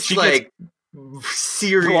 at least She like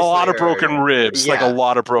seriously a lot of broken ribs, Yeah. like a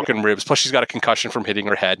lot of broken ribs. Plus, she's got a concussion from hitting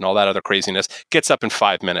her head and all that other craziness. Gets up in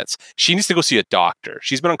 5 minutes. She needs to go see a doctor.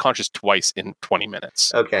 She's been unconscious twice in 20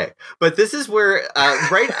 minutes. Okay, but this is where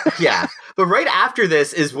but right after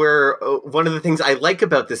this is where one of the things I like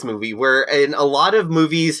about this movie, where in a lot of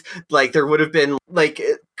movies, like there would have been like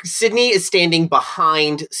Sydney is standing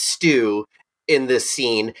behind Stu in this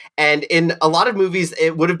scene, and in a lot of movies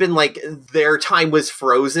it would have been like their time was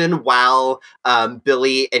frozen while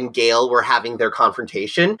Billy and Gail were having their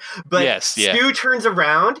confrontation, but Stu turns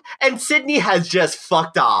around and Sydney has just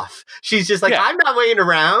fucked off. She's just like, I'm not waiting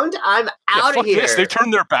around, I'm out of here. This. They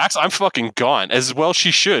turned their backs, I'm fucking gone. As well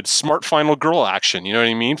she should. Smart final girl action, you know what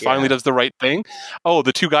I mean? Finally does the right thing. Oh,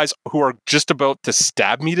 the two guys who are just about to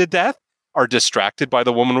stab me to death are distracted by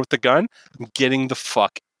the woman with the gun. I'm getting the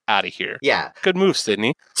fuck out of here. Yeah. Good move,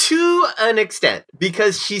 Sydney. To an extent,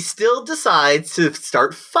 because she still decides to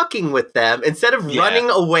start fucking with them instead of running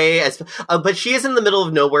away. But she is in the middle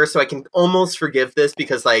of nowhere, so I can almost forgive this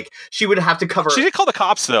because, like, she would have to cover. She did call the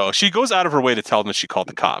cops, though. She goes out of her way to tell them that she called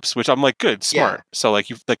the cops, which I'm like, good, smart. Yeah. So, like,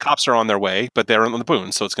 the cops are on their way, but they're on the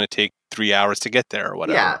boon, so it's going to take 3 hours to get there or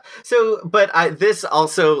whatever. Yeah. So, but this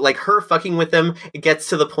also, like, her fucking with them, it gets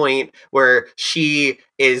to the point where she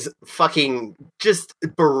is fucking just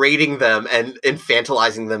berating them and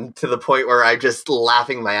infantilizing them to the point where I'm just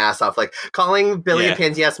laughing my ass off, like calling Billy a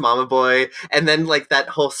pansy-ass mama boy, and then like that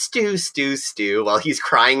whole stew while he's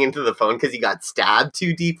crying into the phone because he got stabbed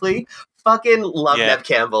too deeply. Fucking love Neve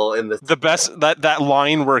Campbell in this. The best that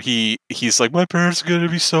line where he's like, my parents are gonna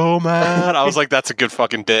be so mad. I was like, that's a good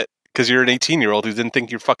fucking bit. Because you're an 18-year-old who didn't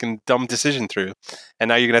think your fucking dumb decision through. And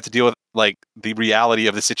now you're going to have to deal with, like, the reality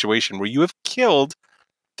of the situation where you have killed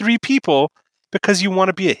 3 people because you want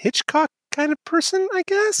to be a Hitchcock kind of person, I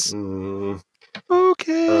guess?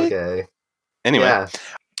 Okay. Anyway.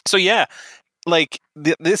 So, like,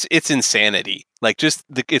 it's insanity. Like, just,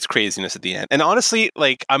 it's craziness at the end. And honestly,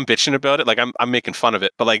 like, I'm bitching about it. Like, I'm making fun of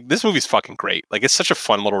it. But, like, this movie's fucking great. Like, it's such a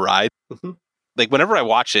fun little ride. Mm-hmm. Like, whenever I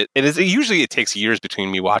watch it, usually it takes years between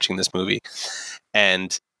me watching this movie.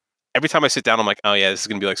 And every time I sit down, I'm like, oh yeah, this is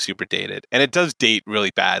going to be like super dated. And it does date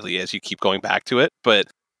really badly as you keep going back to it. But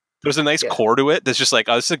there's a nice core to it that's just like,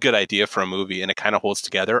 oh, this is a good idea for a movie. And it kind of holds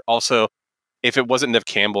together. Also, if it wasn't Neve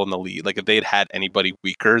Campbell in the lead, like if they'd had anybody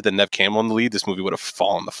weaker than Neve Campbell in the lead, this movie would have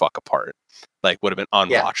fallen the fuck apart. Like, would have been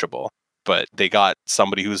unwatchable. But they got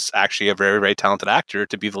somebody who's actually a very, very talented actor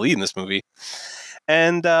to be the lead in this movie.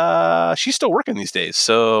 And she's still working these days,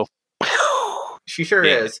 so she sure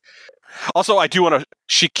is. Also, I do want to.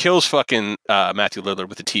 She kills fucking Matthew Lillard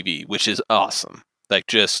with the TV, which is awesome. Like,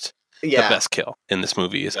 just the best kill in this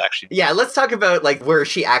movie is actually. Yeah, let's talk about like where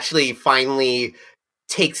she actually finally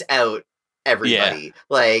takes out everybody. Yeah.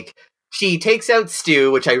 Like, she takes out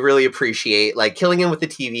Stu, which I really appreciate. Like, killing him with the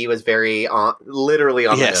TV was very literally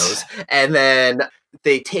on the nose. And then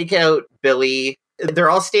they take out Billy.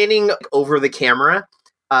 They're all standing over the camera,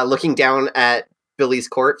 looking down at Billy's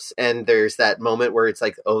corpse, and there's that moment where it's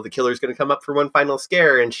like, oh, the killer's going to come up for one final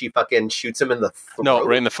scare, and she fucking shoots him in the throat. No,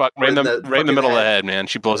 right in the middle of the head, man.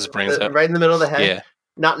 She blows his brains out. Right in the middle of the head? Yeah.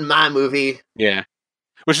 Not in my movie. Yeah.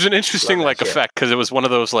 Which is an interesting, like, effect, because it was one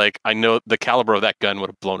of those, like, I know the caliber of that gun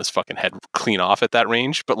would have blown his fucking head clean off at that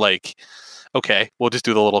range, but, like, okay, we'll just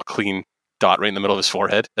do the little clean dot right in the middle of his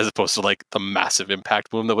forehead, as opposed to like the massive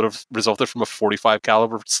impact wound that would have resulted from a 45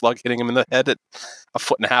 caliber slug hitting him in the head at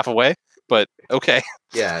 1.5 feet away. But okay,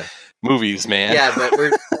 movies, man. Yeah, but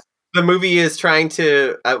the movie is trying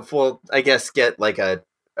to, I guess, get like a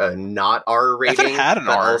not R rating. I thought it had an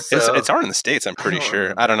R. Also, it's R in the States, I'm pretty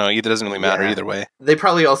sure. I don't know. It doesn't really matter either way. They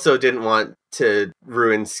probably also didn't want to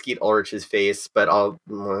ruin Skeet Ulrich's face, but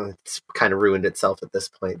it's kind of ruined itself at this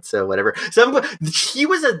point. So whatever. He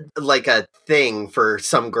was a thing for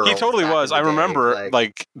some girls. He totally was. I remember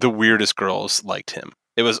like the weirdest girls liked him.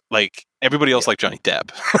 It was like everybody else liked Johnny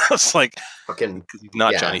Depp. It's like fucking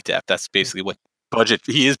not Johnny Depp. That's basically what.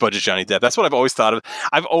 He is budget Johnny Depp. That's what I've always thought of.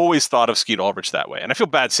 I've always thought of Skeet Ulrich that way, and I feel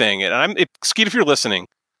bad saying it. And Skeet, if you're listening,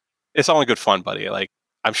 it's all in good fun, buddy. Like,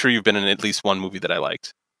 I'm sure you've been in at least one movie that I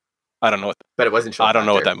liked. I don't know but it wasn't. I don't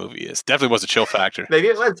know what that movie is. Definitely was a Chill Factor. Maybe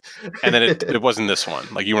it was. And then it wasn't this one.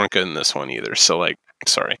 Like, you weren't good in this one either. So, like,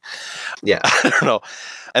 sorry. Yeah, I don't know.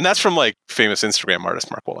 And that's from like famous Instagram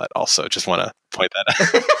artist Mark Willett. Also, just want to point that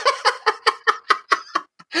out.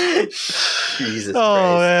 Jesus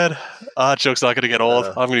Christ. Man. Joke's not going to get old.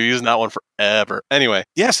 I'm going to be using that one forever. Anyway.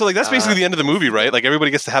 Yeah, so like that's basically the end of the movie, right? Like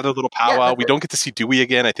everybody gets to have their little powwow. We don't get to see Dewey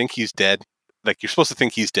again. I think he's dead. Like you're supposed to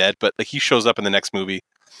think he's dead, but like he shows up in the next movie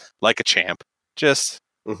like a champ. Just,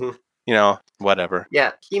 Mhm. whatever.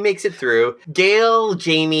 Yeah, he makes it through. Gail,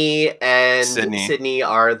 Jamie, and Sydney. Sydney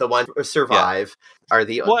are the ones who survive. Are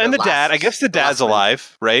the Well, and the last, dad. I guess the dad's last ones.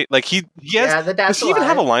 alive, right? Like he has. Yeah, the dad's Does he even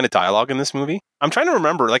have a alive. line of dialogue in this movie? I'm trying to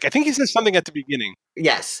remember. Like I think he says something at the beginning.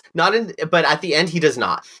 Yes, not in, but at the end he does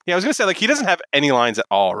not. Yeah, I was gonna say like he doesn't have any lines at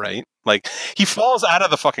all, right? Like he falls out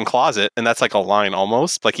of the fucking closet, and that's like a line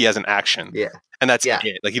almost. Like he has an action, Yeah, and that's Yeah.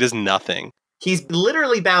 it. Like he does nothing. he's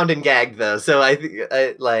literally bound and gagged though. So I think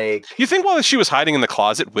like You think while she was hiding in the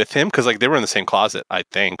closet with him, because like they were in the same closet, I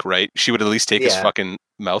think, right? She would at least take his Yeah. fucking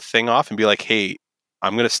mouth thing off and be like, "Hey,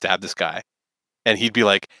 I'm gonna stab this guy," and he'd be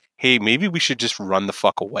like, "Hey, maybe we should just run the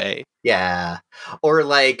fuck away." yeah, or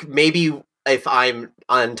like maybe if I'm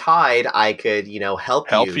untied, I could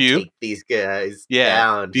help you take these guys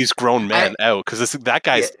down. These grown men out because that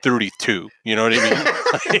guy's 32. You know what I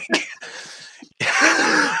mean?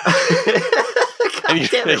 God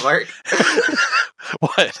damn it, Mark.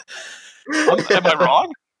 What? Am I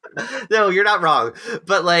wrong? No, you're not wrong.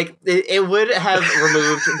 But like, it would have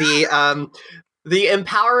removed the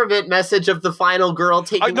empowerment message of the final girl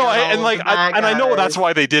taking. I know that's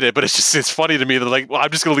why they did it, but it's funny to me that like, well, I'm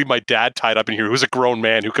just gonna leave my dad tied up in here, who's a grown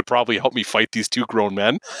man who could probably help me fight these two grown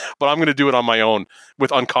men, but I'm gonna do it on my own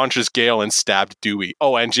with unconscious Gail and stabbed Dewey.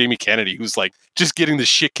 Oh, and Jamie Kennedy, who's like just getting the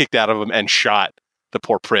shit kicked out of him and shot, the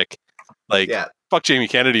poor prick. Like, fuck Jamie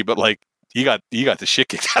Kennedy, but like he got the shit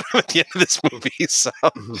kicked out of him at the end of this movie. So,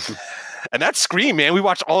 and that's Scream, man. We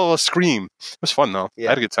watched all of Scream. It was fun though. I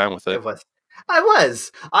had a good time with it. It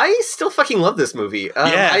was. I still fucking love this movie.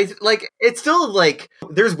 It's still like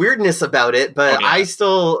there's weirdness about it, but I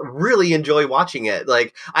still really enjoy watching it.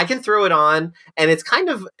 Like I can throw it on, and it's kind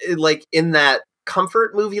of like in that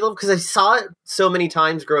comfort movie level because I saw it so many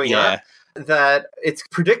times growing up that it's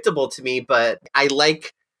predictable to me. But I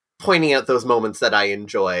like pointing out those moments that I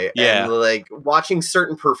enjoy, and like watching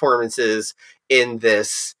certain performances in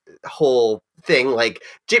this whole thing, like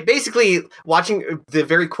basically watching the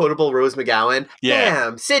very quotable Rose McGowan.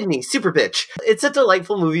 Damn, Sydney, super bitch. It's a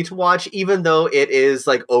delightful movie to watch, even though it is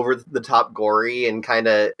like over the top gory and kind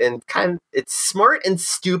of it's smart and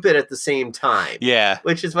stupid at the same time. Yeah,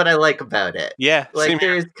 which is what I like about it. Yeah, like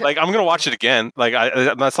I'm gonna watch it again. Like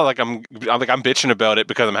that's not like I'm bitching about it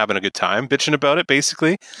because I'm having a good time bitching about it,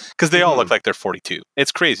 basically, because they all look like they're 42.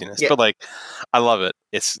 It's craziness, but like I love it.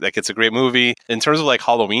 It's a great movie in terms of like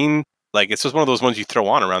Halloween. Like, it's just one of those ones you throw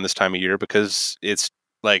on around this time of year because it's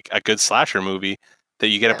like a good slasher movie that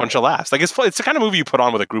you get a bunch of laughs. Like, it's the kind of movie you put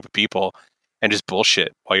on with a group of people and just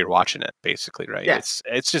bullshit while you're watching it, basically, right? Yeah.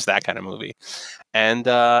 It's just that kind of movie. And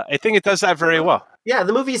I think it does that very well. Yeah,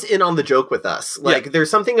 the movie's in on the joke with us. Like,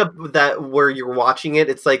 there's something that where you're watching it,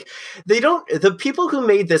 it's like, the people who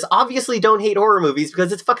made this obviously don't hate horror movies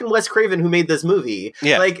because it's fucking Wes Craven who made this movie.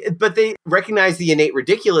 Yeah. Like, but they recognize the innate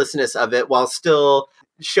ridiculousness of it while still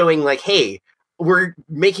showing like, hey, we're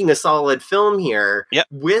making a solid film here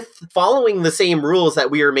with following the same rules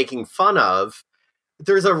that we are making fun of.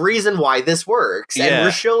 There's a reason why this works, and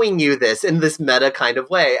we're showing you this in this meta kind of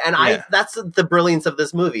way. And that's the brilliance of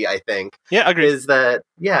this movie, I think. Yeah, I agree. Is that,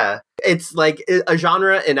 it's like a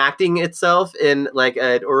genre enacting itself in like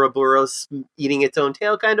an Ouroboros eating its own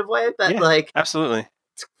tail kind of way. But like, absolutely.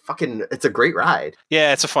 It's a great ride.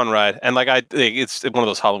 Yeah, it's a fun ride, and like it's one of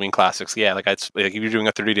those Halloween classics. Yeah, like if you're doing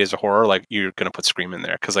a 30 Days of Horror, like you're gonna put Scream in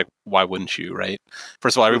there because like why wouldn't you, right?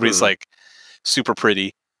 First of all, everybody's like super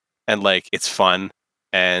pretty, and like it's fun,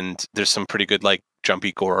 and there's some pretty good like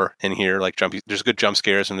jumpy gore in here. Like there's good jump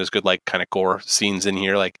scares and there's good like kind of gore scenes in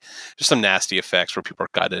here. Like there's some nasty effects where people are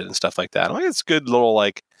gutted and stuff like that. I'm like it's a good little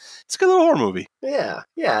horror movie. Yeah,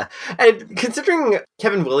 yeah. And considering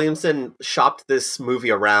Kevin Williamson shopped this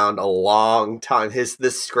movie around a long time,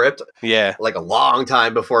 this script, like a long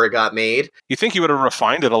time before it got made. You think he would have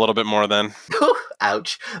refined it a little bit more then?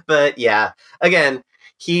 Ouch. But yeah, again,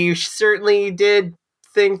 he certainly did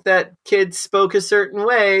think that kids spoke a certain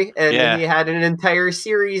way, and he had an entire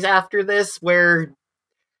series after this where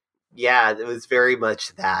it was very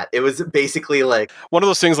much that. It was basically like one of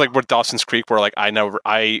those things like with Dawson's Creek where like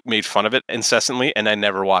I made fun of it incessantly and I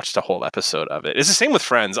never watched a whole episode of it. It's the same with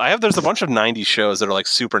Friends. There's a bunch of 90s shows that are like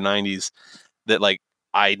super 90s that like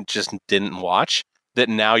I just didn't watch, that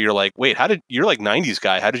now you're like, wait, you're like 90s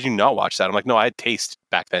guy, how did you not watch that? I'm like, no, I had taste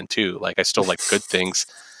back then too. Like I still like good things.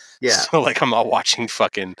 Yeah. So like I'm not watching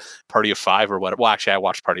fucking Party of Five or whatever. Well, actually I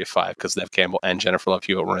watched Party of Five because Neve Campbell and Jennifer Love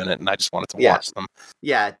Hewitt were in it and I just wanted to watch them.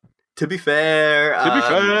 Yeah. To be fair,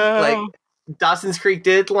 like Dawson's Creek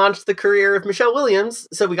did launch the career of Michelle Williams,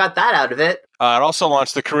 so we got that out of it. It also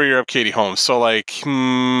launched the career of Katie Holmes. So, like,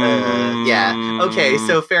 yeah. Okay,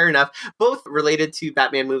 so fair enough. Both related to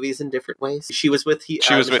Batman movies in different ways. She was with Heath.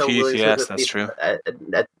 She was with Heath, yes, that's true.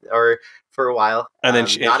 Or for a while. And then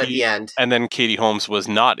not at the end. And then Katie Holmes was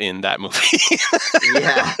not in that movie.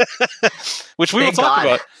 Yeah. Which we will talk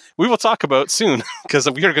about. We will talk about soon, because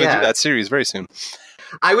we are going to do that series very soon.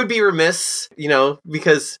 I would be remiss,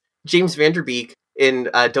 because James Van Der Beek in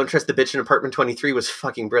Don't Trust the Bitch in Apartment 23 was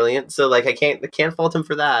fucking brilliant. So, like, I can't fault him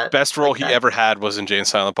for that. Best role he ever had was in Jay and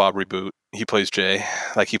Silent Bob Reboot. He plays Jay.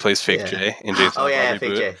 Like, he plays fake Jay in Jay and Silent Bob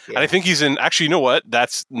Reboot. Jay. Yeah. And I think he's in... Actually, you know what?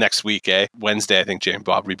 That's next week, Wednesday, I think Jay and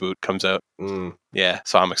Bob Reboot comes out. Yeah,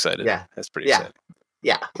 so I'm excited. Yeah. That's pretty exciting.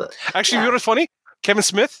 Yeah. Actually, you know what's funny? Kevin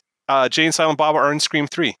Smith, Jay and Silent Bob are in Scream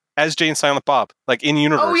 3 as Jay and Silent Bob, like, in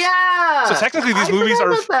universe. Oh, yeah! So technically, these movies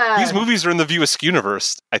are in the View Askew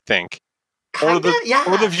universe, I think. Or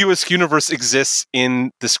the View Askew universe exists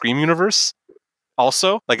in the Scream universe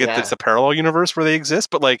also. Like, it's a parallel universe where they exist.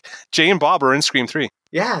 But, like, Jay and Bob are in Scream 3.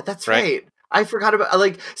 Yeah, that's right. I forgot about,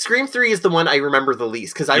 like, Scream 3 is the one I remember the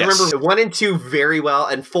least. Because I remember 1 and 2 very well.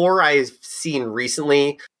 And 4 I've seen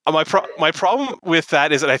recently. My problem with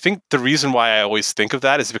that is that I think the reason why I always think of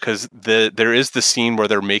that is because there is the scene where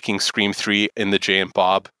they're making Scream 3 in the Jay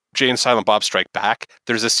and Silent Bob Strike Back.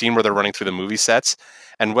 There's a scene where they're running through the movie sets,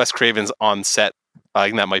 and Wes Craven's on set. I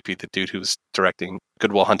think that might be the dude who's directing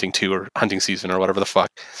Good Will Hunting 2 or Hunting Season or whatever the fuck.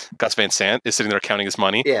 Gus Van Sant is sitting there counting his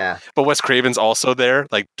money. Yeah. But Wes Craven's also there,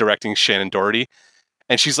 like, directing Shannon Doherty.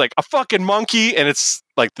 And she's like, a fucking monkey. And it's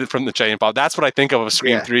like from the Jay and Bob. That's what I think of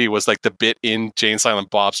Scream 3 was like the bit in Jay and Silent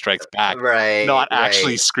Bob Strikes Back. Right. Not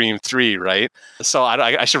actually Scream 3, right? So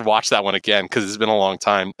I should watch that one again because it's been a long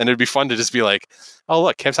time. And it'd be fun to just be like, oh,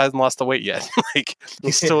 look, Kev hasn't lost the weight yet. Like,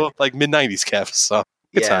 he's still like mid-90s Kev. So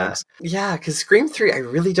good times. Yeah, because Scream 3, I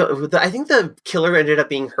really don't... I think the killer ended up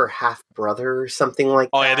being her half-brother or something like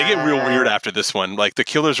that. Oh, yeah, they get real weird after this one. Like, the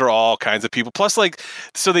killers are all kinds of people. Plus, like,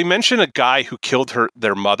 so they mention a guy who killed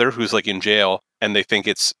their mother who's, like, in jail, and they think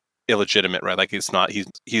it's illegitimate, right? Like, it's not...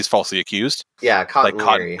 He's falsely accused. Yeah, Cotton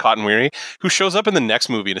Weary. Cotton Weary, who shows up in the next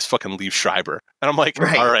movie and is fucking Liev Schreiber. And I'm like,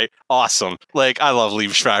 all right, awesome. Like, I love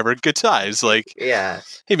Liev Schreiber. Good times. Like, yeah.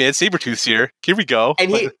 Hey, man, Sabretooth's here. Here we go.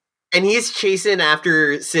 And he's chasing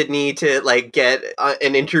after Sydney to, like, get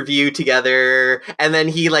an interview together, and then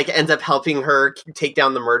he, like, ends up helping her take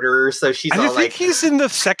down the murderer. So she's I think he's in the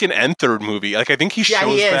second and third movie. Like, I think he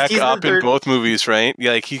shows back up in both movies, right?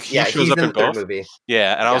 Yeah, like he shows up in both. Movie.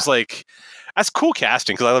 Yeah, and I was like, that's cool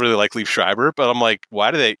casting because I really like Liev Schreiber, but I'm like, why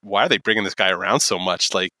are they bringing this guy around so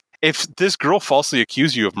much? Like, if this girl falsely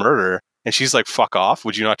accused you of murder and she's like, fuck off,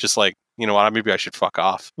 would you not just like, you know what, maybe I should fuck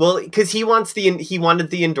off? Well, because he wanted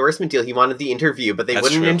the endorsement deal. He wanted the interview, but they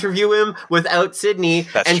wouldn't interview him without Sydney.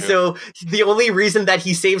 So the only reason that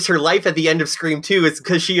he saves her life at the end of Scream 2 is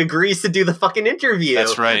because she agrees to do the fucking interview.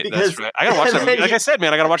 That's right. I gotta watch that movie. Like I said,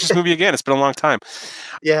 man, I gotta watch this movie again. It's been a long time.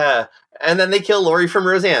 Yeah. And then they kill Laurie from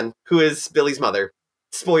Roseanne, who is Billy's mother.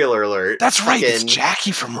 Spoiler alert. That's right. It's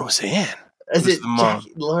Jackie from Roseanne. Is it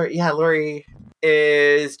Jackie? Laurie? Yeah, Laurie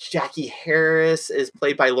is Jackie Harris, is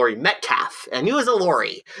played by Laurie Metcalf. I knew it was a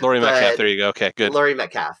Laurie. Laurie Metcalf, there you go. Okay, good. Laurie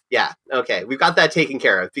Metcalf. Yeah, okay. We've got that taken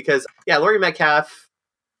care of because, Laurie Metcalf,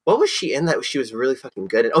 what was she in that she was really fucking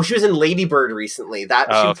good at? Oh, she was in Lady Bird recently.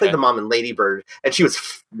 She played the mom in Lady Bird, and she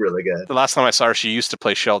was really good. The last time I saw her, she used to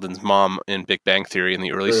play Sheldon's mom in Big Bang Theory in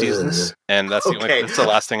the early seasons, and that's the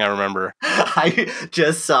last thing I remember. I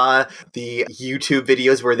just saw the YouTube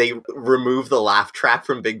videos where they remove the laugh track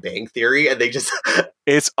from Big Bang Theory, and they just...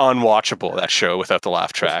 It's unwatchable, that show, without the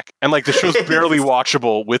laugh track. And, like, the show's barely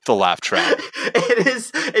watchable with the laugh track. It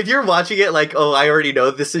is. If you're watching it like, oh, I already know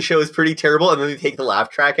this show is pretty terrible, and then you take the laugh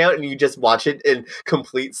track out and you just watch it in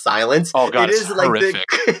complete silence. Oh, God, it's like horrific.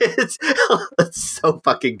 It's so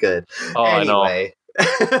fucking good. Oh, anyway. I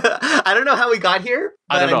know. I don't know how we got here,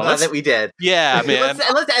 but I'm glad that we did. Yeah, man.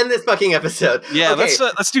 let's end this fucking episode. Yeah, okay.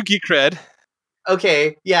 Let's do Geek Cred.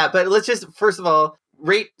 Okay, yeah, but let's just, first of all,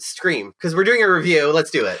 rate Scream, because we're doing a review. Let's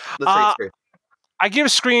do it. Let's rate Scream. I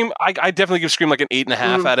give Scream, I definitely give Scream like an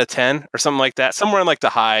 8.5 out of 10 or something like that. Somewhere in like the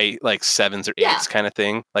high like 7s or 8s kind of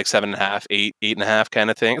thing. Like 7.5, 8, 8.5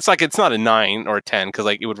 kind of thing. It's like, it's not a 9 or a 10 because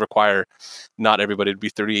like it would require not everybody to be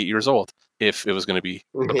 38 years old if it was going to be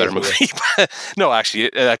a better movie. No,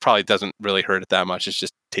 actually, that probably doesn't really hurt it that much. It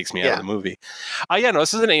just takes me out of the movie.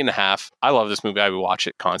 This is an 8.5. I love this movie. I would watch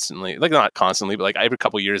it constantly. Like, not constantly, but like every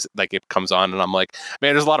couple of years, like it comes on and I'm like,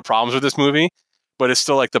 man, there's a lot of problems with this movie, but it's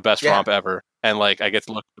still like the best romp ever. And like I get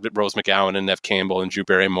to look at Rose McGowan and Nev Campbell and Drew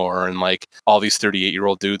Barrymore and like all these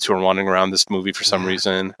 38-year-old dudes who are wandering around this movie for some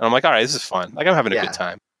reason. And I'm like, all right, this is fun. Like I'm having a good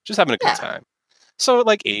time. Just having a good time. So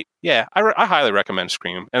like 8. Yeah, I highly recommend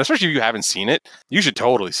Scream. And especially if you haven't seen it, you should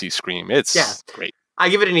totally see Scream. It's great. I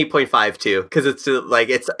give it an 8.5 too, because it's like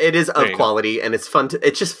it is of quality and it's fun.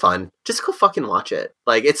 It's just fun. Just go fucking watch it.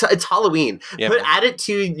 Like it's Halloween. Add it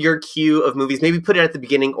to your queue of movies. Maybe put it at the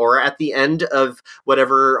beginning or at the end of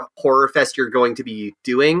whatever horror fest you're going to be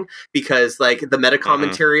doing, because like the meta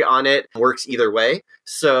commentary on it works either way.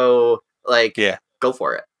 So like, go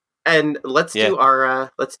for it. And let's do our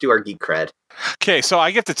geek cred. Okay, so I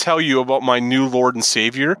get to tell you about my new Lord and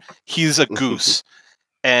Savior. He's a goose,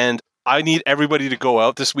 and I need everybody to go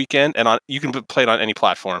out this weekend, and you can play it on any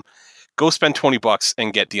platform. Go spend $20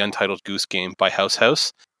 and get the Untitled Goose Game by House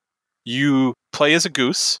House. You play as a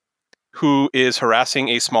goose who is harassing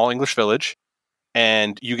a small English village,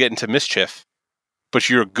 and you get into mischief, but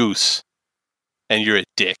you're a goose, and you're a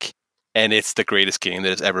dick, and it's the greatest game that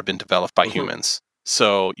has ever been developed by humans.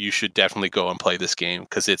 So you should definitely go and play this game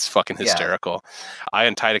because it's fucking hysterical. I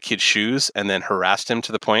untied a kid's shoes and then harassed him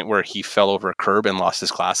to the point where he fell over a curb and lost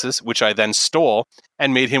his glasses, which I then stole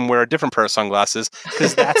and made him wear a different pair of sunglasses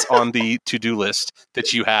because that's on the to-do list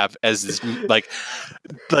that you have as this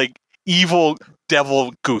like evil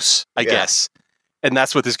devil goose, I guess. And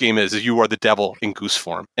that's what this game is you are the devil in goose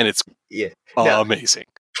form. And it's amazing.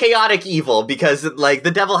 Chaotic evil, because like the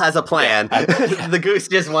devil has a plan. The goose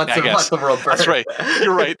just wants to watch the world burn. That's right.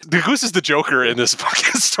 You're right. The goose is the Joker in this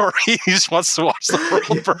fucking story. He just wants to watch the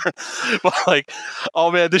world burn. But like,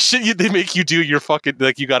 oh man, the shit they make you do, you're fucking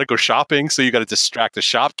like you got to go shopping, so you got to distract the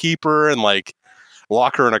shopkeeper and like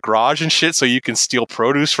lock her in a garage and shit, so you can steal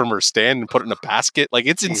produce from her stand and put it in a basket. Like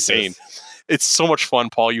it's insane. It's so much fun,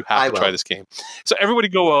 Paul. You have to try this game. So everybody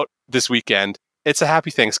go out this weekend. It's a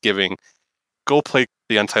happy Thanksgiving. Go play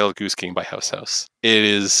the Untitled Goose Game by House House. It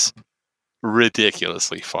is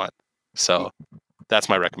ridiculously fun. So that's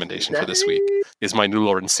my recommendation for this week, is my new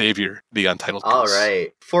Lord and Savior, the Untitled Goose. All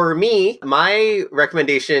right. For me, my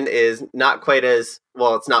recommendation is not quite as,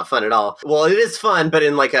 well, it's not fun at all. Well, it is fun, but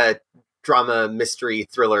in like a drama, mystery,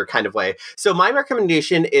 thriller kind of way. So my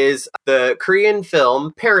recommendation is the Korean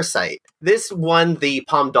film Parasite. This won the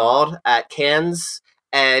Palme d'Or at Cannes.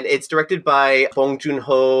 And it's directed by Bong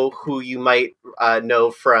Joon-ho, who you might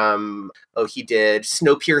know from, he did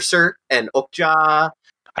Snowpiercer and Okja.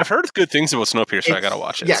 I've heard good things about Snowpiercer. I gotta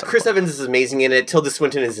watch it. Yeah, Chris Evans is amazing in it. Tilda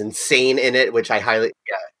Swinton is insane in it, which I highly...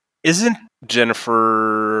 Isn't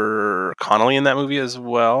Jennifer Connelly in that movie as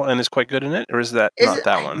well and is quite good in it? Or is that not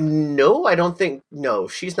that one? No, I don't think... No,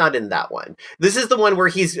 she's not in that one. This is the one where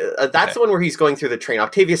he's... that's the one where he's going through the train.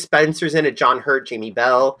 Octavia Spencer's in it. John Hurt, Jamie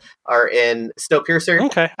Bell are in Snowpiercer.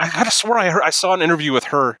 Okay. I could have swore I saw an interview with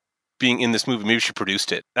her being in this movie. Maybe she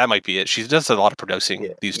produced it. That might be it. She does a lot of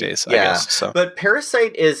producing these days, I guess. So. But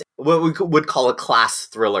Parasite is what we would call a class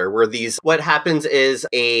thriller, where what happens is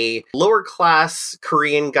a lower class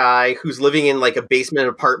Korean guy who's living in like a basement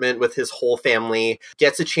apartment with his whole family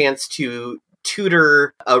gets a chance to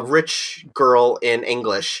tutor a rich girl in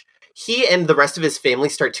English. He and the rest of his family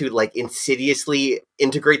start to like insidiously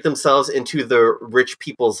integrate themselves into the rich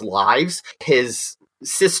people's lives. His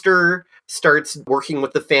sister starts working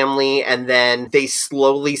with the family, and then they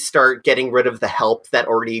slowly start getting rid of the help that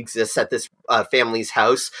already exists at this family's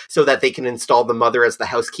house so that they can install the mother as the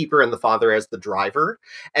housekeeper and the father as the driver.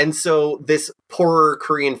 And so this poorer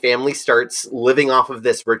Korean family starts living off of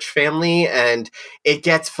this rich family, and it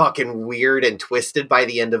gets fucking weird and twisted by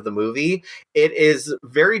the end of the movie. It is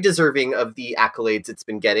very deserving of the accolades it's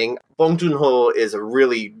been getting. Bong Joon-ho is a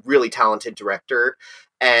really, really talented director,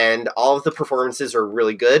 and all of the performances are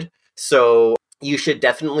really good. So you should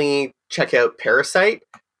definitely check out Parasite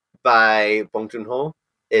by Bong Joon-ho.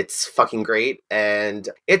 It's fucking great, and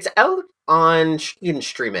it's out on, you can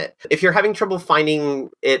stream it. If you're having trouble finding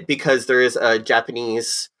it because there is a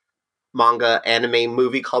Japanese manga anime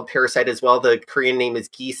movie called Parasite as well, the Korean name is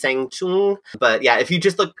Gi Sang-chung. But yeah, if you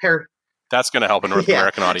just look that's going to help a North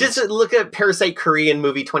American audience. Just look at Parasite Korean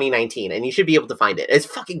movie 2019, and you should be able to find it. It's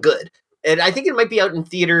fucking good. And I think it might be out in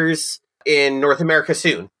theaters in North America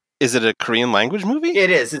soon. Is it a Korean language movie?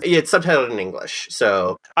 It is. It's subtitled in English,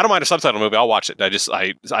 so... I don't mind a subtitle movie. I'll watch it.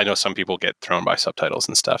 I know some people get thrown by subtitles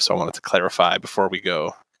and stuff, so I wanted to clarify before we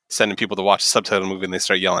go. sending people to watch a subtitle movie and they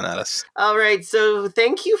start yelling at us. All right. So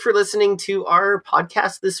thank you for listening to our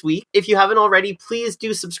podcast this week. If you haven't already, please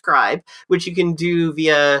do subscribe, which you can do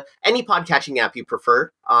via any podcatching app you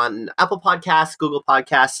prefer on Apple Podcasts, Google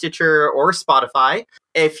Podcasts, Stitcher, or Spotify.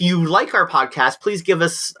 If you like our podcast, please give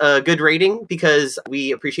us a good rating because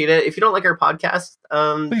we appreciate it. If you don't like our podcast,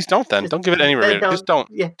 please don't then. Don't give it any rating. Just don't.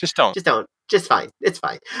 Yeah. Just don't. Just don't. Just fine. It's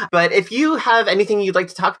fine. But if you have anything you'd like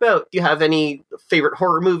to talk about, do you have any favorite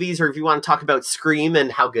horror movies, or if you want to talk about Scream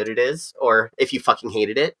and how good it is, or if you fucking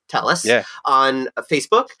hated it, tell us. Yeah. On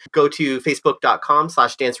Facebook, go to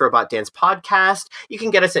facebook.com/dancerobotdancepodcast. You can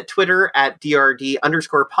get us at Twitter at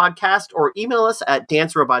DRD_podcast or email us at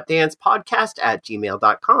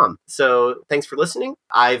dancerobotdancepodcast@gmail.com. So thanks for listening.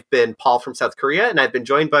 I've been Paul from South Korea, and I've been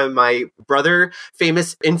joined by my brother,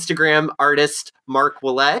 famous Instagram artist, Mark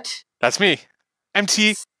Willett. That's me.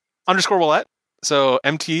 MT_Willett. So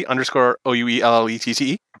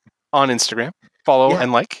MT_OUELLETTE on Instagram. Follow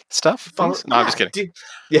and like stuff. No, I'm just kidding.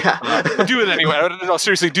 Do it anyway. No,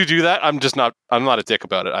 seriously, do that. I'm not a dick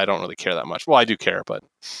about it. I don't really care that much. Well, I do care, but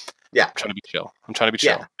I'm trying to be chill.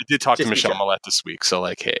 Yeah. I did talk to Michelle Millette this week. So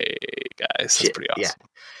like, hey guys, that's pretty awesome.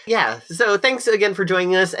 Yeah. So thanks again for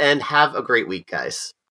joining us and have a great week, guys.